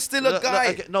 No, but it's still a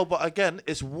guy. But again,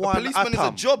 it's one. A policeman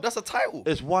atom. is a job. That's a title.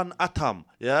 It's one atom.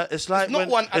 Yeah. It's like not when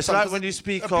one atom, it's like when you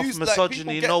speak of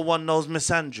misogyny, no one knows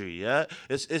misandry. Yeah.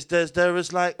 There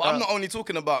is like. But I'm not only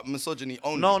talking about misogyny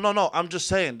only. No. I'm just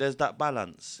saying there's that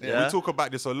balance. Yeah. We talk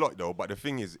about this a lot though, but the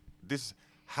thing is, this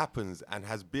happens and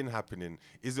has been happening.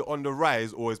 Is it on the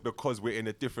rise, or is it because we're in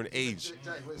a different age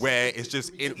where it's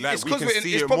just we can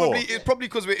see it more? It's probably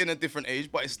because we're in a different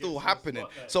age, but it's still happening.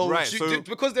 So,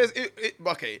 because there's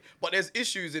but there's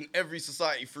issues in every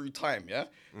society through time. Yeah.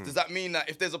 Does that mean that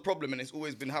if there's a problem and it's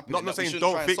always been happening, I'm not saying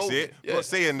don't fix it. I'm not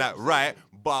saying that, right?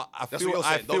 But I feel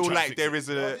like there is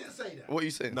a. What are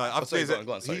you saying? No, I'm saying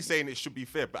he's saying it should be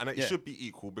fair, but it should be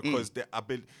equal because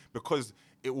because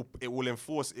it will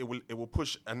enforce, it will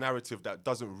push a narrative that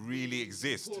doesn't really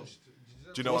exist. Do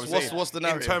you know what I'm saying? What's the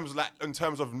narrative? In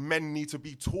terms of men need to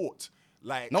be taught.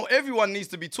 Like, no, everyone needs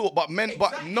to be taught, but men,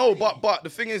 but the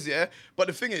thing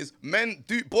is,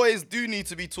 boys do need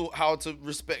to be taught how to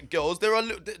respect girls.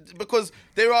 Because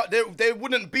there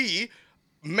wouldn't be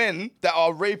men that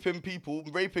are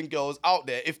raping girls out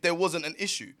there if there wasn't an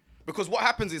issue. Because what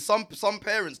happens is some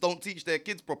parents don't teach their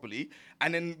kids properly,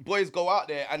 and then boys go out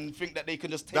there and think that they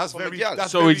can just take from the girls.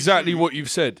 So exactly what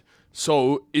you've said.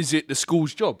 So is it the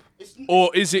school's job, or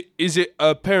is it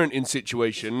a parenting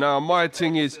situation? Now my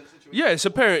thing is, yeah, it's a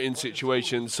parenting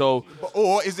situation. So,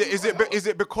 or is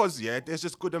it because there's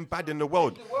just good and bad in the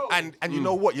world, and you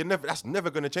know what? That's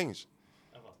never gonna change.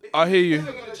 I hear you. It's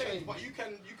never gonna change, but you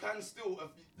can still.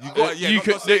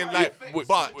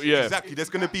 Exactly.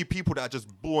 There's gonna be people that are just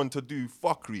born to do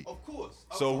fuckery. Of course.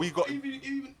 So we got.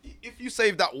 Even if you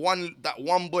save that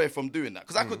one boy from doing that,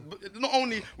 because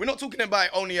we're not talking about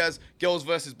it only as girls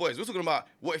versus boys. We're talking about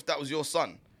what if that was your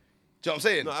son. Do you know what I'm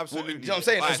saying? No, absolutely. Do you know what I'm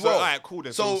saying? All right, cool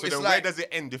then. So then where does it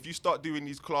end? If you start doing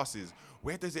these classes,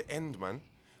 where does it end, man?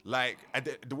 Like,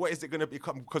 what is it going to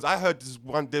become? Because I heard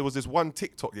there was this one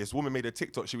TikTok, this woman made a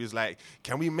TikTok, she was like,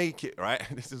 can we make it, right?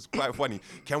 This is quite funny.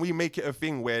 Can we make it a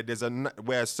thing where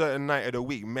where a certain night of the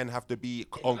week, men have to be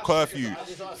on curfew,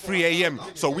 3 a.m.,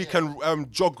 so we can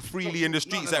jog freely in the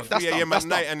streets at 3 a.m. at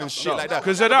night and shit like that.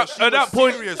 Because at that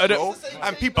point,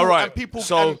 and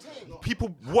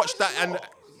people watch that and...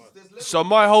 So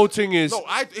my whole thing is... No,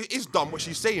 it's dumb what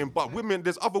she's saying, but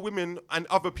there's other women and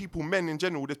other people, men in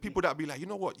general, there's people that be like, you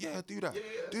know what, do that.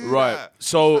 Right. That.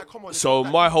 So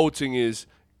my whole thing is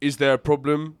there a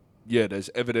problem? Yeah, there's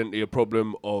evidently a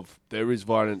problem there is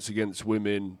violence against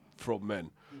women from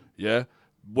men. Yeah?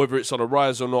 Whether it's on a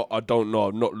rise or not, I don't know.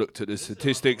 I've not looked at the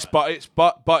statistics, but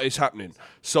it's happening.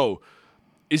 So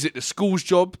is it the school's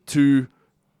job to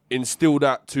instill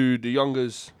that to the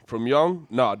youngers from young?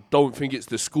 No, I don't think it's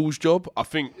the school's job. I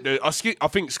think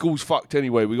school's fucked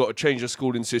anyway. We got to change the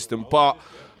schooling system. But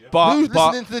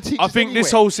I think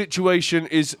this whole situation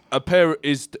is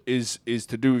is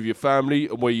to do with your family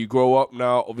and where you grow up.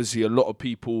 Now, obviously, a lot of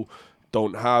people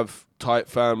don't have tight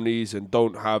families and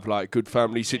don't have like good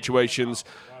family situations.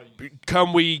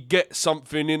 Can we get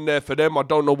something in there for them? I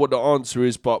don't know what the answer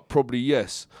is, but probably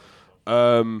yes.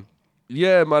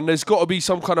 Yeah, man, there's got to be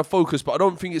some kind of focus, but I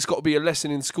don't think it's got to be a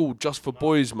lesson in school just for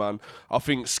boys, man. I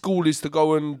think school is to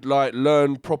go and like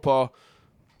learn proper,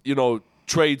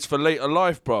 trades for later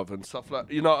life, bruv, and stuff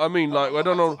like, you know what I mean? Like, I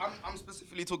don't know. I'm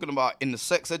specifically talking about in the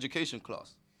sex education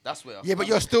class. That's where. But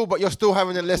you're still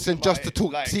having a lesson just to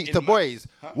teach the boys.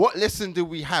 What lesson do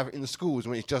we have in the schools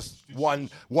when it's just one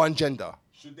gender?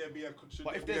 Should there be a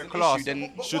class?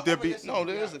 Should there be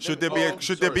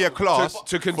a class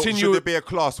to continue? Should there be a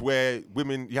class where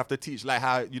women, you have to teach like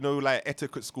how like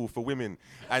etiquette school for women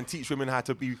and teach women how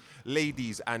to be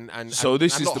ladies and so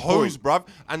this and is not the hoes, point, bruv,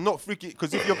 and not freaky.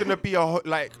 Because if you're gonna be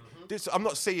this, I'm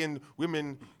not saying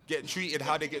women get treated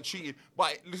how they get treated,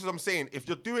 but this is what I'm saying. If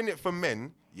you're doing it for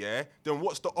men, yeah, then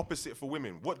what's the opposite for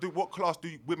women? What class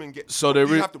do women get? So what there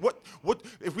do you is- have to, what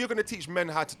if we're gonna teach men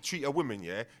how to treat a woman,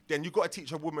 yeah, then you got to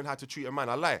teach a woman how to treat a man.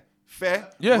 I lie. Fair?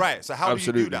 Yeah, Right. So how do you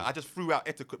absolutely. do that? I just threw out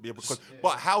etiquette here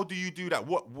but how do you do that?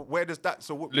 Where does that?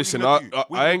 So what? Listen, what are you I gonna do?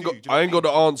 What I are you ain't gonna got do? Do you know I ain't got the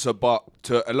answer, but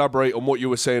to elaborate on what you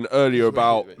were saying earlier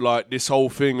about like this whole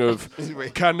thing of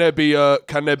can there be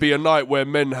a night where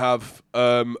men have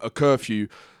a curfew?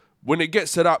 When it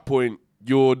gets to that point,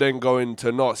 you're then going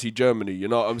to Nazi Germany. You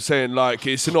know what I'm saying? Like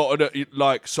it's not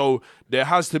like so. There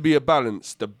has to be a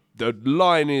balance. The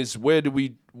line is where do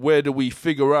we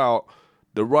figure out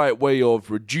the right way of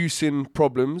reducing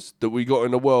problems that we got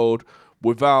in the world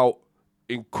without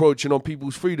encroaching on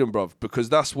people's freedom, bruv, because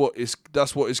that's what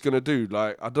it's gonna do.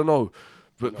 Like, I don't know.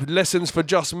 But lessons for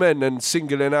just men and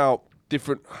singling out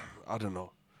different I don't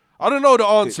know the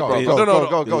answer, bruv. I don't know.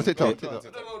 Go,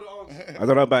 I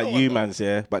don't know about you, mans,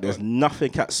 yeah, but there's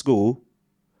nothing at school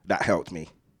that helped me.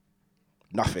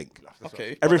 Nothing.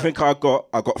 Okay. Everything I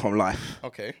got from life.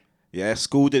 Okay. Yeah,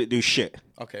 school didn't do shit.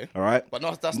 Okay. All right. But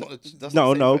no, that's not. That's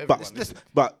No, the same for but everyone,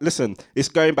 but listen, it's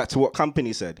going back to what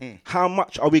company said. How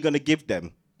much are we going to give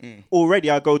them? Already,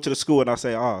 I go to the school and I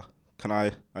say, I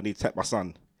need to take my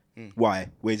son. Why?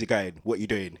 Where's he going? What you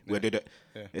doing? Where did it?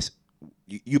 Yeah. It's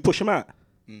you push him out.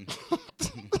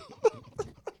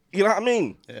 You know what I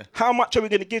mean? Yeah. How much are we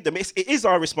going to give them? It is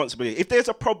our responsibility. If there's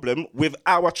a problem with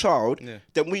our child,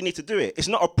 then we need to do it. It's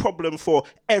not a problem for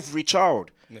every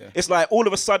child. Yeah. It's like all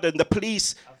of a sudden the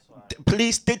police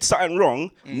did something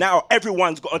wrong. Now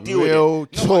everyone's got to deal with it. Real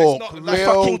talk. That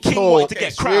fucking king wanted to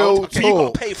get crowned, so you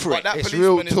got to pay for But it. that It's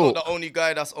policeman real is not talk. the only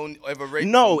guy that's ever raped.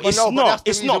 No, someone. it's but not. that's the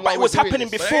It's reason not. why But it we're was doing happening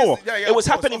this. before. Yeah, It was of course,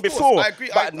 happening of course. before. I agree,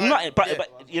 But yeah.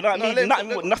 you know what I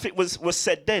mean? Nothing was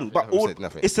said then. But Never all said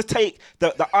nothing. it's to take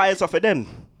the eyes off of them.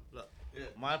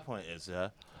 My point is,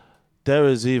 there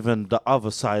is even the other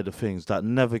side of things that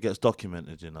never gets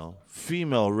documented, you know.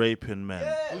 Female raping men.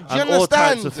 And all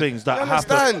types of things that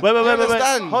happen.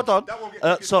 Wait. Hold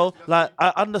on. So, like,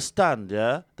 I understand,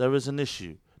 there is an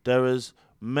issue. There is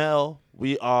male,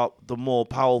 we are the more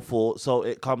powerful, so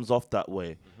it comes off that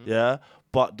way,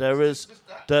 But there's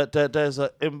an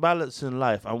imbalance in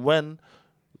life. And when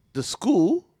the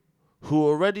school, who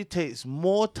already takes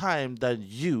more time than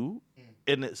you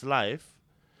in its life,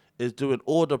 is doing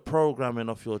all the programming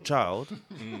of your child,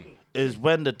 is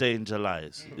when the danger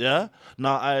lies. Yeah.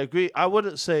 Now I agree. I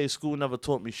wouldn't say school never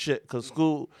taught me shit, because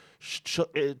school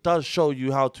it does show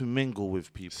you how to mingle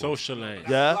with people. Socialize.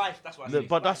 Yeah. That's what I mean.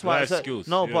 But that's why I Life said skills,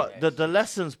 no. yeah. But the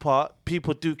lessons part,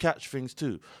 people do catch things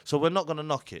too. So we're not gonna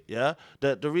knock it. Yeah.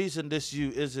 The reason this you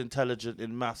is intelligent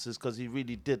in maths is because he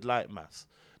really did like maths.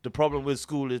 The problem with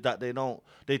school is that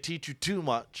they teach you too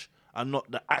much and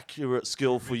not the accurate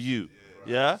skill for you.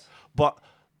 Yeah. But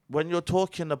when you're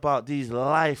talking about these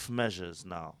life measures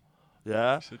now,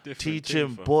 teaching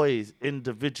thing, fam. boys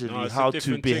individually No, it's a how to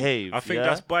different thing. behave. I think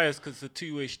that's biased because it's a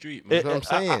two-way street, man.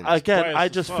 That's what I'm saying. Again, biased I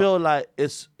as just fuck. feel like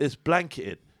it's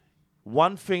blanketed.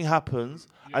 One thing happens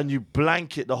and you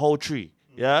blanket the whole tree.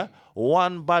 Yeah,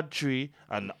 one bad tree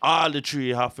and all the tree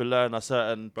have to learn a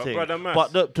certain But thing. brother Mas-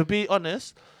 But to be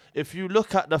honest, if you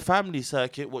look at the family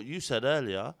circuit, what you said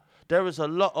earlier, there is a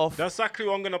lot of That's exactly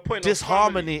what I'm going to point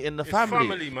disharmony in the It's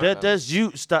family. man. There's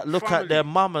youths that look Family. at their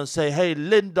mum and say, "Hey,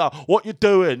 Linda, what you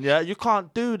doing?" Yeah, you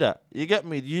can't do that. You get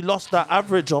me? You lost that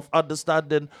average of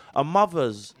understanding a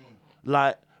mother's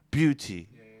like beauty,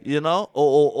 you know,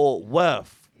 or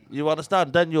worth. You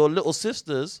understand? Then your little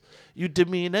sisters, you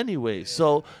demean anyway.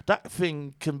 So that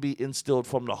thing can be instilled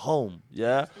from the home.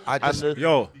 Yeah,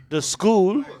 the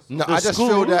school. No, the I just school,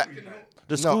 feel that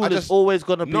the school is always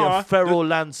going to be a feral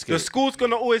landscape. The school's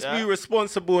gonna always be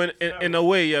responsible in a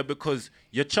way, because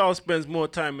your child spends more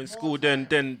time in school than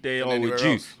they are anywhere with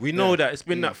you. else. We know that it's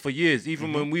been that for years,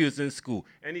 even when we was in school.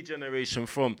 Any generation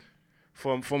from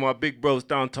our big bros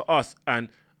down to us, and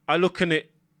I look in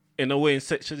it in a way in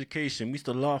sex education. We used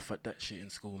to laugh at that shit in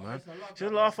school, man. We used to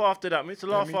laugh after that. We used to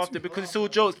laugh after because it's all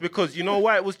jokes. Because you know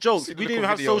why it was jokes. We didn't even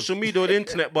have social media or the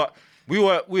internet, but we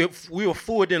were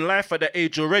forward in life at that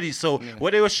age already. So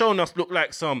what they were showing us looked like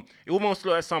it almost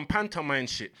looked like some pantomime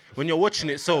shit when you're watching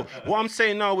it. So what I'm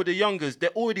saying now with the youngers, they're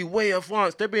already way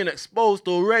advanced. They're being exposed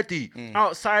already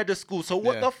outside the school. So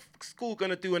what the school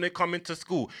gonna do when they come into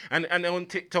school? And on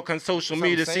TikTok and social That's what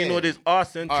I'm media, seeing all saying. this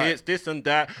arse and All right. tits, this and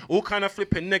that, all kind of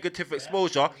flipping negative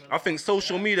exposure. I think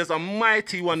social media's a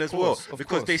mighty one as well,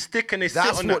 because they stick and they sit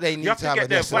That's on what that. they You need have to to have get a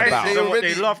their lesson vices about. and what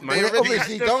they love, man. They You have to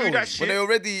obviously catch them through don't. that But shit. they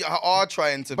already are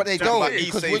trying to. But they that's don't, what because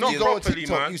he's when saying, you go on properly,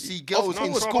 TikTok, man. you see girls Not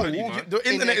in properly, school. man. The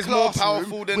in internet their is more classroom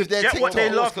powerful than with their Get what they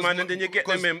TikToks. love, man, and then you get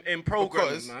them in programming,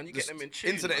 because man. You get them in the tune.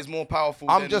 internet is more powerful.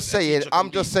 I'm than just a saying. teacher I'm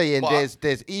can just be. saying. But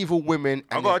There's evil women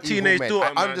and I got there's a evil teenage men. daughter,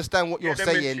 I man. understand what you're Get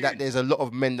them in saying. That tune. there's a lot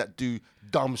of men that do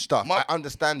dumb stuff. I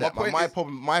understand that. my But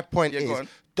point my point Yeah, go is, on.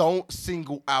 don't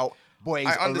single out boys.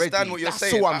 I understand already. what you're That's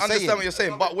saying. all I I'm understand saying. what you're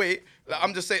saying. But wait, like,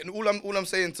 I'm just saying. All I'm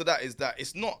saying to that is that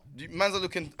it's not. Mans are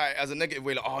looking at it as a negative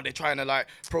way. Like, oh, they're trying to like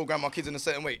program our kids in a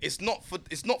certain way. It's not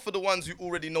for the ones who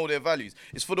already know their values.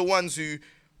 It's for the ones who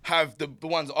have the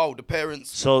ones. Oh, the parents.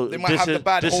 So they might this have is the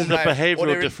bad this home is the life, or behavioural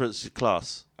they're in- difference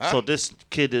class. Huh? So this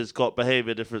kid has got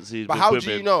behavior differences But with how women.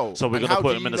 do you know? So we're And gonna how put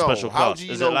do him you in a know? special How class. do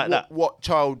you Is know it like that? what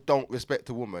child don't respect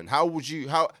a woman? How would you?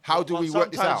 How do we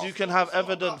work this Sometimes out? you can have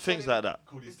evident things like that.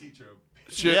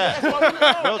 Shit. Yeah.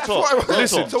 Real talk. Real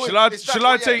Listen, talk.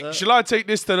 shall I take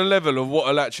this to the level of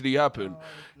what'll actually happen?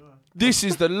 This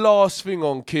is the last thing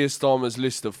on Keir Starmer's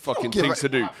list of fucking give things a- to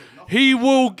do. He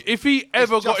will, if he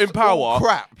ever got in just all power,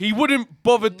 crap. he wouldn't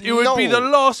bother. It would be the No,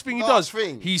 last thing he last does.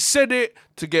 thing. He said it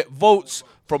to get votes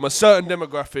from a certain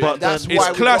demographic. But That's it's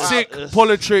why we classic got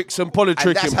politics and politicking,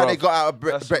 And that's how bro. they got out of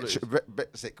That's what it is.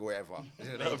 Brexit or whatever.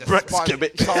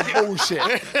 Brexit. Some bullshit.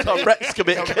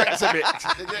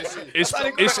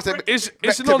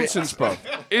 It's nonsense, bro.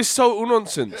 It's total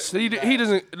nonsense. He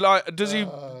doesn't like.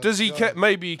 Does he care?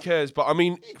 Maybe he cares, but I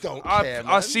mean, don't I care,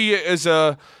 I man. see it as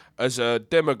a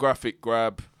demographic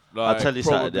grab. Like, I'll tell you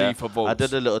probably something. Yeah. for votes. I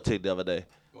did a little thing the other day.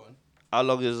 How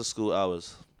long is the school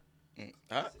hours?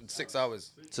 6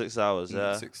 hours. 6 hours.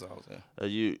 Yeah. 6 hours. Yeah.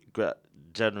 You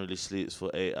generally sleeps for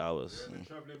 8 hours.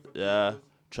 Yeah.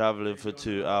 Traveling for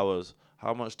 2 hours.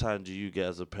 How much time do you get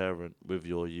as a parent with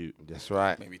your youth? That's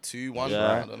right. Maybe 2, 1.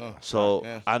 Yeah. I don't know. So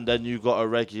Yeah. and then you got to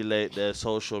regulate their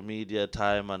social media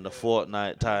time and the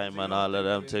fortnight time and all of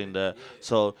them thing there.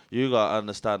 So you got to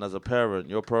understand as a parent,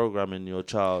 your programming your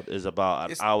child is about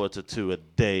an It's- hour to 2 a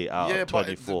day out Yeah, of but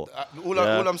 24.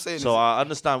 all I'm saying So is- I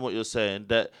understand what you're saying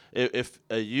that if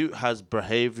a youth has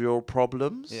behavioral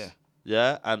problems,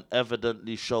 yeah, and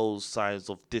evidently shows signs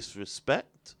of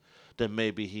disrespect, then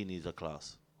maybe he needs a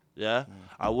class. Yeah,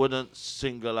 I wouldn't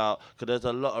single out because there's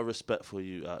a lot of respect for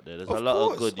you out there. There's a lot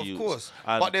of good youths. Of course.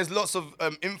 And But there's lots of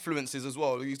influences as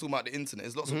well. You're talking about the internet.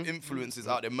 There's lots of influences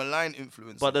out there, malign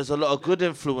influences. But there's a lot of good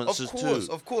influences too.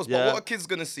 Of course. Yeah. But what are kids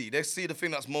gonna see? They see the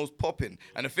thing that's most popping,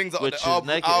 and the things that Which the is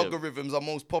negative. algorithms are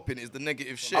most popping is the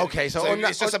negative shit. Okay, so on that,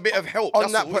 it's just a bit of help. On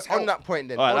That's that all, it's point, on help. that point,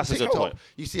 then, All right, on that's a good TikTok, point.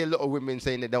 you see a lot of women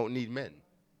saying they don't need men.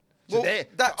 Well, they-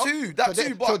 that too, that so too,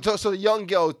 they- but- so the young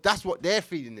girls, that's what they're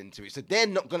feeding into it. So they're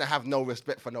not gonna have no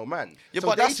respect for no man. Yeah, so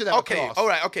but they that's should have a okay. class. All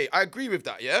right, okay. I agree with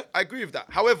that. Yeah, I agree with that.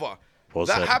 However, Well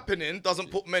that said. happening doesn't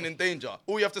put men in danger.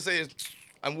 All you have to say is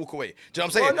and walk away. Do you know what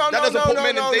I'm saying? Oh, no, that no, doesn't no, put no,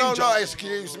 men no, in no, danger. no,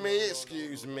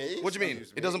 excuse me. What do you mean?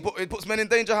 It puts men in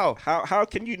danger. How? How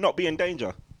can you not be in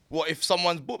danger? What if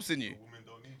someone's boopsing you?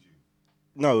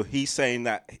 No, he's saying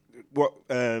that what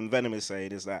Venom is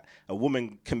saying is that a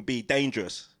woman can be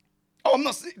dangerous. Oh, I'm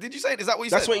not. Did you say it? Is that what you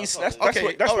That's said? what he's- that's what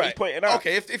he's alright. pointing out.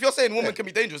 Okay, if you're saying woman can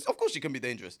be dangerous, of course she can be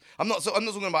dangerous. I'm not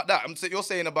talking about that. You're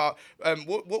saying about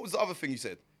what was the other thing you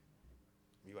said?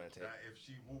 You want to take? If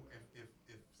she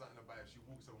if she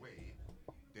walks away,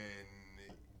 then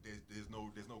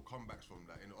there's no comebacks from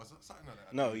that. Or something like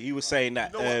that. No, he was saying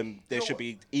that You know what? there should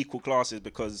be equal classes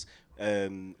because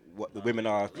what the women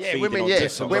are Yeah, feeding women, on yeah.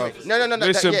 different Women, love. no.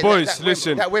 Listen, boys,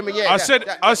 listen. That women, yeah. I that- said-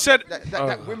 that- I that- said-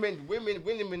 that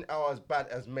women are as bad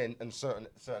as men in certain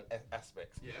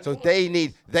aspects. So they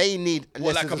need What,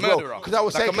 lessons like a as well. murderer? Because I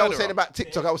was Like a saying murderer? about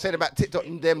TikTok. I was saying about TikTok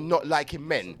and them not liking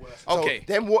men. So Okay.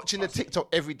 them watching the TikTok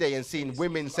every day and seeing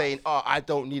women saying, "Oh, I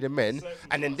don't need a man,"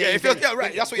 and then Yeah, if you're, yeah,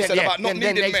 right. That's what you said about not then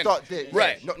needing they men. start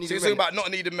Right. not So needing you're saying men. about not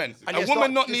needing men. And A they woman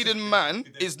start- not needing man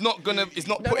is not putting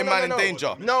no, man no. in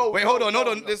danger. No. Wait, hold on.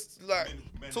 This like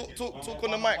talk on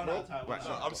the mic, bro.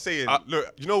 I'm saying,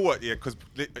 look, you know what? Yeah, because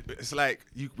it's like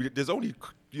you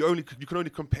can only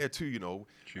compare two, you know.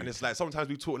 And it's like sometimes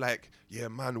we talk like, yeah,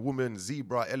 man, woman,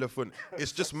 zebra, elephant.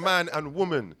 It's just man and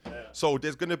woman. So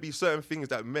there's gonna be certain things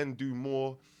that men do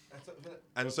more,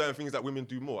 and certain things that women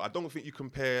do more. I don't think you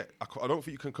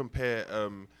can compare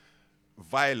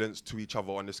violence to each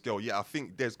other on the scale. Yeah, I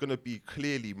think there's going to be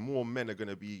clearly more men are going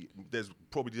to be, there's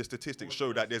probably the statistics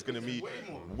show that there's going to be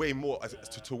way more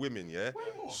to women, yeah?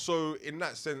 So in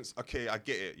that sense, okay, I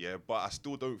get it, yeah, but I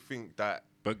still don't think that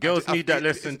But girls need that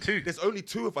lesson too. There's only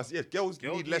two of us. Yeah, girls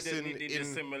need lesson need in a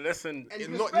similar lesson.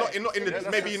 not in the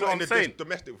maybe not in the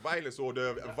domestic violence or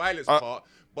the violence part,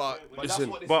 but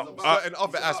listen, certain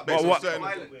other aspects.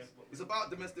 It's about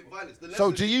domestic violence.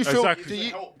 So do you feel?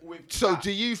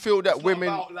 Do you feel that women?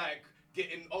 About, like,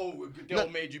 getting the girl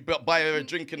made you buy her a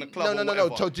drink in the club.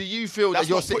 No. So do you feel that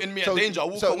you're putting me at danger?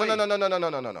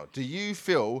 No. Do you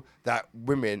feel that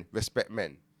women respect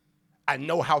men and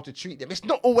know how to treat them? It's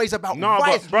not always about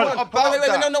violence.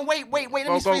 Wait.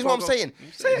 Let me finish what I'm saying.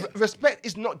 Respect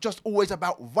is not just always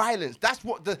about violence. That's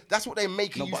what they're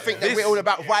making you think that we're all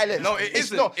about violence. No,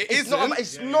 it's not. It's not.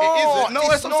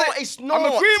 It's not.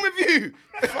 I'm agreeing with you.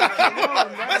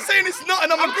 I'm saying it's not,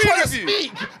 and I'm agreeing with you.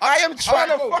 I am trying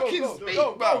to fucking speak,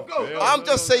 bro. I'm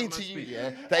just saying to you,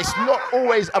 that it's not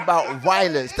always about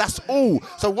violence. That's all.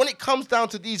 So when it comes down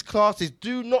to these classes,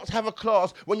 do not have a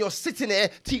class when you're sitting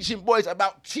there teaching boys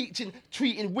about treating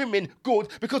women good,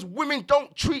 because women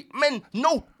don't treat men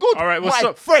no good. All right, what's my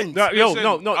up, friends? No.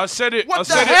 I said it. What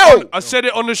the hell? I said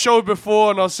it on the show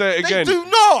before, and I'll say it again. They do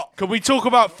not. Can we talk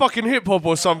about fucking hip hop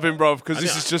or something, bro? Because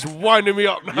this is just winding me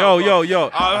up now. Yo.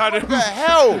 What the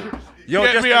hell?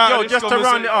 Just to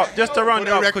round it up.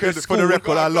 For the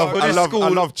record, I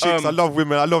love chicks. I love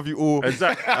women. I love you all.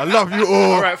 Exactly. I love you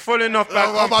all. All right, falling off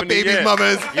bad company. my baby's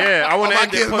mothers. Yeah, I want to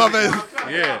end it mothers.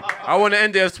 Yeah, I want to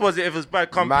end it as positive as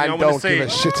bad company. Man, I want don't to say give a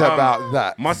shit about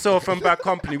that. Myself and bad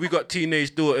company, we got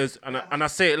teenage daughters, and I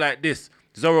say it like this.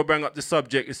 Zorro bring up the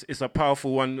subject. It's a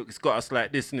powerful one. Look, it's got us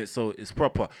like this, innit? So it's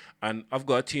proper. And I've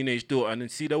got a teenage daughter, and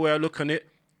see the way I look on it.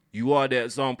 You are the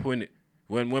example, innit?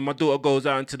 When my daughter goes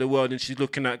out into the world and she's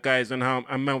looking at guys and how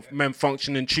men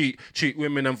function and treat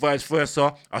women and vice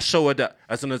versa, I show her that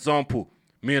as an example,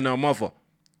 me and her mother.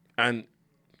 And,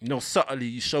 subtly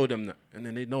you show them that. And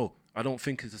then they know. I don't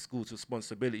think it's the school's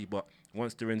responsibility, but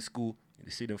once they're in school,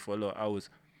 you see them for a lot of hours.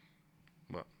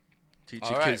 But teach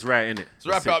your kids right, innit?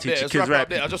 Let's wrap it up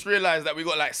there. I just realised that we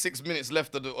got like 6 minutes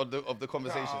left of the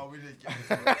conversation.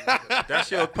 That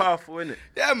shit was powerful, innit?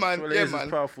 Yeah, man.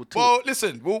 Powerful talk. Well,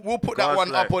 listen, we'll put that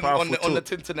one up on the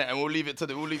internet, and we'll leave it to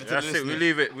the listeners. We'll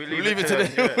leave it to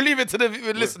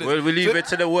the listeners. We'll leave it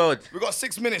to the world. We got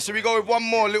 6 minutes. Should we go with one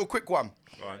more little quick one?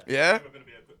 Yeah.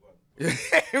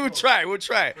 We'll try. All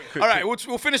right,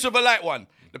 we'll finish with a light one.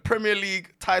 The Premier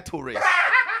League title race.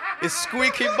 It's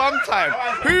squeaky bum time.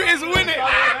 Who is winning?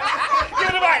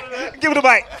 Give it a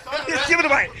bite.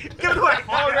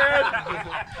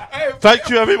 Thank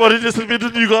you, everybody. This has been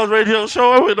the New Guards Radio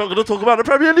Show, and we're not going to talk about the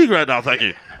Premier League right now. Thank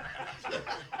you.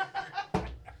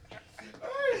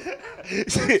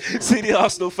 See the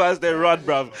Arsenal fans, they run,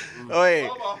 bruv. Oh, hey.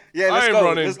 Yeah, let's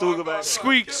go. Let's talk about it.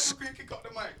 Squeaks.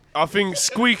 I think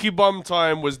squeaky bum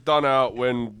time was done out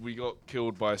when we got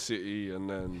killed by City, and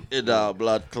then in our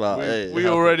blood clot. We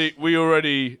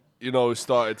already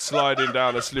started sliding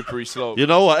down a slippery slope. You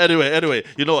know what? Anyway,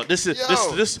 you know what? This.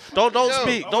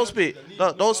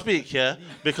 Don't speak, yeah,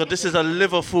 because this is a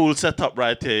Liverpool setup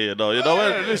right here. You know when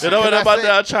the man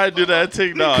there try to do their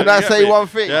thing now. Can I say one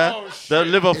thing? Yeah, the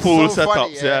Liverpool so setups.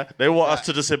 funny, yeah, they want us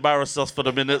to just embarrass us for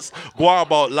the minutes. Go on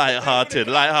about light-hearted,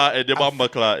 the bumper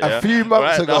clot. Yeah, a few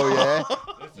months ago, yeah.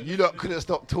 You lot couldn't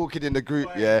stop talking in the group,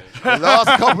 yeah. The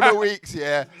last couple of weeks,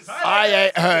 yeah, I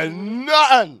ain't heard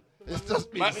nothing. It's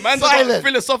just been man's silent.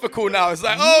 Philosophical now. It's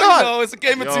like, it's a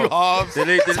game of two halves.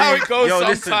 That's how it goes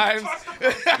sometimes.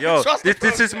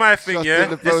 This is my thing,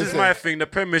 yeah. This is my thing. The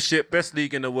Premiership, best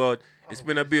league in the world. It's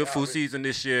been a beautiful season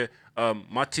this year.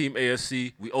 My team,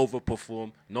 AFC, we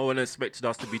overperformed. No one expected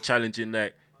us to be challenging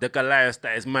like the Goliaths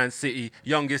that is Man City,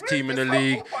 youngest team in the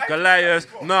league. Goliaths,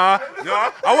 nah.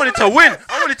 I wanted to win.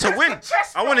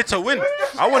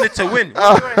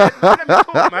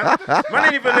 Man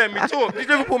ain't even letting me talk. These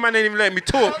Liverpool man ain't even letting me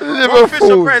talk. One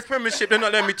Fisher Prize Premiership, they're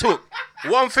not letting me talk.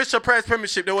 One Fisher Prize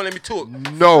Premiership, they won't let me talk.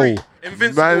 No.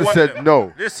 Invincible Man said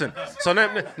no. Listen, so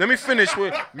let me finish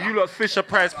with you lot Fisher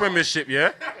Prize Premiership,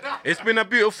 yeah? It's been a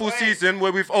beautiful season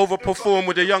where we've overperformed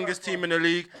with the youngest team in the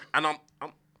league, and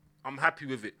I'm happy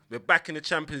with it. We're back in the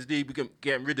Champions League. We're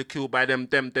getting ridiculed by them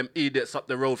idiots up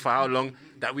the road for how long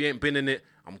that we ain't been in it.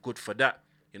 I'm good for that.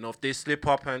 If they slip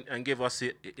up and give us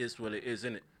it, it is what it is,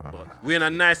 innit? But we're in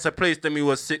a nicer place than we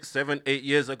were 6, 7, 8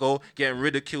 years ago, getting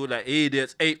ridiculed like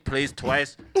idiots, 8th place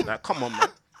twice. Like, come on, man.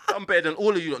 I'm better than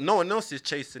all of you. No one else is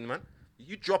chasing, man.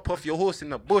 You drop off your horse in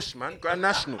the bush, man. Grand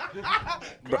National.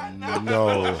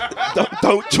 No.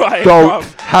 Don't try it, Don't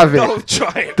bruv. have it. Don't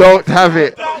try it. Don't have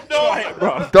it. Don't try it,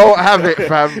 bruv. Don't have it,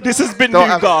 fam. This has been Don't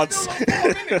New have Guards.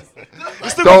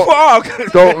 It's still got foot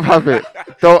arc. Don't have it.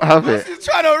 Don't have it. He's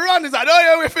trying to run. He's like, oh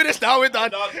yeah, we're finished now. We're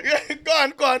done. Go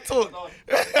on, talk.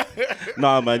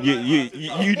 Nah, man,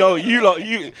 you know,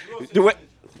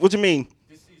 what do you mean?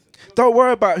 Don't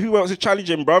worry about who else is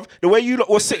challenging, bruv. The way you lot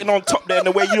was sitting on top there and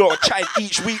the way you lot were chatting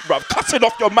each week, bruv. Cussing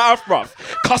off your mouth, bruv.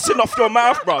 Cussing off your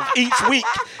mouth, bruv. Each week,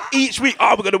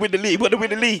 we're going to win the league.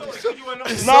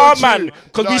 Nah, man,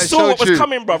 because we saw what was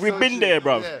coming, bruv. We've been there,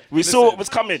 bruv. We saw what was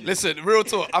coming. Listen, real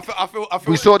talk. I feel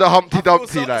we saw the Humpty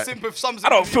Dumpty, like. I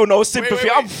don't feel no sympathy.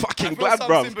 I'm fucking glad,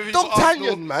 bruv.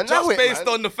 D'Artagnan, man. Just based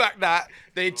on the fact that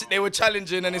they were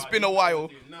challenging and it's been a while.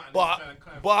 But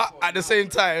at the same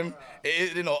time,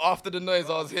 after the noise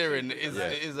I was hearing, it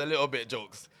is a little bit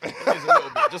jokes. It is a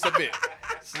little bit, just a bit.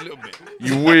 Just a little bit.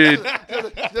 You weird.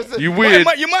 You weird.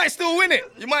 You might still win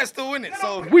it.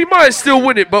 So we might still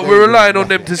win it, but we're relying on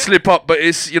them to slip up. But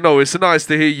it's it's nice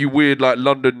to hear you weird like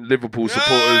London Liverpool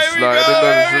supporters. You know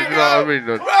what I mean?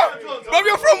 Bro,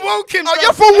 you're from Woking. Oh,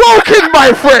 you're from Woking,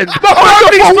 my friend.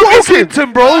 You're from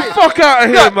Islington, bro. Fuck out of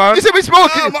here, man. You see me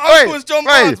smoking? My uncle was John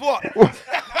Barnes. What?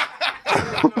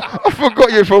 I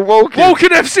forgot you're from Woking. Woking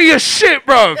FC is shit,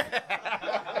 bro.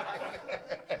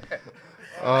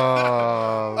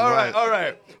 All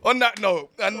right. On that note,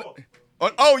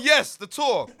 yes, the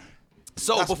tour.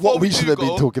 So that's before what we should have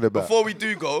been talking about. Before we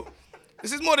do go,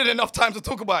 this is more than enough time to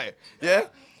talk about it.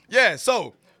 Yeah.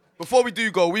 So before we do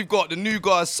go, we've got the New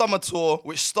Guards Summer Tour,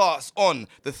 which starts on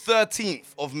the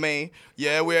 13th of May.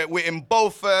 Yeah, we're in Bow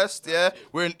first. Yeah,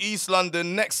 we're in East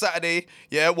London next Saturday.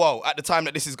 Yeah, well, at the time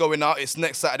that this is going out, it's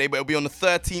next Saturday, but it'll be on the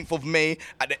 13th of May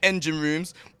at the Engine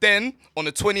Rooms. Then on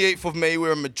the 28th of May,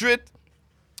 we're in Madrid.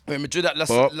 We're in Madrid at La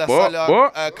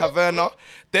Sala Caverna.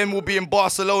 Then we'll be in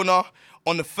Barcelona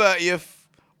on the 30th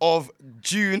of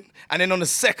June, and then on the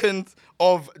 2nd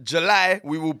of July,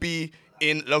 we will be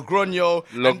in Logroño.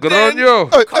 The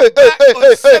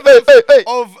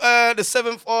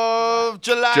 7th of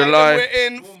July. We're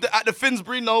at the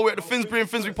Finsbury. No, we're at the Finsbury in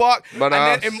Finsbury Park.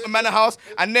 Manor House.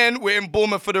 And then we're in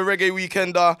Bournemouth for the Reggae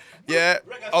Weekender. Yeah.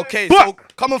 Okay, so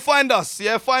come and find us.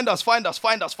 Yeah, find us.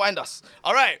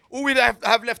 All right. All we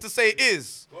have left to say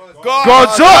is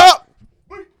God's up.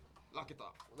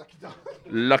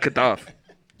 Lock it off.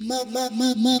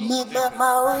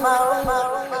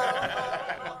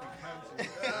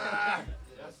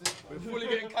 We're fully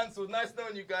getting cancelled. Nice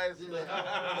knowing you guys.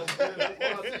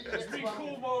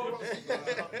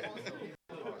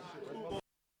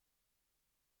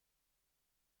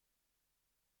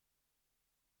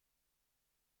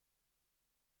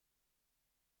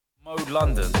 Mode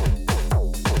London,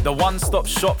 the one-stop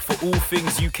shop for all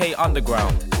things UK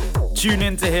underground. Tune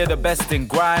in to hear the best in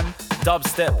grime,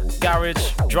 dubstep,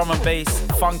 garage, drum and bass,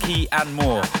 funky and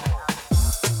more.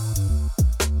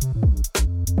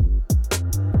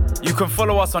 You can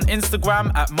follow us on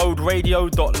Instagram at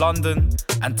moderadio.london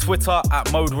and Twitter at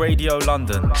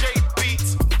moderadiolondon.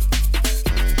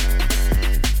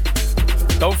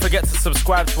 Don't forget to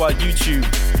subscribe to our YouTube,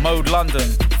 Mode London,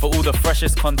 for all the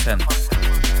freshest content.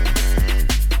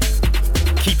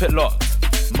 Keep it locked.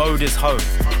 Mode is home.